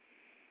now.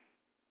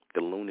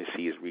 The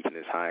lunacy is reaching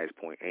its highest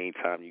point.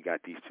 Anytime you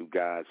got these two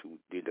guys who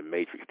did the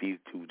Matrix, these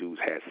two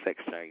dudes had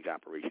sex change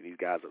operations. These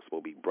guys are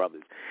supposed to be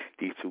brothers.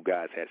 These two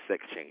guys had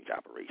sex change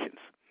operations.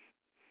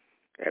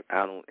 If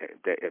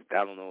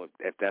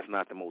that's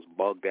not the most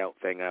bugged out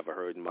thing I ever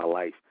heard in my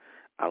life,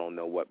 I don't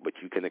know what. But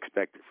you can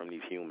expect it from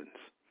these humans.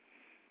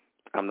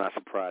 I'm not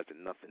surprised at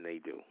nothing they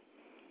do.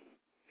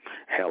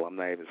 Hell, I'm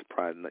not even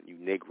surprised at nothing you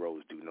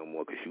Negroes do no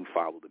more because you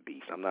follow the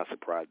beast. I'm not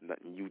surprised at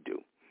nothing you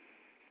do.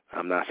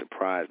 I'm not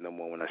surprised no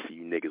more when I see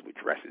you niggas with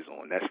dresses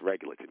on. That's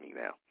regular to me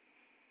now.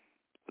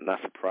 I'm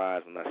not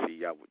surprised when I see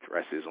y'all with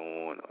dresses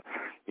on, or,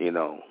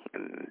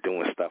 and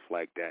doing stuff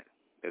like that.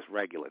 It's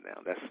regular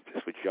now. That's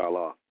what y'all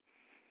are.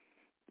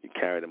 You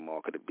carry the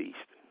mark of the beast.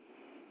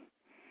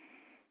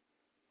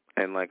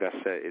 And like I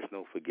said, it's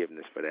no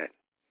forgiveness for that.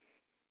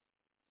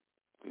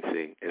 You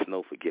see, there's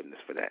no forgiveness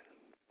for that.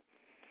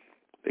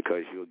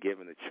 Because you're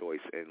given a choice,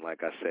 and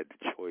like I said,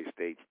 the choice,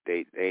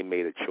 they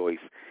made a choice.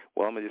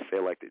 Well, I'm going to just say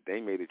it like that. They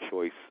made a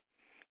choice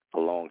a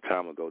long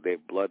time ago. Their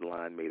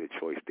bloodline made a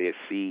choice. Their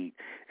seed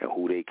and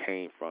who they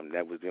came from,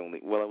 that was it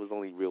was the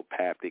only real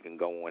path they can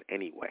go on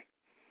anyway.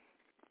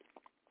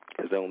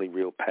 It was the only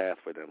real path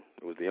for them.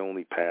 It was the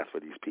only path for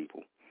these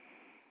people.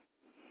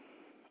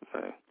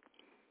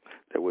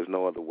 There was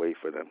no other way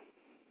for them.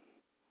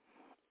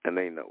 And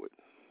they know it.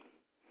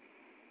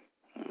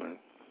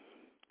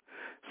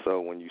 So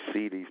when you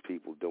see these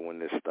people doing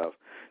this stuff,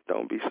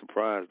 don't be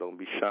surprised. Don't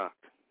be shocked.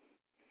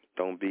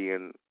 Don't be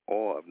in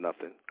awe of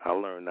nothing. I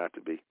learned not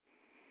to be.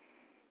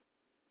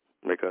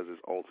 Because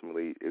it's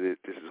ultimately, this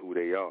is who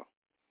they are.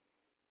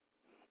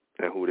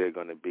 And who they're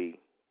going to be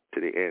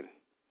to the end.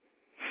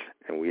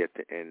 And we're at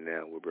the end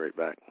now. We'll be right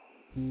back.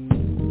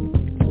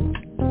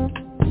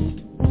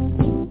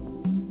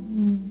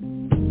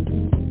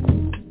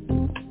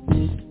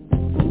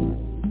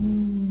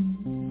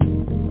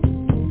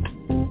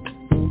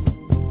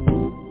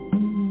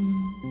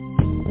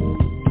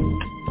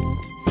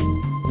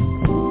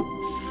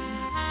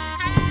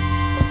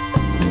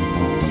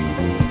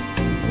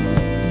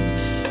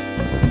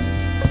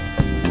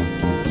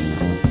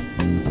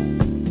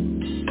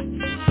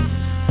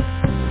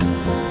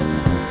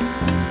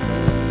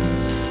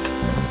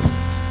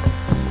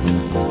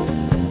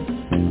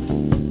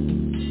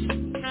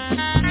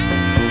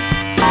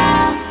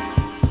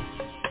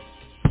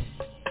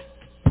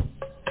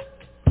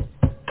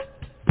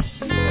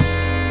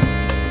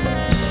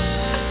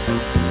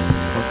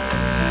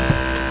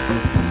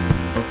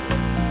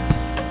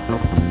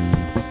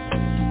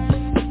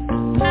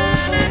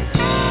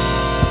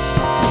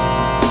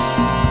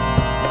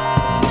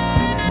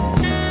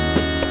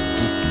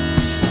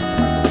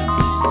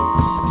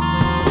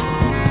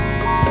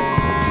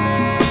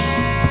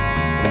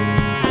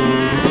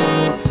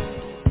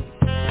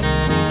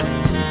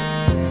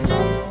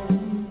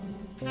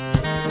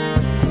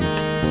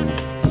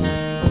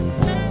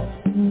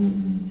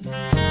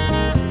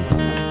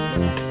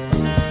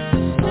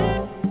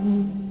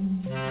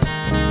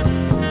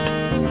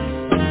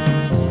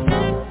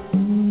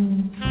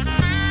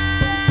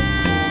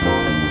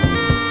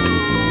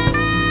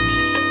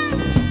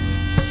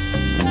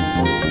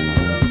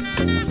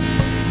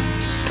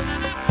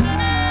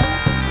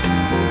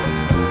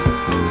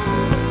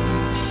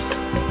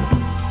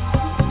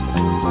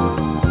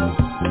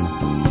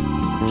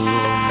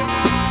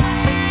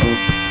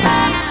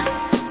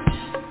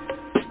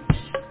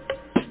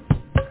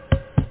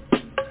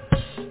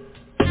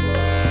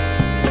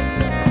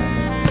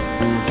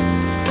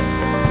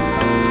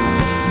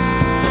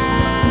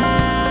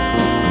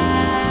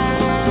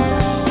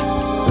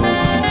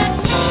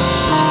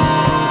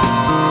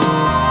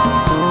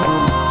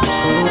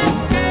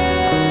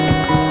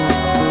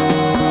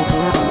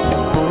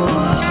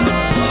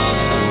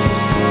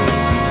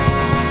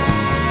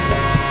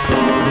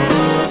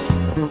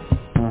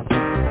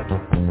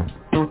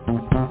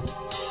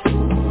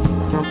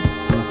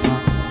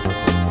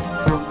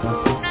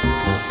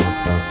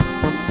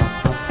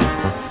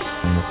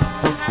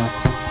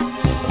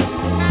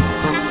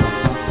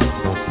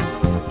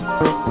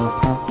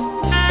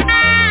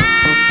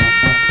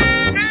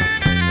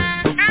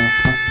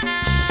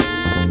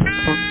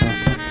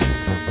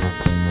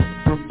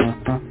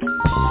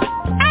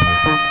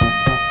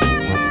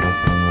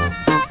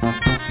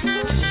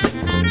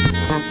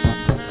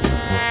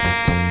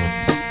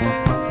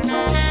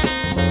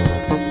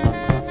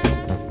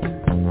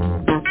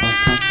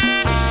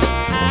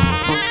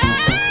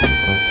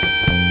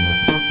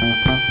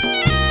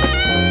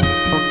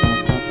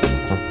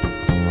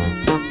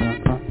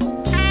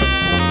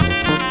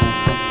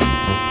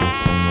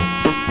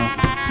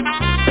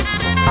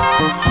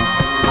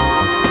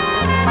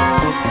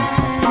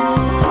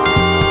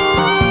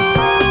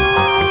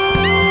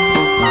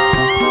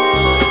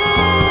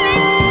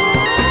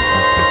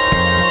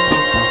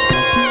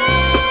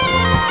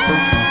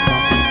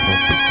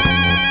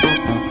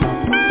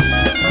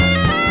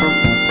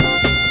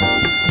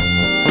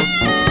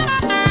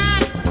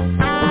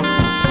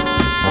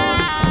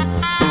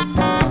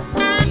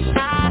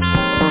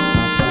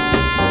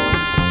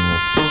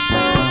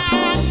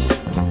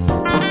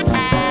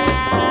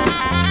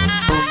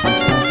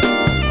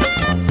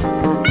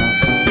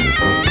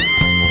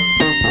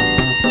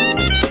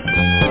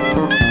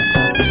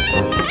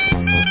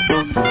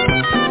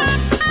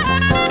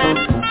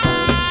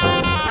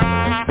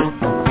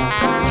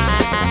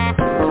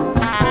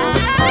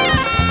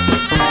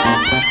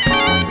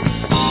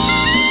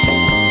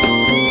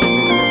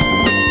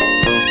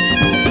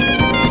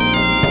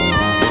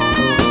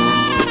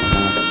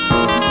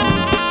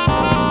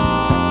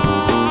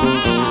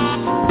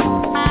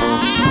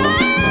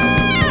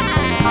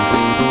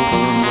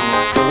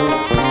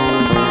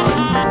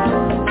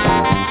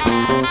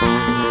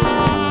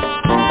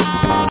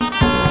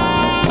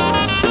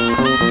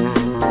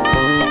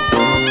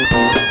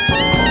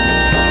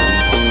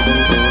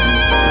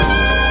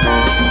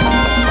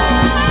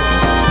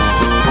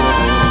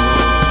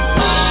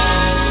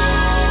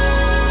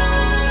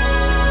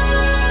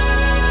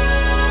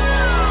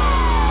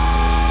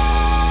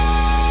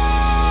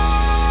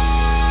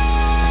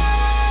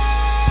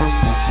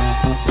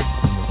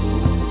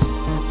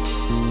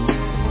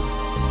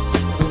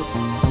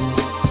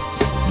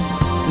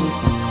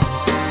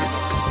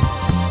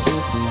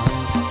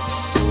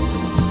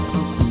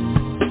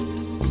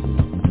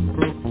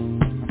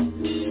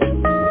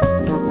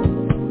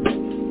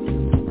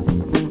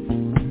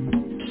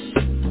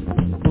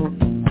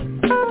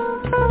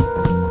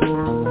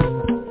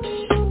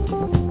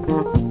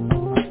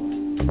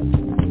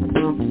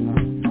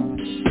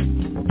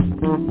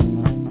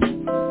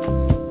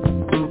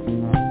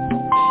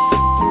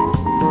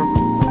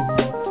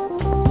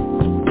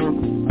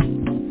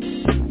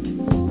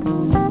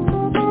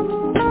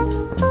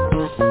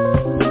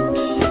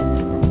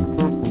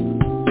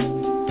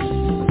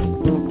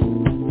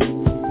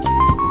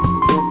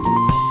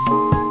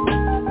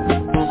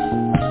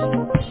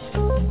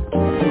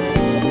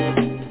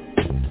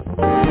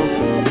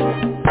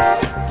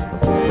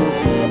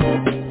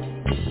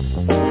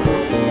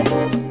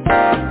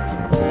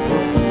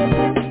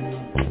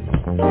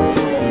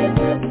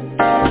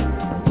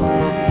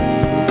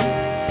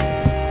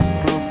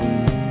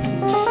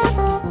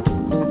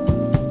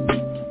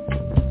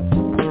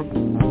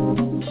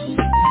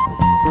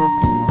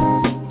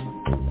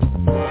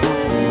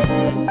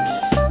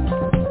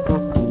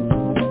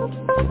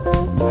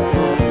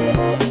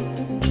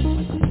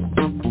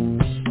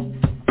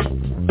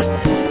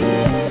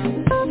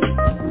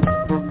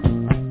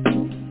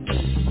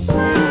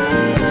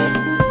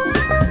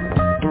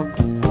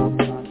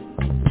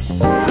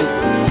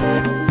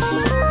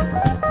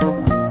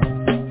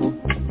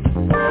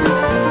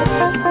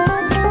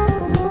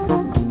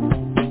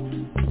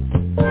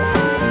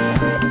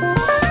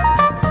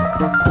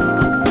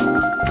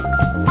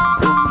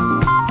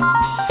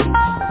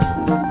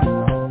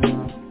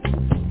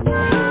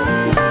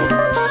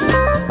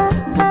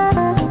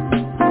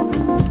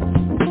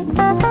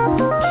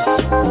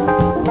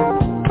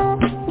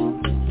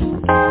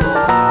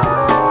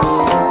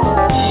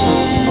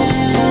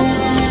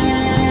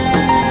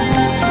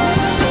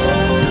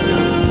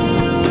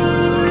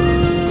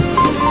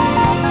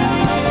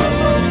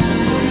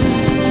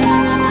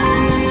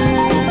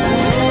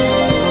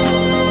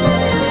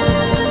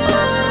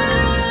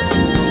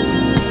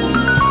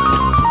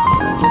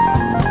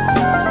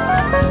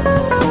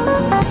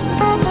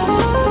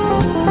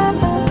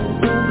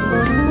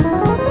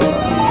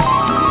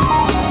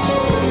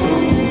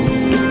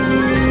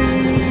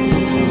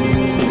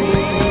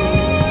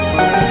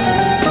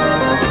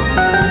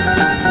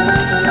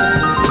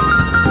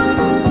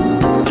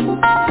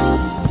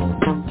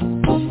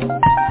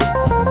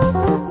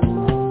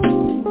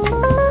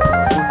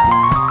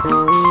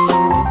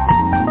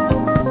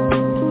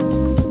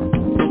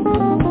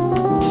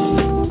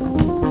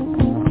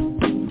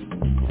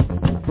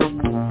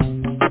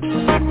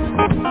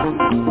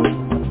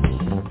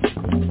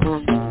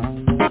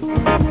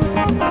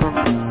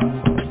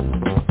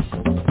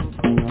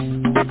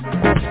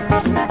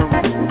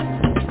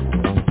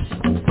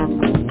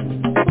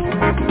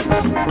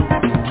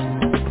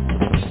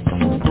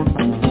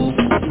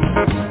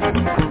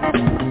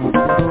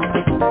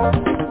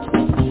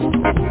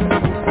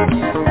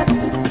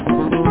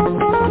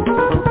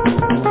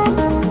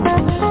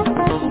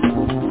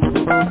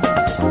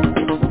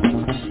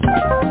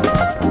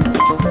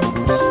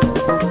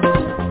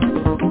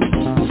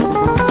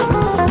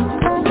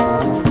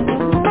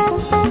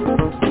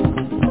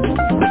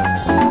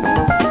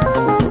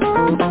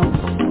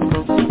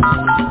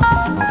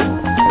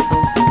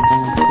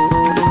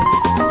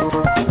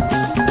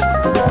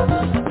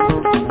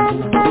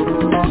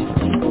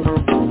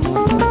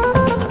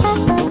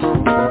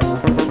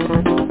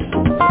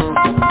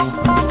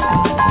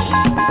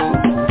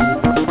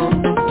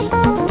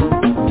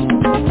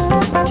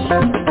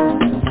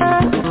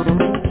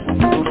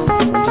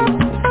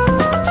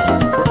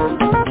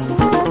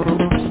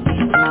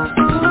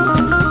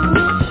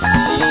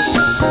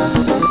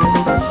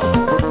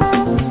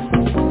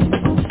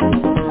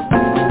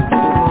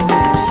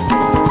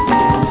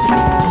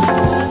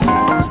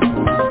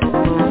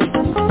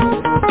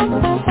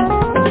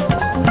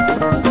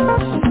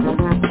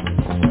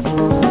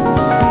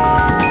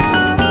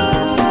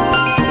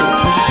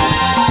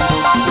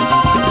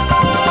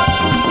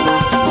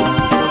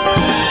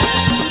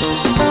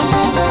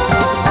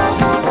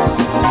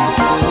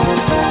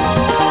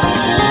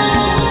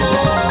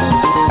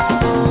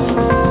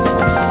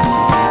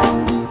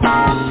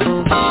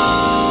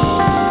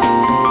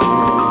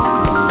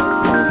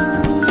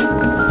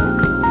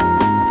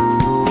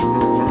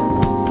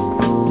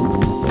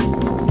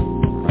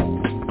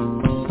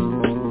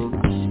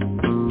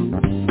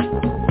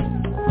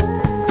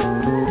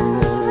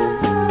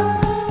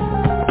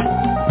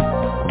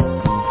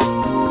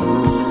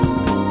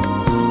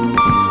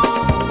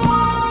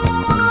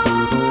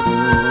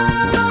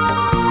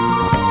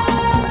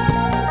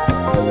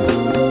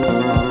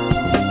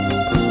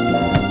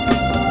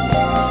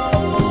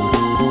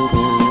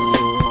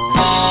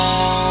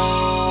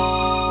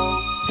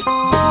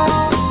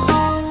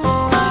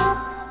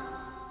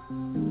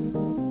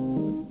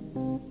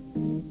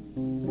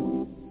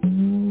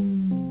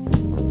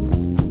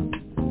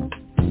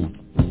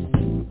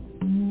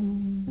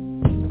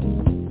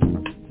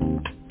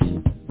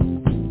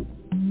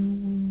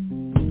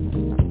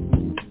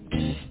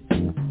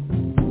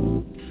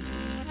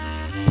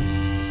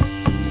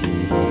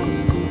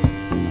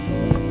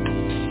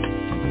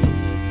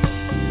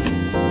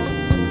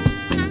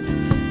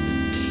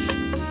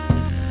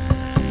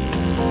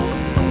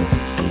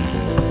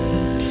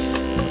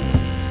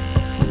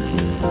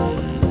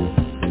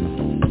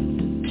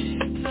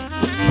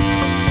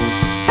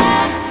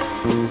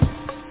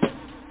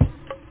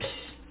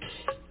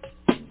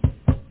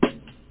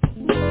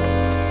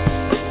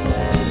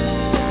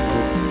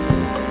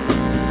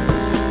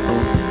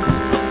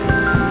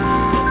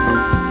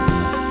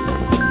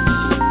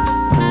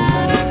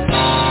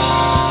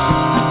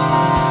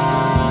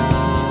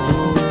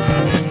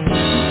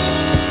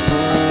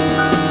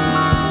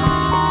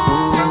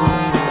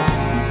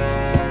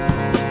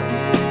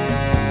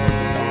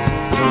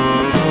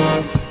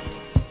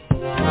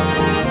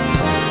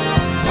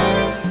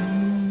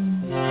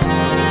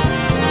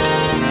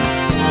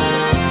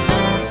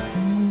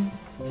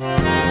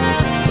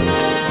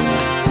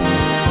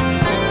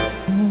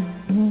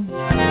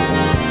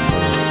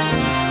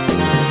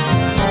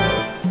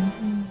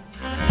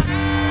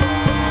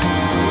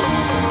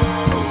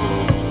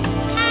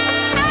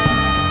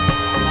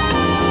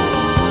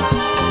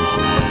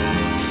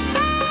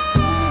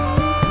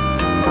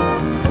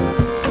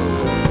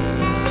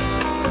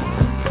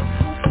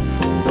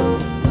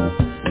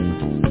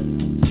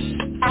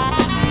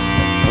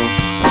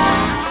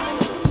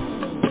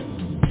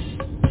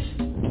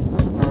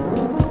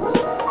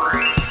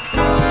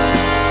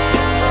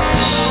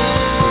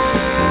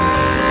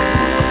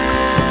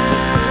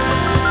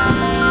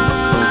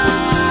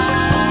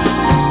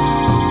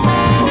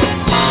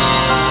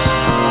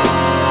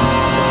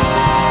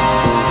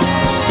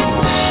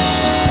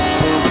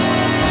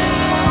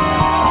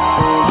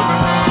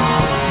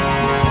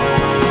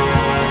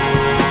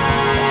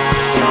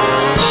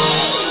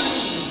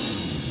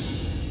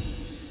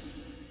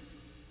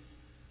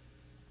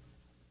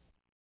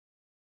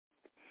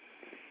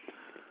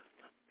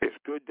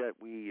 good that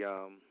we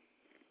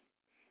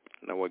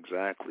know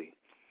exactly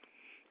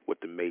what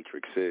the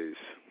Matrix is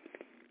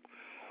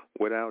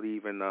without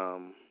even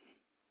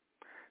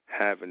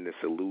having this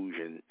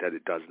illusion that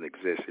it doesn't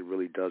exist. It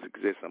really does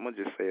exist. I'm going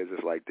to just say it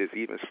just like this.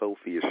 Even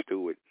Sophia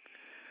Stewart,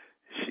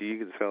 you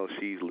can tell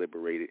she's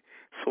liberated.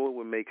 So it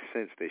would make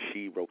sense that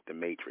she wrote the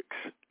Matrix.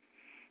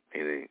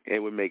 And it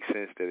would make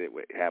sense that it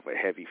would have a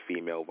heavy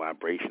female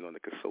vibration on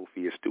it because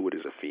Sophia Stewart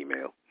is a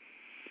female.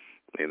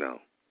 You know.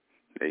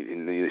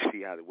 And you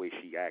see how the way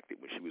she acted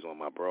when she was on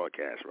my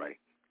broadcast, right?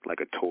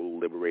 Like a total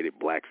liberated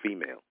black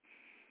female,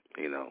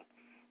 you know,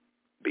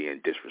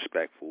 being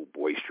disrespectful,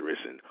 boisterous,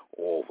 and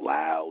all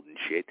loud and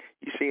shit.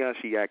 You see how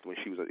she acted when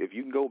she was. If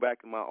you can go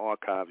back in my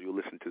archives, you'll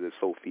listen to the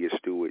Sophia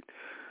Stewart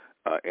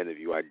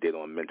interview I did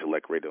on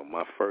MENTELECTT Radio.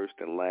 My first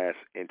and last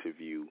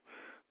interview.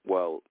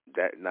 Well,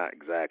 that not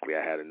exactly.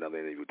 I had another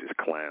interview with this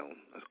clown,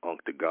 this Unk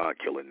the God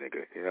Killer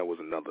nigga. And that was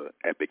another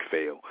epic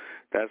fail.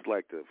 That's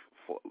like the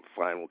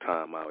final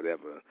time I would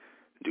ever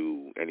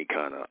do any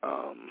kind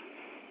of,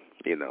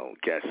 you know,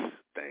 guest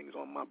things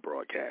on my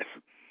broadcast.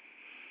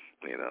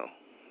 You know,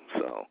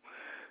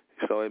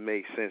 so it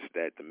makes sense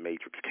that the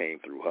Matrix came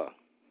through her.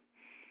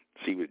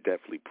 She was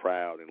definitely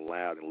proud and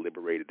loud and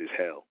liberated as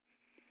hell.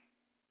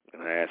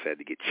 And her ass had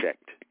to get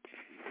checked.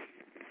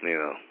 You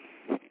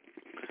know,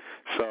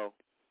 so.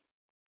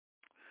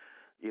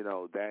 You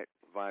know, that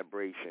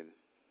vibration,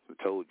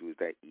 I told you, is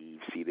that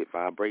Eve-seated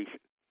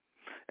vibration.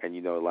 And,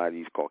 you know, a lot of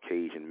these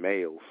Caucasian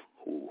males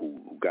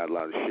who got a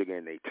lot of sugar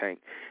in their tank,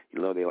 you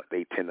know,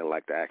 they tend to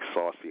like to act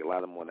saucy. A lot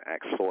of them want to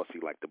act saucy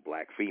like the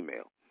black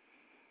female.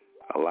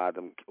 A lot of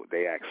them,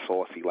 they act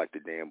saucy like the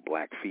damn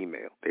black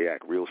female. They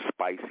act real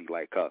spicy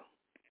like her,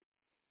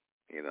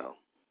 you know.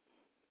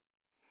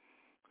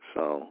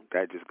 So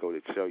that just go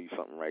to show you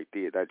something right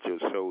there. That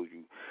just shows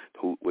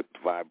you what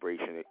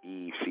vibration of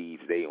Eve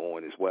seeds they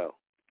on as well.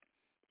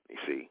 You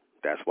see,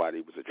 that's why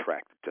they was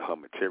attracted to her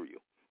material.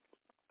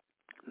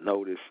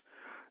 Notice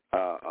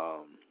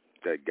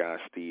that guy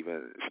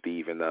Steven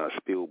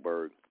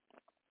Spielberg,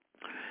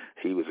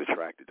 he was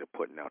attracted to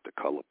putting out the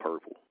color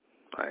purple,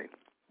 right?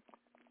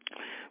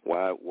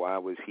 Why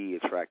was he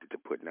attracted to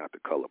putting out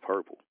the color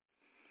purple?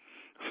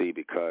 See,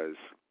 because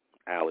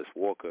Alice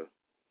Walker,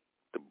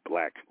 the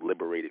black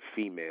liberated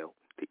female,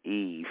 the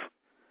Eve,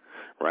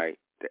 right,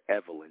 the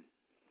Evelyn,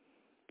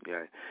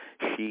 yeah,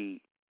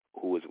 she,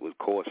 who was of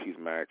course, she's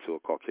married to a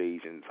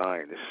Caucasian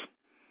Zionist,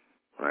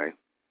 right?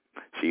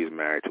 She is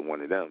married to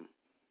one of them.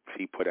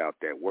 She put out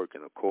that work,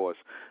 and of course,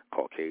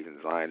 Caucasian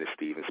Zionist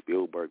Steven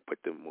Spielberg put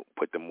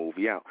the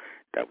movie out.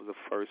 That was the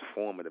first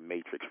form of the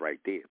Matrix right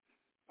there,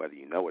 whether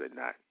you know it or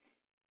not.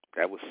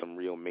 That was some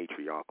real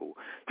matriarchal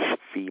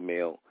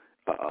female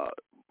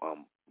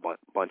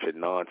bunch of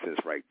nonsense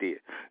right there.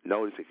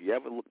 Notice if you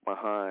ever look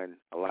behind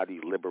a lot of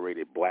these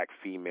liberated black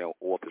female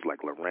authors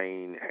like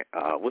Lorraine,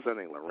 what's her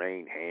name,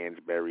 Lorraine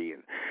Hansberry,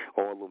 and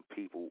all them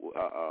people,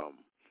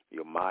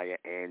 your Maya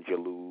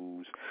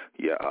Angelou's,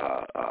 your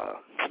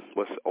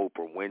what's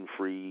Oprah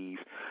Winfrey's,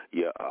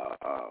 your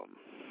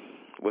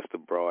what's the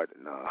broad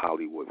in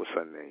Hollywood, what's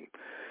her name,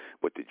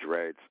 with the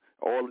dreads.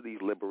 All of these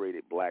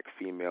liberated black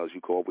females,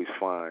 you can always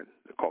find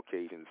the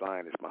Caucasian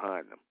Zionists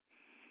behind them.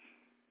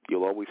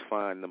 You'll always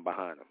find them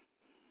behind them.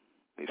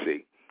 You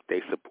see,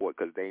 they support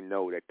because they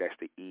know that that's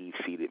the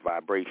Eve-seated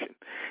vibration.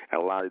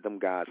 And a lot of them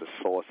guys are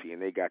saucy,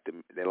 and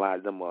a lot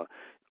of them are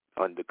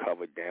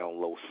undercover,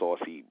 down low,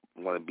 saucy,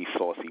 want to be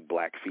saucy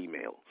black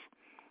females.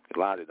 A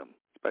lot of them,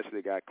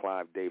 especially the guy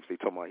Clive Davis. They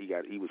talking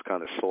about he was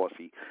kind of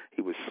saucy.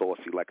 He was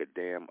saucy like a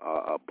damn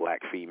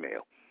black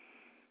female.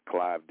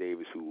 Clive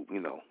Davis, who you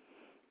know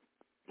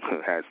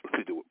has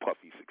to do with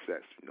puffy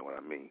success. You know what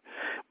I mean?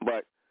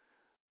 But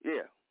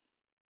yeah.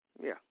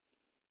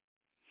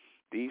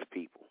 These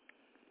people,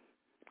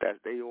 that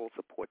they all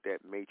support that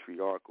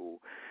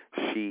matriarchal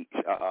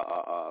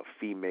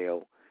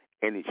female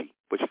energy,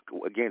 which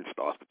again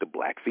starts with the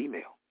black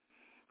female.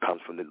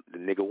 Comes from the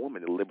nigger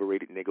woman, the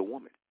liberated nigger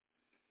woman.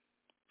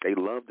 They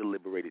love the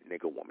liberated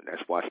nigger woman.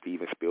 That's why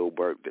Steven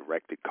Spielberg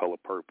directed Color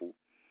Purple,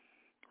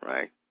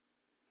 right?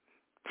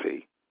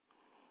 See?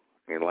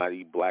 And a lot of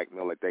these black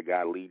men, like that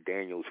guy Lee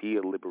Daniels, he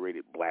a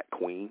liberated black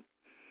queen.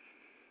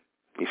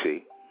 You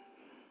see?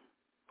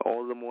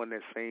 All of them on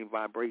that same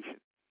vibration.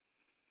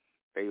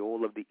 They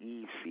all of the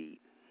Eve seed.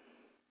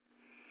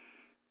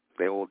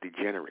 They all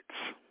degenerates.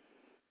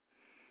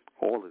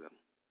 All of them.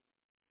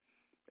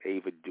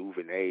 Ava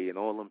DuVernay and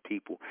all them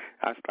people.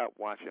 I stopped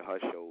watching her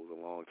shows a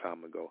long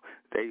time ago.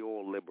 They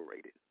all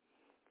liberated.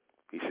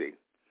 You see?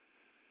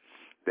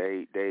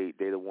 They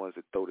the ones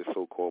that throw the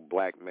so-called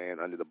black man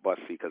under the bus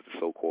seat because the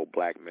so-called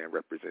black man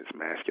represents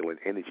masculine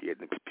energy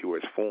in its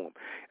purest form.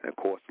 And, of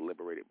course, the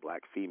liberated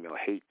black female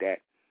hate that.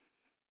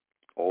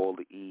 All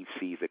the Eve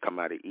seeds that come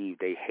out of Eve,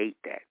 they hate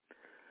that.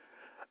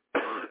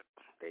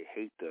 They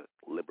hate the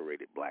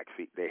liberated black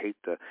feet. They hate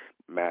the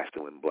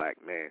masculine black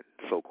man,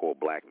 so-called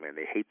black man.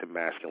 They hate the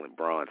masculine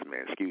bronze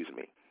man,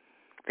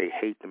 They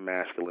hate the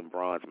masculine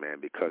bronze man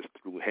because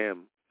through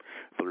him,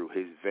 through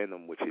his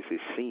venom, which is his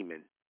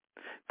semen,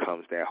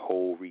 comes that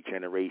whole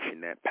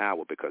regeneration, that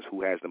power, because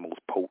who has the most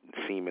potent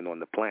semen on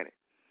the planet?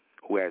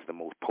 Who has the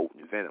most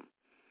potent venom?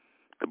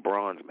 The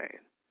bronze man.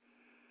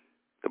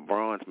 The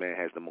bronze man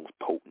has the most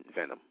potent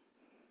venom.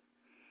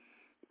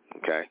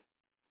 Okay?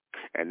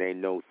 And they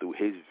know through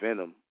his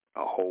venom,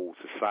 a whole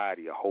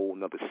society, a whole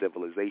nother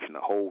civilization, a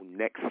whole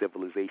next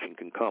civilization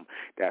can come.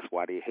 That's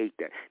why they hate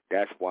that.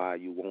 That's why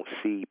you won't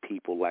see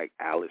people like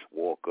Alice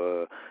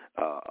Walker,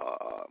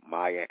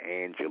 Maya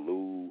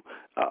Angelou,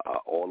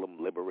 all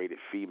them liberated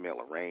female,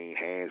 Lorraine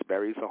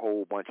Hansberry. It's a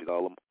whole bunch of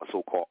all them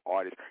so-called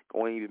artists.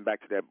 Going even back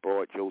to that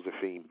broad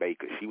Josephine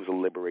Baker, she was a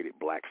liberated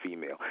black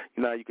female.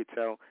 You know how you could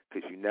tell?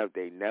 Because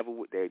they're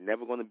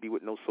never going to be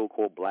with no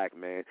so-called black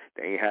man.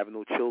 They ain't having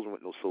no children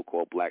with no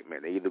so-called black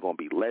man. They're either going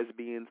to be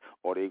lesbians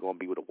or they're going to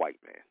be with a white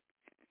man.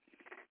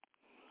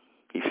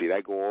 You see,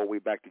 that go all the way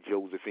back to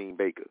Josephine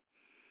Baker.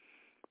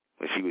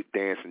 When she was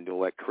dancing,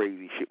 doing that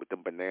crazy shit with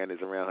them bananas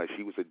around her,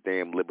 she was a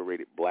damn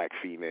liberated black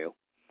female.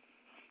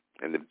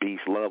 And the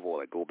Beast love all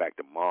that. Go back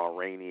to Ma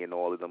Rainey and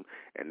all of them,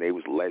 and they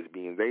was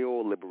lesbians. They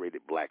all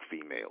liberated black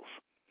females.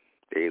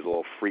 They was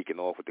all freaking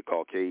off with the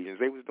Caucasians.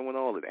 They was doing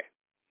all of that.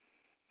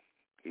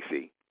 You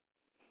see,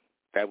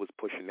 that was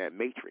pushing that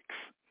matrix.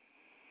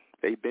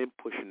 They've been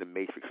pushing the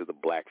matrix of the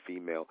black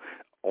female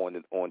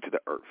onto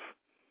the earth.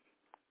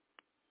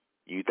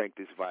 You think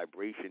this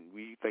vibration,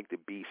 where you think the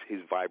beast, his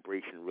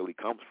vibration really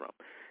comes from?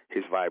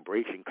 His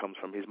vibration comes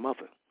from his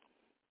mother.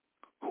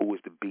 Who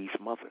is the beast's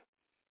mother?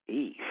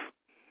 Eve.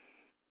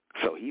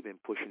 So he been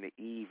pushing the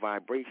Eve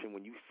vibration.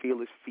 When you feel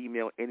this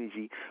female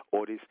energy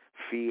or this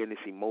fear and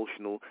this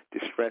emotional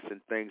distress and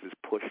things is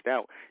pushed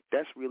out,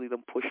 that's really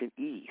them pushing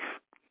Eve.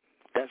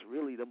 That's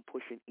really them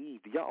pushing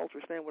Eve. Do y'all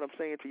understand what I'm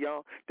saying to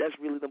y'all? That's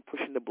really them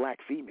pushing the black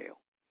female,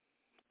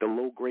 the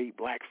low-grade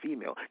black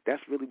female.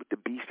 That's really what the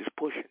beast is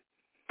pushing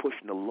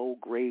the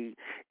low-grade,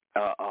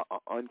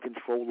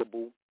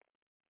 uncontrollable,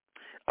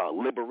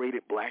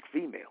 liberated black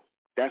female.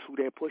 That's who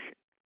they're pushing.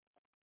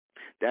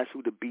 That's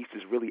who the beast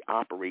is really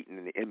operating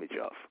in the image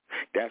of.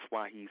 That's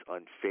why he's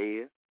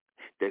unfair.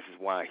 This is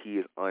why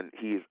he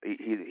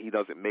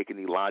doesn't make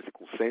any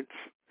logical sense.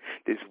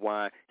 This is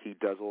why he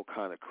does all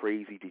kind of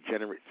crazy,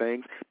 degenerate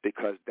things,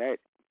 because that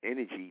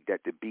energy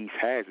that the beast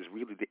has is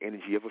really the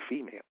energy of a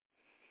female.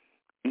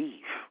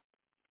 Eve.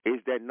 Is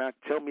that not?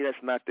 Tell me that's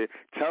not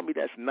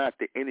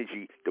the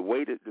energy. The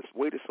way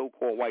the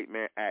so-called white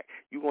man act.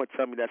 You gonna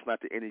tell me that's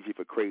not the energy of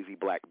a crazy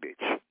black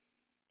bitch?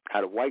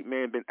 How the white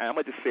man been? I'm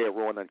gonna just say it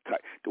raw and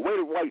uncut. The way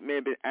the white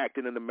man been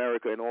acting in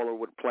America and all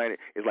over the planet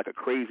is like a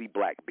crazy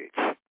black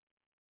bitch.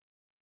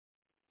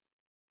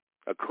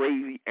 A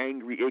crazy,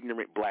 angry,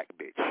 ignorant black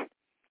bitch.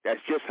 That's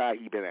just how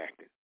he been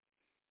acting.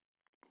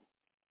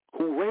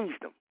 Who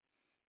raised him?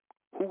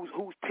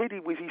 Whose titty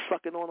was he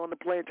sucking on the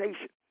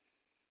plantation?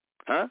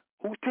 Huh?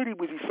 Whose titty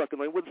was he sucking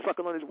on? He wasn't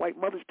sucking on his white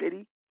mother's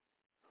titty.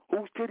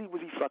 Whose titty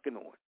was he sucking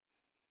on?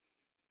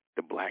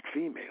 The black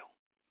female.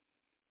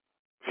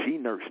 She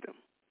nursed him.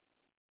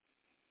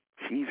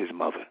 She's his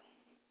mother.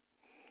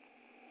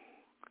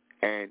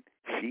 And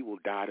she will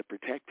die to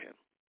protect him.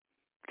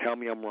 Tell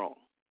me I'm wrong.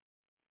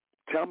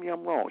 Tell me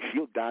I'm wrong.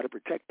 She'll die to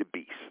protect the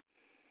beast.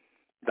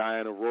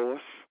 Diana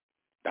Ross,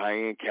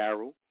 Diane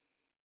Carroll,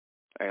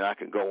 and I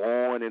can go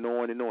on and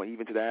on and on,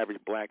 even to the average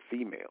black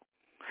female.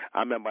 I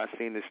remember I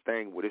seen this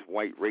thing with this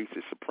white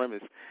racist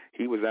supremacist.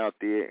 He was out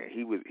there, and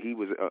he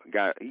was a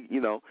guy. He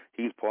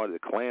was part of the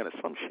Klan or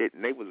some shit,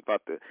 and they was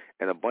about to,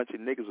 and a bunch of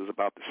niggas was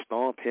about to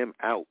stomp him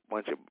out. A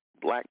bunch of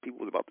black people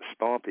was about to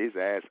stomp his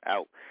ass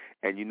out,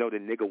 and the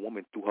nigga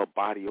woman threw her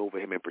body over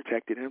him and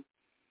protected him.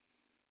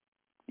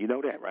 You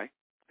know that, right?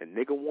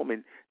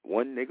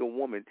 One nigga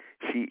woman,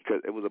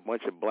 because it was a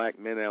bunch of black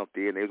men out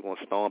there, and they was going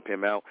to stomp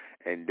him out,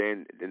 and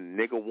then the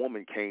nigga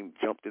woman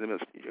jumped in him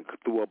and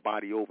threw her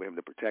body over him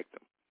to protect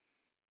him.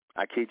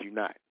 I kid you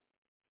not.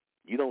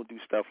 You don't do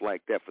stuff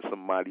like that for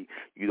somebody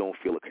you don't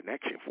feel a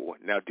connection for.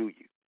 Now, do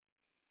you?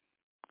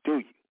 Do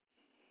you?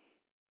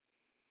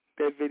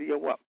 That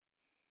video up.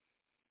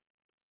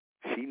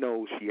 She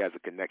knows she has a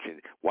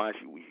connection. Why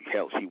she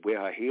wear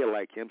her hair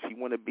like him. She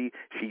want to be.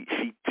 She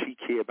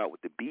care about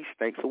what the beast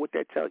thinks. So what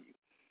that tell you?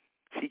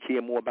 She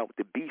care more about what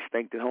the beast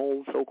think than her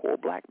own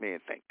so-called black man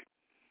think.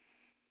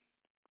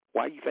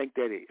 Why you think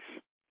that is?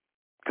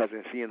 Because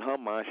in her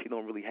mind, she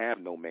don't really have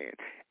no man.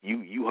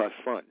 You her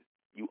son.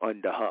 You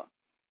under her.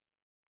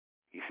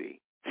 You see,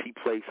 she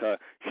placed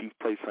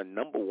her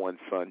number one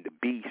son, the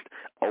beast,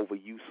 over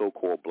you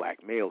so-called black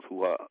males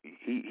who are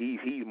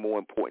he's more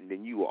important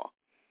than you are.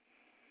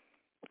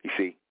 You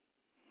see,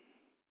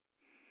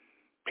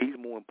 he's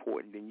more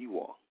important than you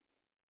are.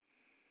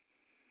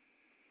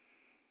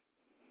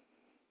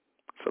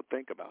 So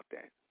think about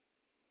that.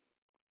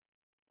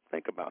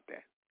 Think about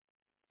that.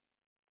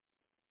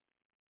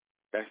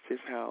 That's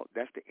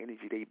the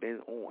energy they've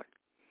been on.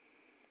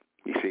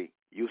 You see,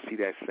 you'll see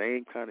that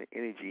same kind of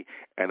energy,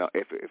 and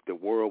if the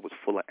world was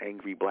full of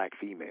angry black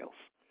females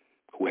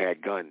who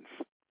had guns,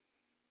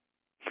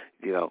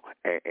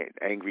 and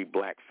angry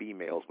black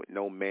females with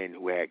no men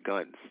who had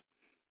guns,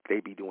 they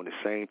be doing the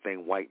same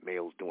thing white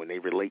males doing. They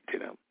relate to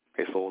them.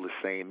 It's all the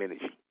same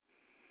energy.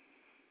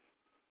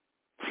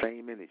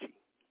 Same energy.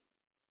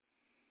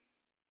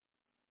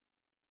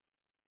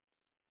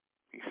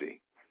 You see?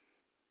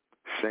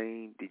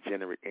 Same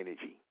degenerate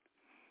energy.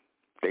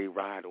 They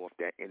ride off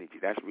that energy.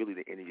 That's really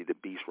the energy the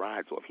beast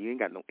rides off. He ain't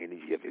got no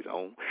energy of his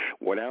own.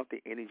 Without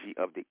the energy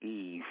of the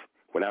Eve,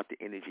 without the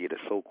energy of the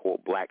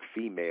so-called black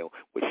female,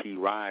 which he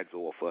rides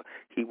off of,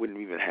 he wouldn't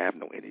even have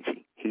no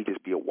energy. He'd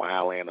just be a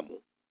wild animal,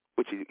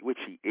 which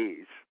he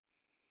is.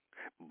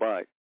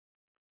 But,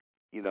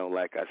 you know,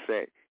 like I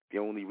said, the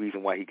only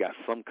reason why he got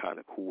some kind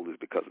of cool is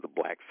because of the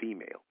black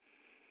female.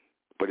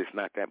 But it's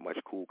not that much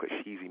cool because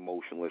she's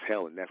emotional as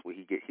hell, and that's where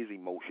he get his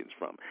emotions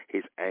from.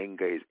 His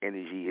anger, his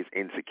energy, his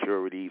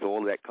insecurities, all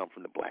of that come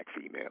from the black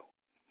female.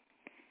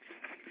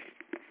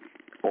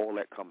 All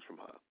that comes from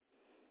her.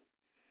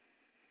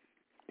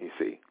 You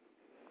see?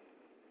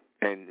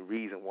 And the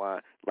reason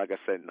why, like I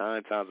said,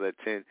 9 times out of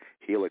 10,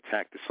 he'll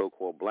attack the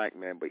so-called black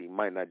man, but he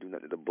might not do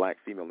nothing to the black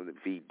female. And if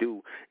he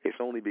do, it's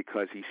only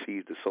because he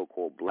sees the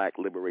so-called black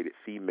liberated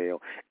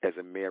female as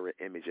a mirror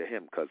image of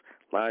him. Because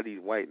a lot of these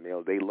white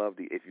males, they love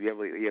if you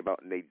ever hear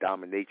about the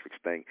dominatrix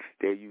thing,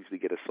 they'll usually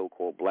get a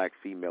so-called black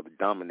female to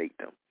dominate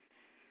them.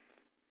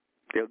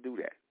 They'll do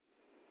that.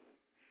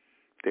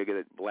 They'll get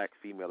a black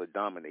female to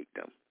dominate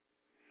them.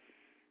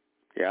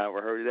 Yeah,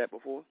 ever heard of that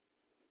before?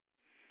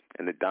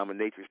 And the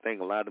dominatrix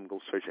thing, a lot of them go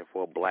searching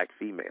for a black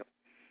female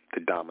to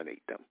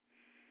dominate them.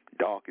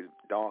 Darker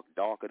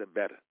the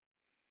better.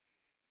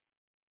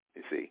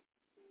 You see?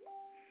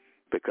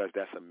 Because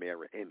that's a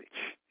mirror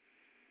image.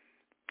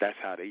 That's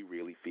how they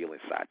really feel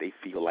inside. They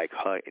feel like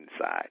her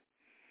inside.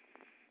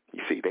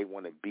 You see, they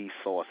want to be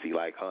saucy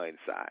like her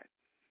inside.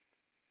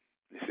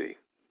 You see?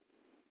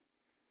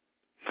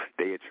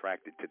 They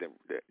attracted to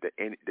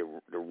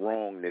the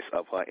wrongness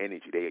of her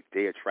energy.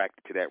 They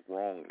attracted to that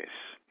wrongness.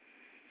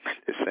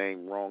 The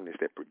same wrongness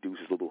that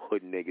produces little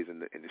hood niggas in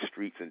the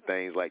streets and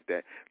things like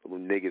that,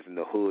 little niggas in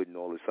the hood and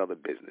all this other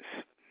business.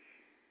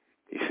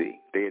 You see,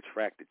 they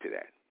attracted to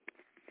that.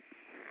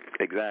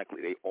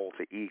 Exactly. They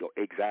alter ego.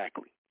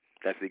 Exactly.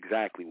 That's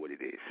exactly what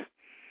it is.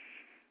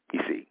 You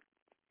see,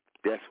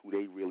 that's who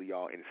they really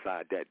are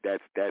inside.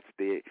 That's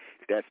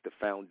the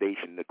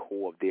foundation, the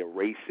core of their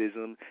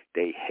racism,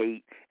 they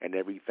hate, and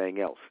everything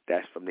else.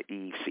 That's from the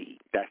Eve seed.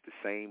 That's the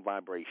same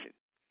vibration.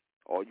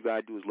 All you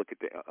gotta do is look at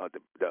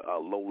the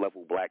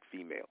low-level black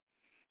female,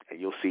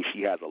 and you'll see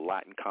she has a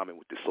lot in common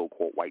with the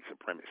so-called white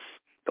supremacists.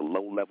 The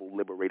low-level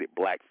liberated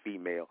black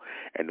female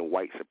and the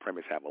white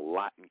supremacists have a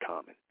lot in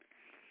common.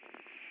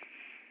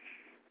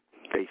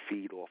 They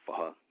feed off of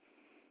her.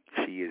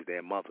 She is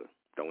their mother.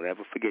 Don't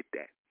ever forget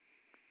that.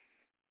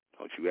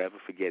 Don't you ever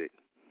forget it.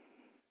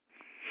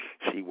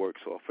 She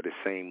works off of the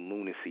same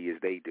lunacy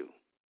as they do.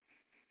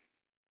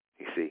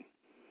 You see?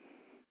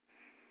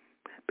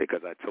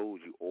 Because I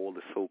told you all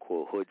the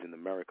so-called hoods in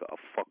America are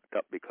fucked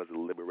up because of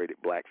the liberated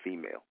black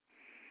female.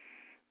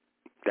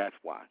 That's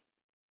why.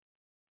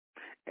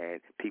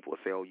 And people will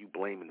say, oh, you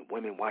blaming the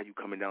women. Why are you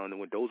coming down on the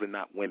women? Those are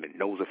not women.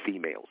 Those are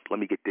females. Let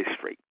me get this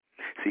straight.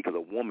 See, because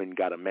a woman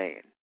got a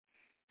man.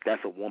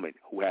 That's a woman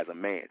who has a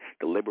man.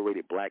 The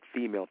liberated black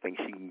female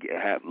thinks she can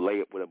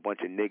lay up with a bunch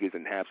of niggas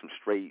and have some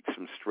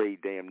stray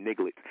damn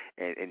nigglets,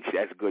 and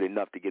that's good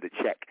enough to get a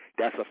check.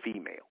 That's a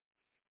female.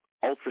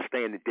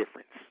 Understand the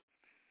difference.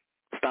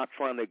 Stop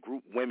trying to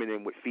group women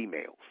in with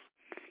females.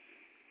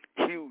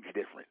 Huge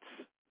difference.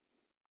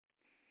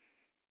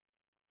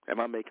 Am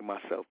I making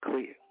myself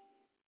clear?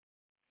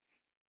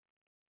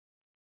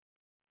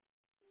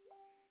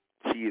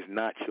 She is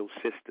not your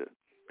sister.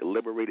 The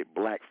liberated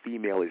black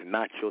female is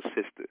not your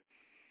sister.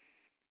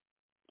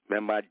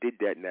 Remember, I did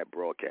that in that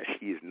broadcast.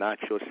 She is not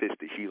your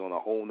sister. She's on a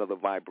whole nother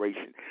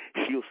vibration.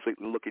 She'll sit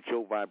and look at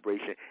your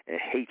vibration and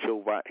hate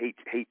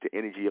the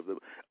energy of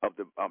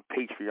the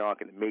patriarch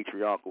and the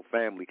matriarchal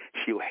family.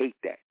 She'll hate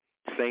that.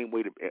 Same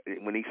way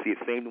when he see it,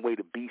 same way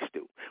the beast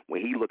do.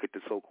 When he look at the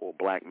so-called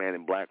black man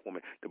and black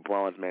woman, the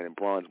bronze man and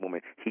bronze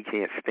woman, he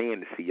can't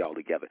stand to see y'all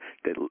together.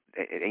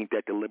 Ain't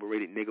that the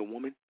liberated nigga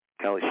woman?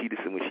 Tell her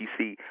when she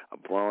see a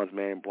bronze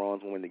man and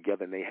bronze woman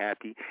together and they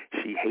happy,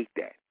 she hate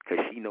that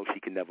because she knows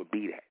she can never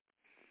be that.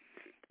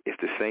 It's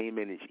the same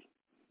energy,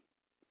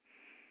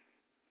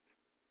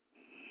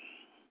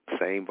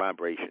 same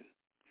vibration.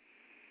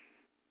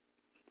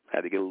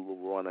 Had to get a little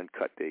raw and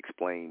uncut to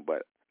explain,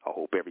 but I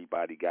hope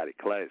everybody got it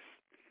clear.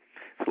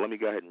 So let me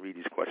go ahead and read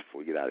these questions before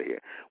we get out of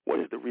here.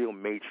 What is the real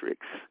matrix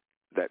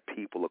that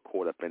people are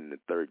caught up in the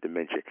third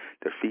dimension?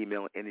 The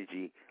female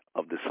energy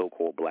of the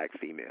so-called black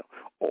female.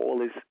 All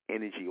this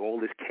energy, all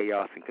this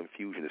chaos and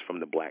confusion is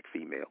from the black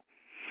female.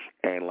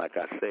 And like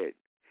I said,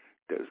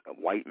 there's a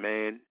white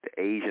man,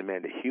 the Asian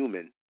man, the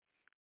human.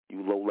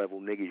 You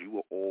low-level niggas, you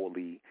are all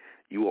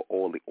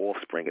the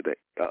offspring of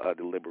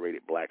the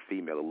liberated black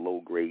female, the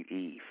low-grade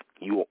Eve.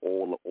 You are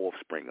all the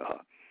offspring of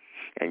her,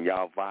 and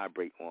y'all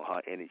vibrate on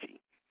her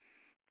energy.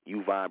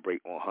 You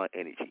vibrate on her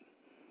energy.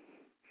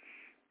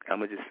 I'm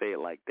gonna just say it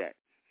like that.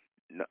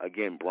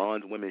 Again,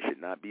 bronze women should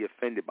not be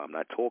offended, but I'm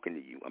not talking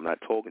to you. I'm not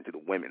talking to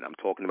the women. I'm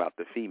talking about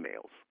the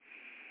females.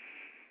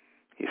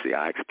 You see,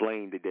 I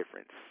explained the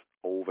difference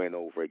over and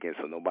over again.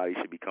 So nobody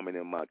should be coming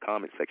in my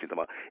comment section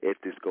about if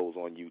this goes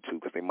on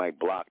YouTube, because they might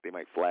block, they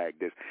might flag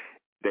this.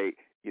 They,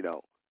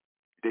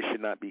 this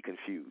should not be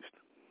confused.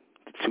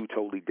 Two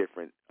totally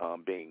different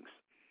beings.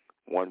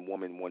 One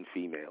woman, one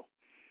female.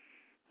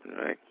 All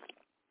right?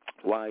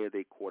 Why are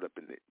they caught up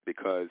in it?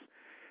 Because,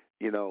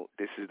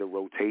 this is the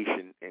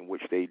rotation in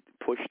which they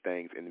push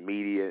things in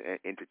media and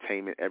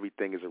entertainment.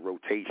 Everything is a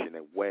rotation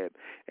and web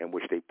in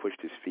which they push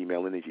this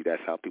female energy.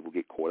 That's how people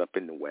get caught up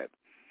in the web.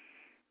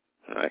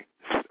 All right?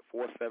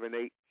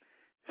 478,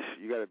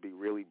 you got to be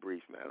really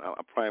brief, man.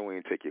 I probably won't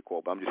even take your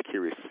call, but I'm just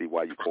curious to see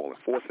why you're calling.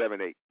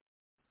 478.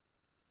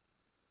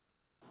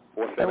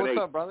 478. Hey,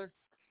 what's up, brother?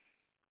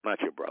 Not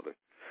your brother.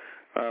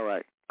 All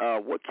right.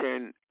 What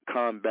can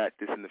combat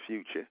this in the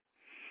future?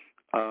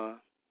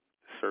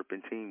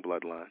 Serpentine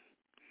bloodline.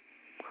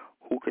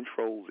 Who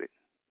controls it?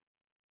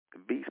 The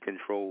beast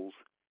controls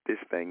this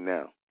thing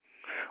now.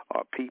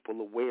 Are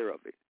people aware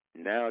of it?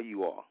 Now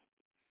you are.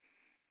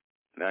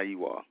 Now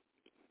you are.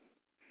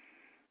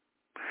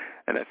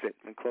 And that's it.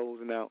 I'm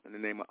closing out in the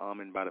name of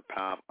Amen, by the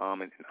power of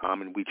Amen. In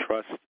Amen we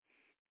trust,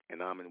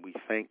 in Amen we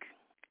thank,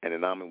 and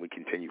in Amen we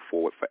continue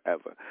forward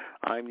forever.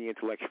 I'm the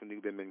intellectual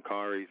Nuben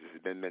MENKARAYZZ. This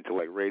has been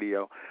Mentellect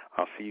Radio.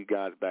 I'll see you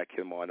guys back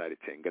here tomorrow night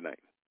at 10. Good night.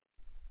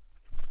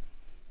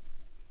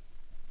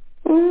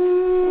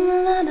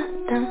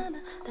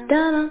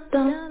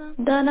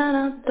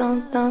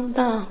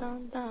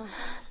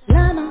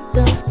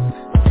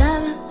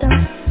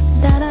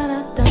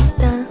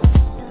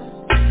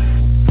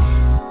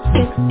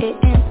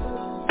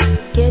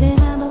 Getting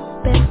out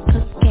of bed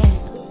again.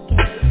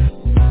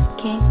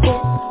 Can't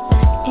get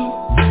back in.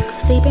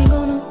 Sleep ain't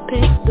gonna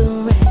pay the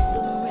rent.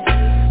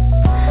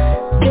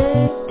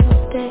 Day to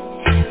day,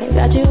 they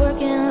got you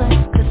working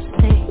like a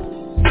snake,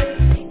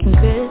 taking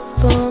credit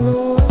for the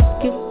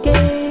work you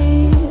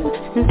gave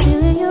and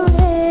stealing your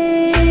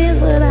raise.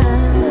 But I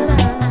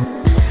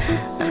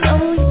know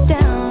you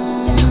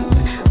down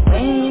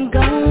when you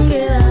gon'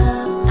 get up.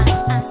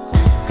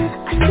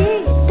 I see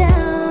you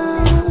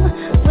down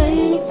when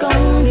you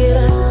gon' get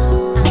up.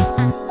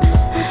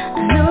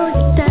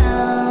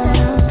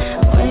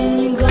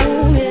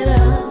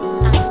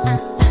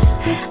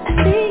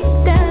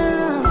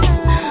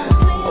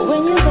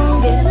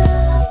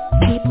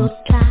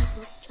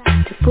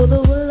 Pull the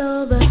wool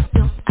over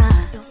your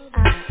eyes.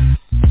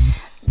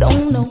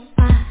 Don't know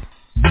why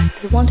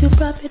they want to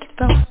profit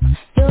from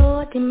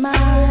your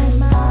demise.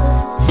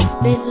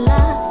 They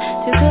lie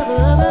to cover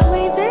up a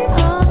way they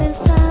are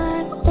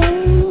inside.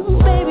 Ooh,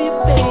 baby,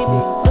 baby,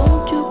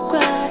 don't you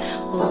cry.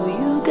 Oh,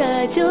 you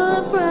got your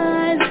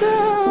prize.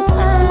 Oh,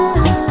 I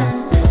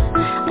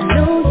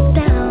know you're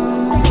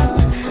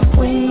down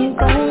when you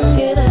gon'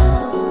 get up.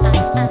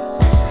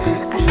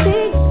 I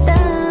see you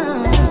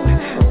down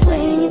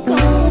when you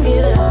gon'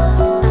 get up.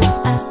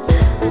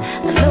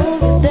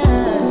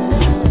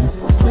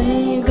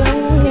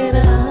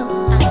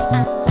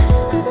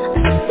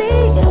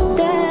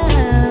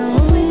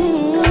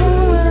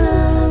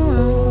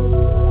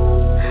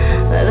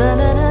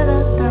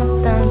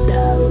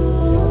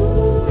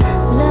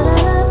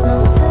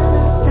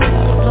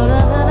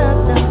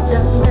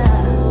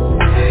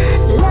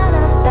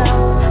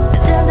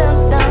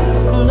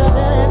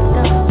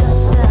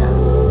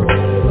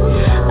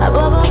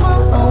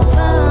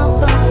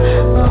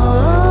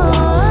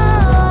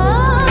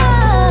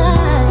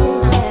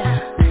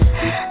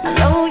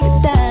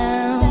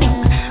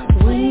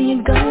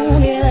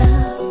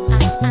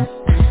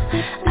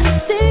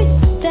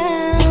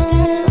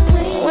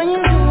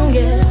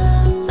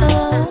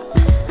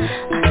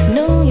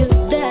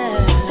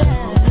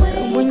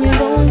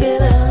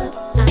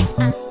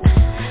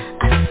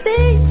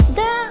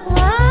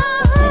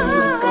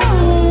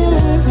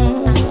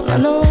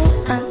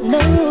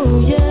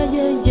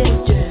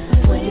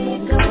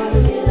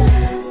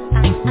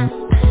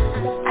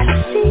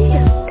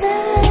 Yeah.